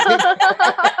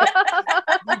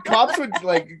 the cops would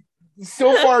like.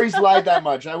 So far, he's lied that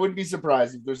much. I wouldn't be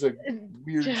surprised if there's a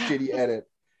weird, shitty edit.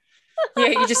 Yeah,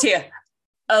 you just hear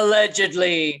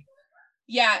allegedly.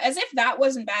 Yeah, as if that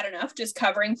wasn't bad enough, just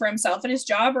covering for himself and his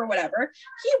job or whatever.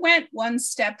 He went one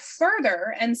step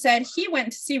further and said he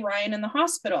went to see Ryan in the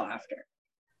hospital after.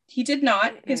 He did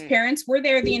not. His parents were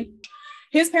there the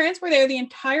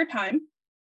entire time.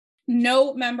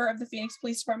 No member of the Phoenix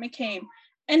Police Department came.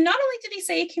 And not only did he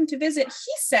say he came to visit,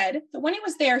 he said that when he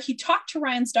was there, he talked to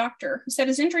Ryan's doctor, who said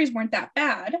his injuries weren't that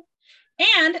bad,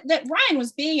 and that Ryan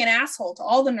was being an asshole to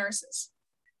all the nurses.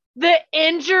 The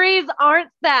injuries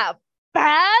aren't that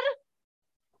bad?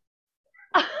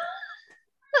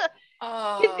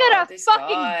 Oh, He's got a this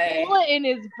fucking guy. bullet in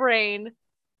his brain.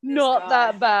 Not guy.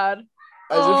 that bad.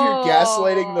 As if you're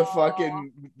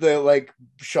gaslighting the like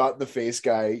shot in the face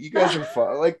guy. You guys are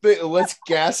fun. Like let's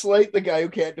gaslight the guy who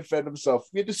can't defend himself.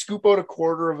 We had to scoop out a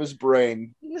quarter of his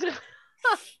brain.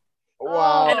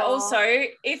 Wow. And also,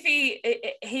 if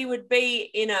he would be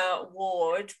in a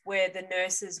ward where the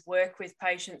nurses work with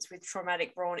patients with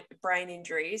traumatic brain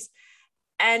injuries,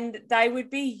 and they would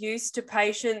be used to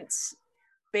patients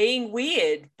being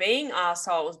weird, being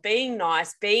assholes, being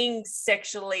nice, being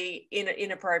sexually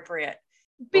inappropriate.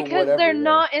 Because they're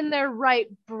not in their right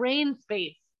brain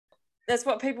space. That's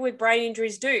what people with brain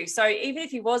injuries do. So even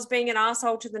if he was being an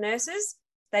asshole to the nurses,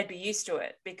 they'd be used to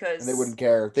it because... And they wouldn't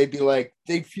care. They'd be like,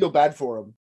 they'd feel bad for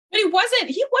him. But he wasn't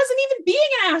even being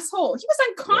an asshole. He was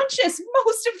unconscious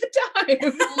most of the time.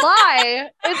 Lie.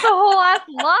 It's a whole ass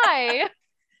lie.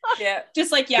 Yeah.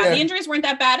 Just like, the injuries weren't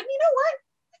that bad. And you know what?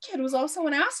 The kid was also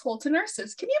an asshole to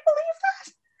nurses. Can you believe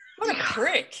that? What a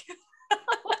prick.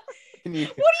 What are you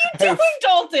doing,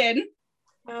 Dalton?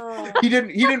 He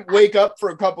didn't wake up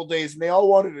for a couple days and they all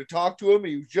wanted to talk to him.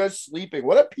 He was just sleeping.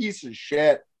 What a piece of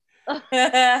shit.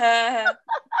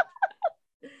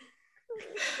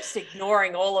 Just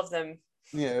ignoring all of them.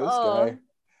 Yeah, this guy.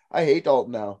 I hate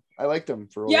Dalton now. I liked him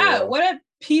for a while. What a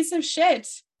piece of shit.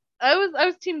 I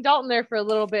was Team Dalton there for a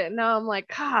little bit. And now I'm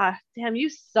like, damn, you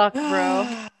suck,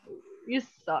 bro. You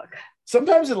suck.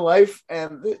 Sometimes in life,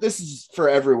 and this is for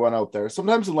everyone out there,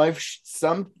 sometimes in life,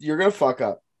 you're going to fuck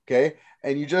up, okay?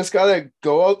 And you just got to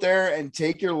go out there and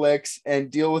take your licks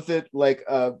and deal with it like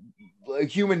a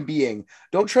human being.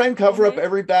 Don't try and cover up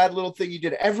every bad little thing you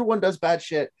did. Everyone does bad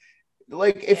shit.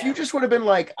 Like, if you just would have been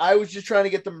like, I was just trying to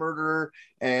get the murderer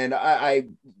and I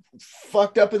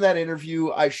fucked up in that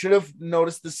interview. I should have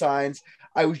noticed the signs.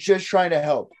 I was just trying to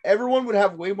help. Everyone would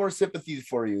have way more sympathy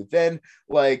for you than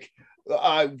like,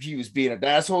 he was being an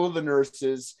asshole to the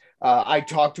nurses. I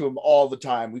talked to him all the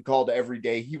time. We called every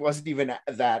day. He wasn't even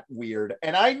that weird.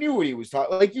 And I knew what he was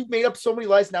talking. Like, you've made up so many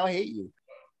lies. Now I hate you.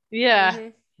 Yeah.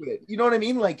 You know what I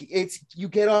mean? Like, you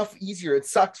get off easier. It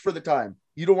sucks for the time.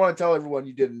 You don't want to tell everyone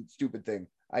you did a stupid thing.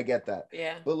 I get that.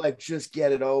 Yeah. But like, just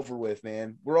get it over with,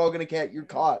 man. We're all going to get, you're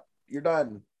caught. You're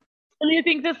done. And you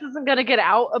think this isn't going to get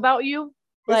out about you?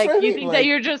 Like, you think that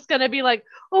you're just going to be like,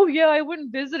 oh yeah, I went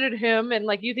and visited him. And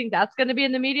like, you think that's going to be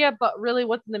in the media, but really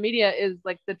what's in the media is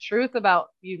like the truth about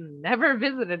you never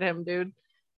visited him, dude.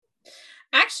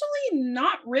 Actually,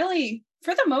 not really.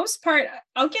 For the most part,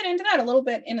 I'll get into that a little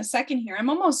bit in a second here. I'm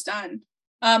almost done.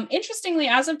 Interestingly,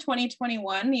 as of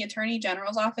 2021, the Attorney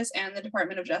General's Office and the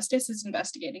Department of Justice is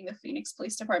investigating the Phoenix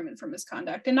Police Department for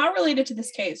misconduct, and not related to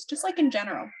this case, just like in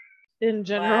general. In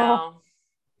general. Wow.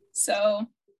 So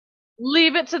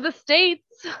leave it to the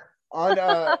states. On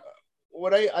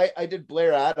what I did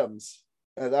Blair Adams,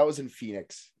 that was in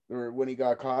Phoenix, or when he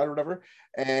got caught or whatever.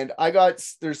 And I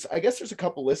guess there's a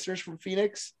couple listeners from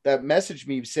Phoenix that messaged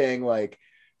me saying like,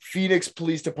 Phoenix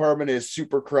Police Department is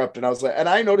super corrupt. And I was like, and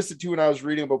I noticed it too when I was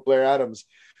reading about Blair Adams.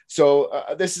 So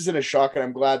this isn't a shock, and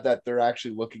I'm glad that they're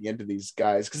actually looking into these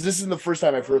guys, because this isn't the first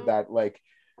time I've heard that. Like,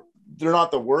 they're not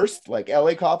the worst. Like,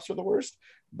 LA cops are the worst,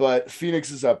 but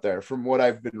Phoenix is up there from what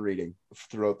I've been reading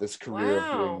throughout this career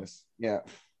of doing this. Yeah,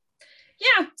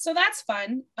 so that's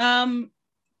fun.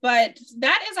 But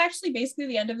that is actually basically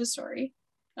the end of the story.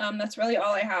 That's really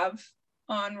all I have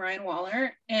on Ryan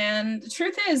Waller. And the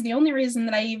truth is, the only reason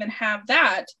that I even have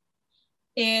that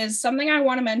is something I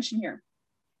want to mention here.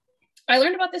 I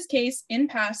learned about this case in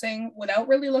passing without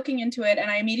really looking into it, and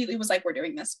I immediately was like, we're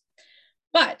doing this.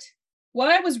 But while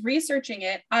I was researching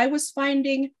it, I was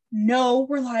finding no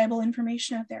reliable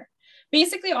information out there.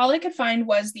 Basically, all I could find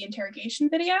was the interrogation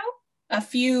video, a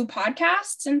few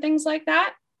podcasts and things like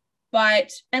that,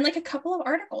 and like a couple of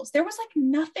articles. There was like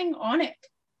nothing on it.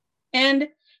 And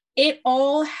it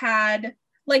all had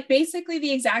like basically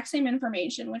the exact same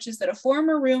information, which is that a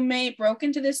former roommate broke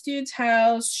into this dude's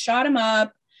house, shot him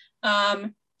up.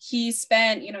 He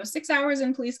spent, 6 hours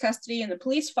in police custody, and the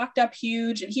police fucked up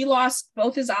huge, and he lost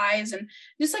both his eyes, and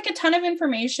just like a ton of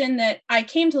information that I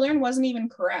came to learn wasn't even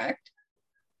correct,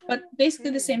 but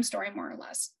basically the same story more or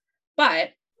less.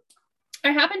 But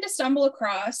I happened to stumble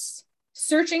across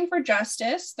Searching for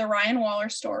Justice, the Ryan Waller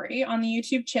story on the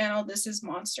YouTube channel This Is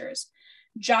Monsters.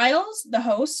 Giles, the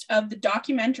host of the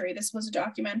documentary, this was a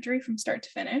documentary from start to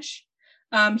finish.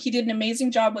 He did an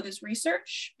amazing job with his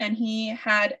research, and he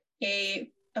had a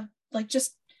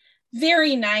just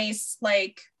very nice,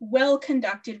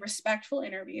 well-conducted, respectful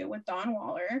interview with Don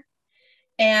Waller.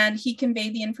 And he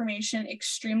conveyed the information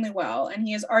extremely well. And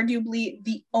he is arguably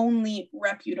the only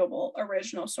reputable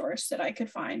original source that I could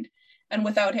find. And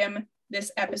without him, this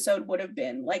episode would have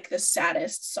been like the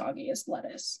saddest, soggiest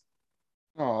lettuce.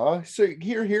 Oh, so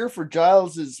here for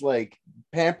Giles's like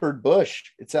pampered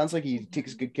bush. It sounds like he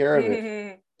takes good care of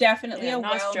it. Definitely a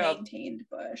nice well-maintained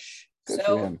bush. Good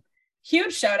for him.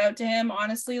 Huge shout out to him.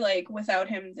 Honestly, without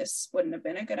him, this wouldn't have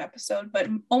been a good episode. But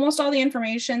almost all the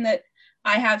information that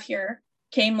I have here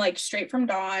came straight from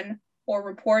Dawn, or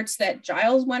reports that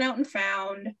Giles went out and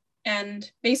found. And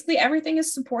basically everything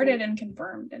is supported and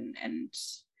confirmed. And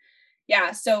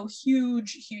yeah, so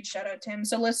huge shout out to him.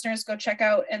 So listeners, go check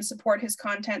out and support his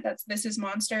content. That's This Is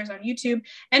Monsters on YouTube.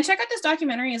 And check out this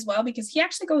documentary as well, because he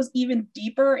actually goes even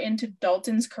deeper into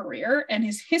Dalton's career and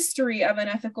his history of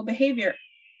unethical behavior.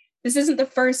 This isn't the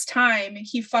first time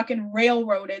he fucking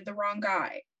railroaded the wrong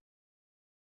guy.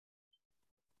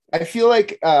 I feel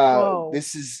like Whoa.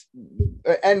 this is,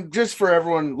 and just for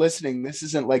everyone listening, this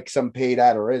isn't like some paid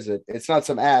ad, or is it? It's not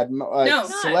some ad. No.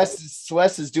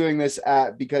 Celeste is doing this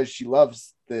because she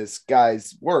loves this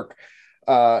guy's work,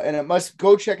 and it must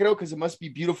go check it out because it must be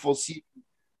beautiful. See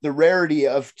the rarity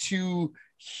of two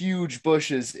huge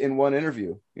bushes in one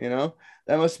interview. You know,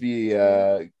 that must be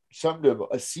something to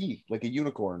see, like a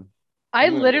unicorn. I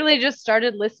literally just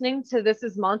started listening to This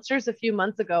Is Monsters a few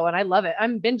months ago, and I love it.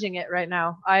 I'm binging it right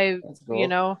now. That's cool. You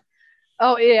know,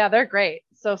 oh yeah, they're great.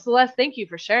 So Celeste, thank you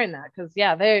for sharing that, because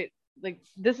yeah, they like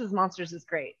This Is Monsters is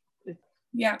great.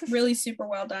 Yeah, really super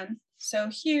well done. So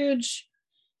huge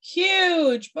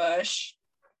bush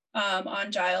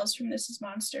on Giles from This Is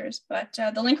Monsters. But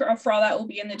the link for all that will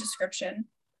be in the description.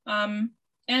 And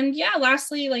yeah,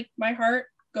 lastly, like my heart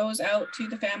goes out to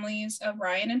the families of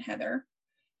Ryan and Heather.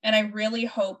 And I really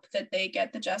hope that they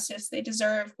get the justice they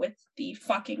deserve with the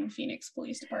fucking Phoenix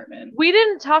Police Department. We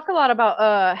didn't talk a lot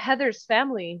about Heather's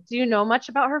family. Do you know much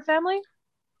about her family?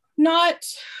 Not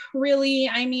really.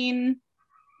 I mean,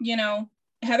 you know,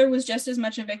 Heather was just as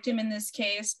much a victim in this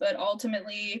case, but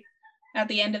ultimately, at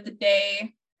the end of the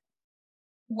day,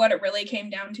 what it really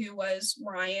came down to was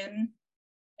Ryan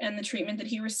and the treatment that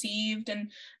he received. And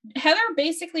Heather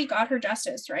basically got her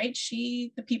justice, right?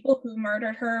 The people who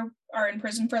murdered her are in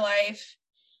prison for life.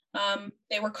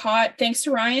 They were caught thanks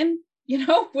to Ryan, you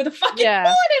know, with a fucking bullet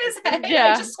in his head.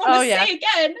 Yeah. I just want to say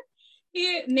again,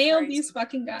 he nailed these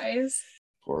fucking guys.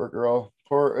 Poor girl.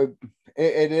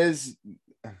 It is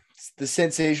the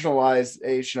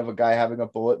sensationalization of a guy having a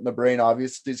bullet in the brain.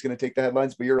 Obviously, he's going to take the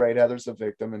headlines, but you're right. Heather's a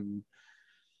victim, and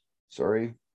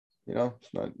sorry. You know,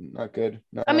 it's not good.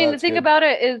 I mean, the thing about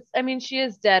it is, I mean, she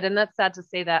is dead, and that's sad to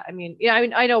say that. I mean, yeah, I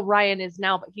mean, I know Ryan is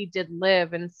now, but he did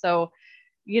live, and so,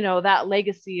 you know, that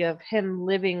legacy of him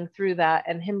living through that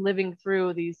and him living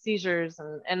through these seizures,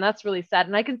 and that's really sad.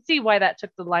 And I can see why that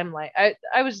took the limelight.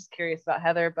 I was just curious about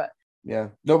Heather, but yeah,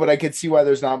 no, but I could see why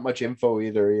there's not much info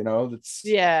either. You know, that's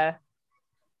yeah,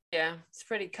 it's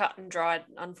pretty cut and dried,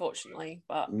 unfortunately.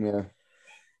 But yeah,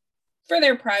 for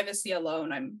their privacy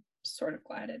alone, I'm sort of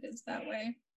glad it is that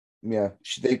way. Yeah,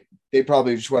 they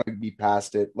probably just want to be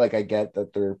past it. Like I get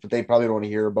that but they probably don't want to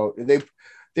hear about they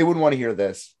wouldn't want to hear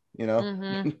this, you know.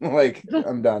 Mm-hmm. Like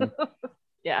I'm done.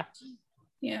 Yeah.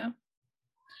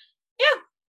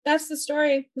 That's the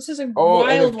story. This is a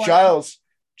wild one.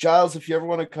 Giles, if you ever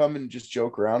want to come and just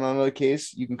joke around on a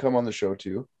case, you can come on the show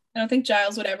too. I don't think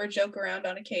Giles would ever joke around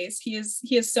on a case. He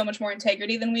has so much more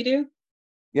integrity than we do.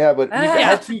 Yeah, but he's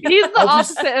the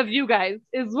opposite of you guys,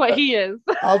 is what he is.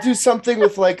 I'll do something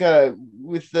with we'll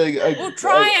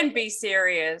try and be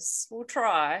serious. We'll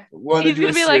try. He's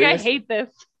gonna be like, I hate this.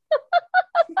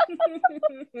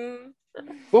 But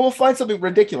we'll find something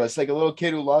ridiculous, like a little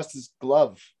kid who lost his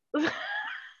glove.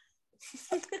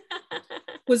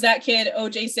 Was that kid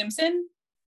O.J. Simpson?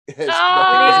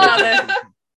 Oh,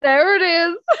 there it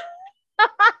is.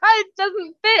 It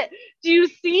doesn't fit. Do you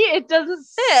see? It doesn't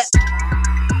fit.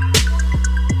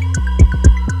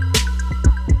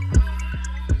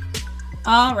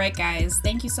 All right, guys.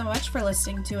 Thank you so much for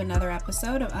listening to another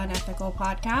episode of Unethical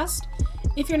Podcast.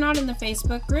 If you're not in the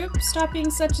Facebook group, stop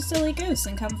being such a silly goose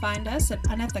and come find us at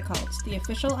Unethical, the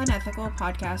official Unethical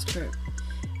podcast group.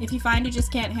 If you find you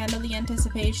just can't handle the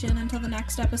anticipation until the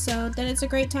next episode, then it's a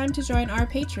great time to join our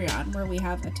Patreon, where we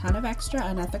have a ton of extra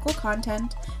unethical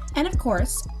content, and of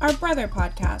course, our brother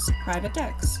podcast, Private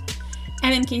Dicks.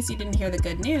 And in case you didn't hear the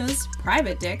good news,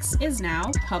 Private Dicks is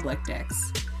now Public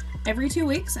Dicks. Every 2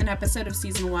 weeks, an episode of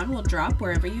Season 1 will drop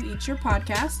wherever you eat your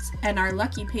podcasts, and our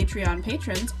lucky Patreon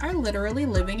patrons are literally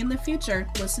living in the future,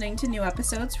 listening to new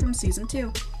episodes from Season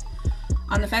 2.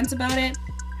 On the fence about it?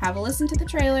 Have a listen to the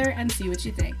trailer and see what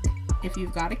you think. If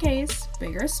you've got a case,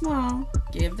 big or small,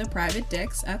 give the Private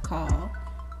Dicks a call.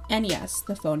 And yes,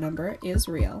 the phone number is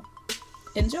real.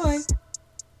 Enjoy!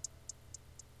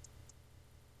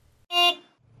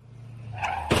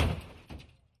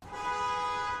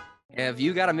 Have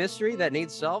you got a mystery that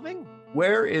needs solving?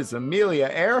 Where is Amelia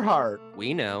Earhart?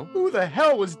 We know. Who the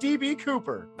hell was D.B.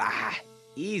 Cooper?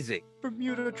 Easy.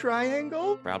 Bermuda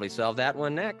Triangle? Probably solve that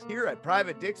one next. Here at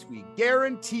Private Dicks, we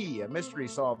guarantee a mystery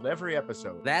solved every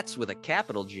episode. That's with a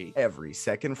capital G. Every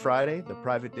second Friday, the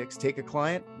Private Dicks take a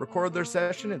client, record their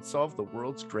session, and solve the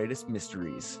world's greatest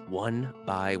mysteries. One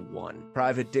by one.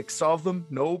 Private Dicks solve them,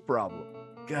 no problem.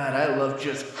 God, I love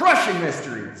just crushing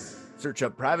mysteries. Search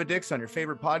up Private Dicks on your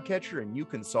favorite podcatcher and you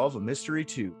can solve a mystery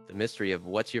too. The mystery of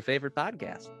what's your favorite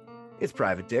podcast? It's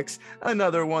Private Dicks.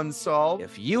 Another one solved.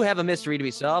 If you have a mystery to be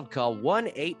solved, call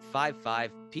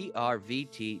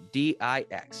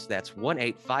 1-855-PRVT-DIX. That's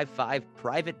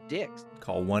 1-855-PRIVATE-DICS.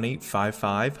 Call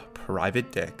 1-855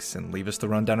 private dicks and leave us the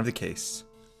rundown of the case.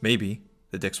 Maybe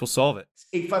the dicks will solve it.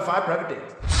 855 private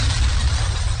dicks.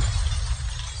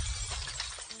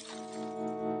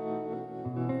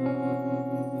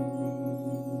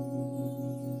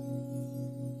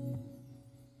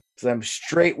 Because I'm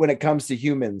straight when it comes to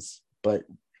humans, but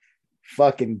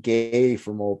fucking gay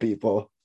from old people.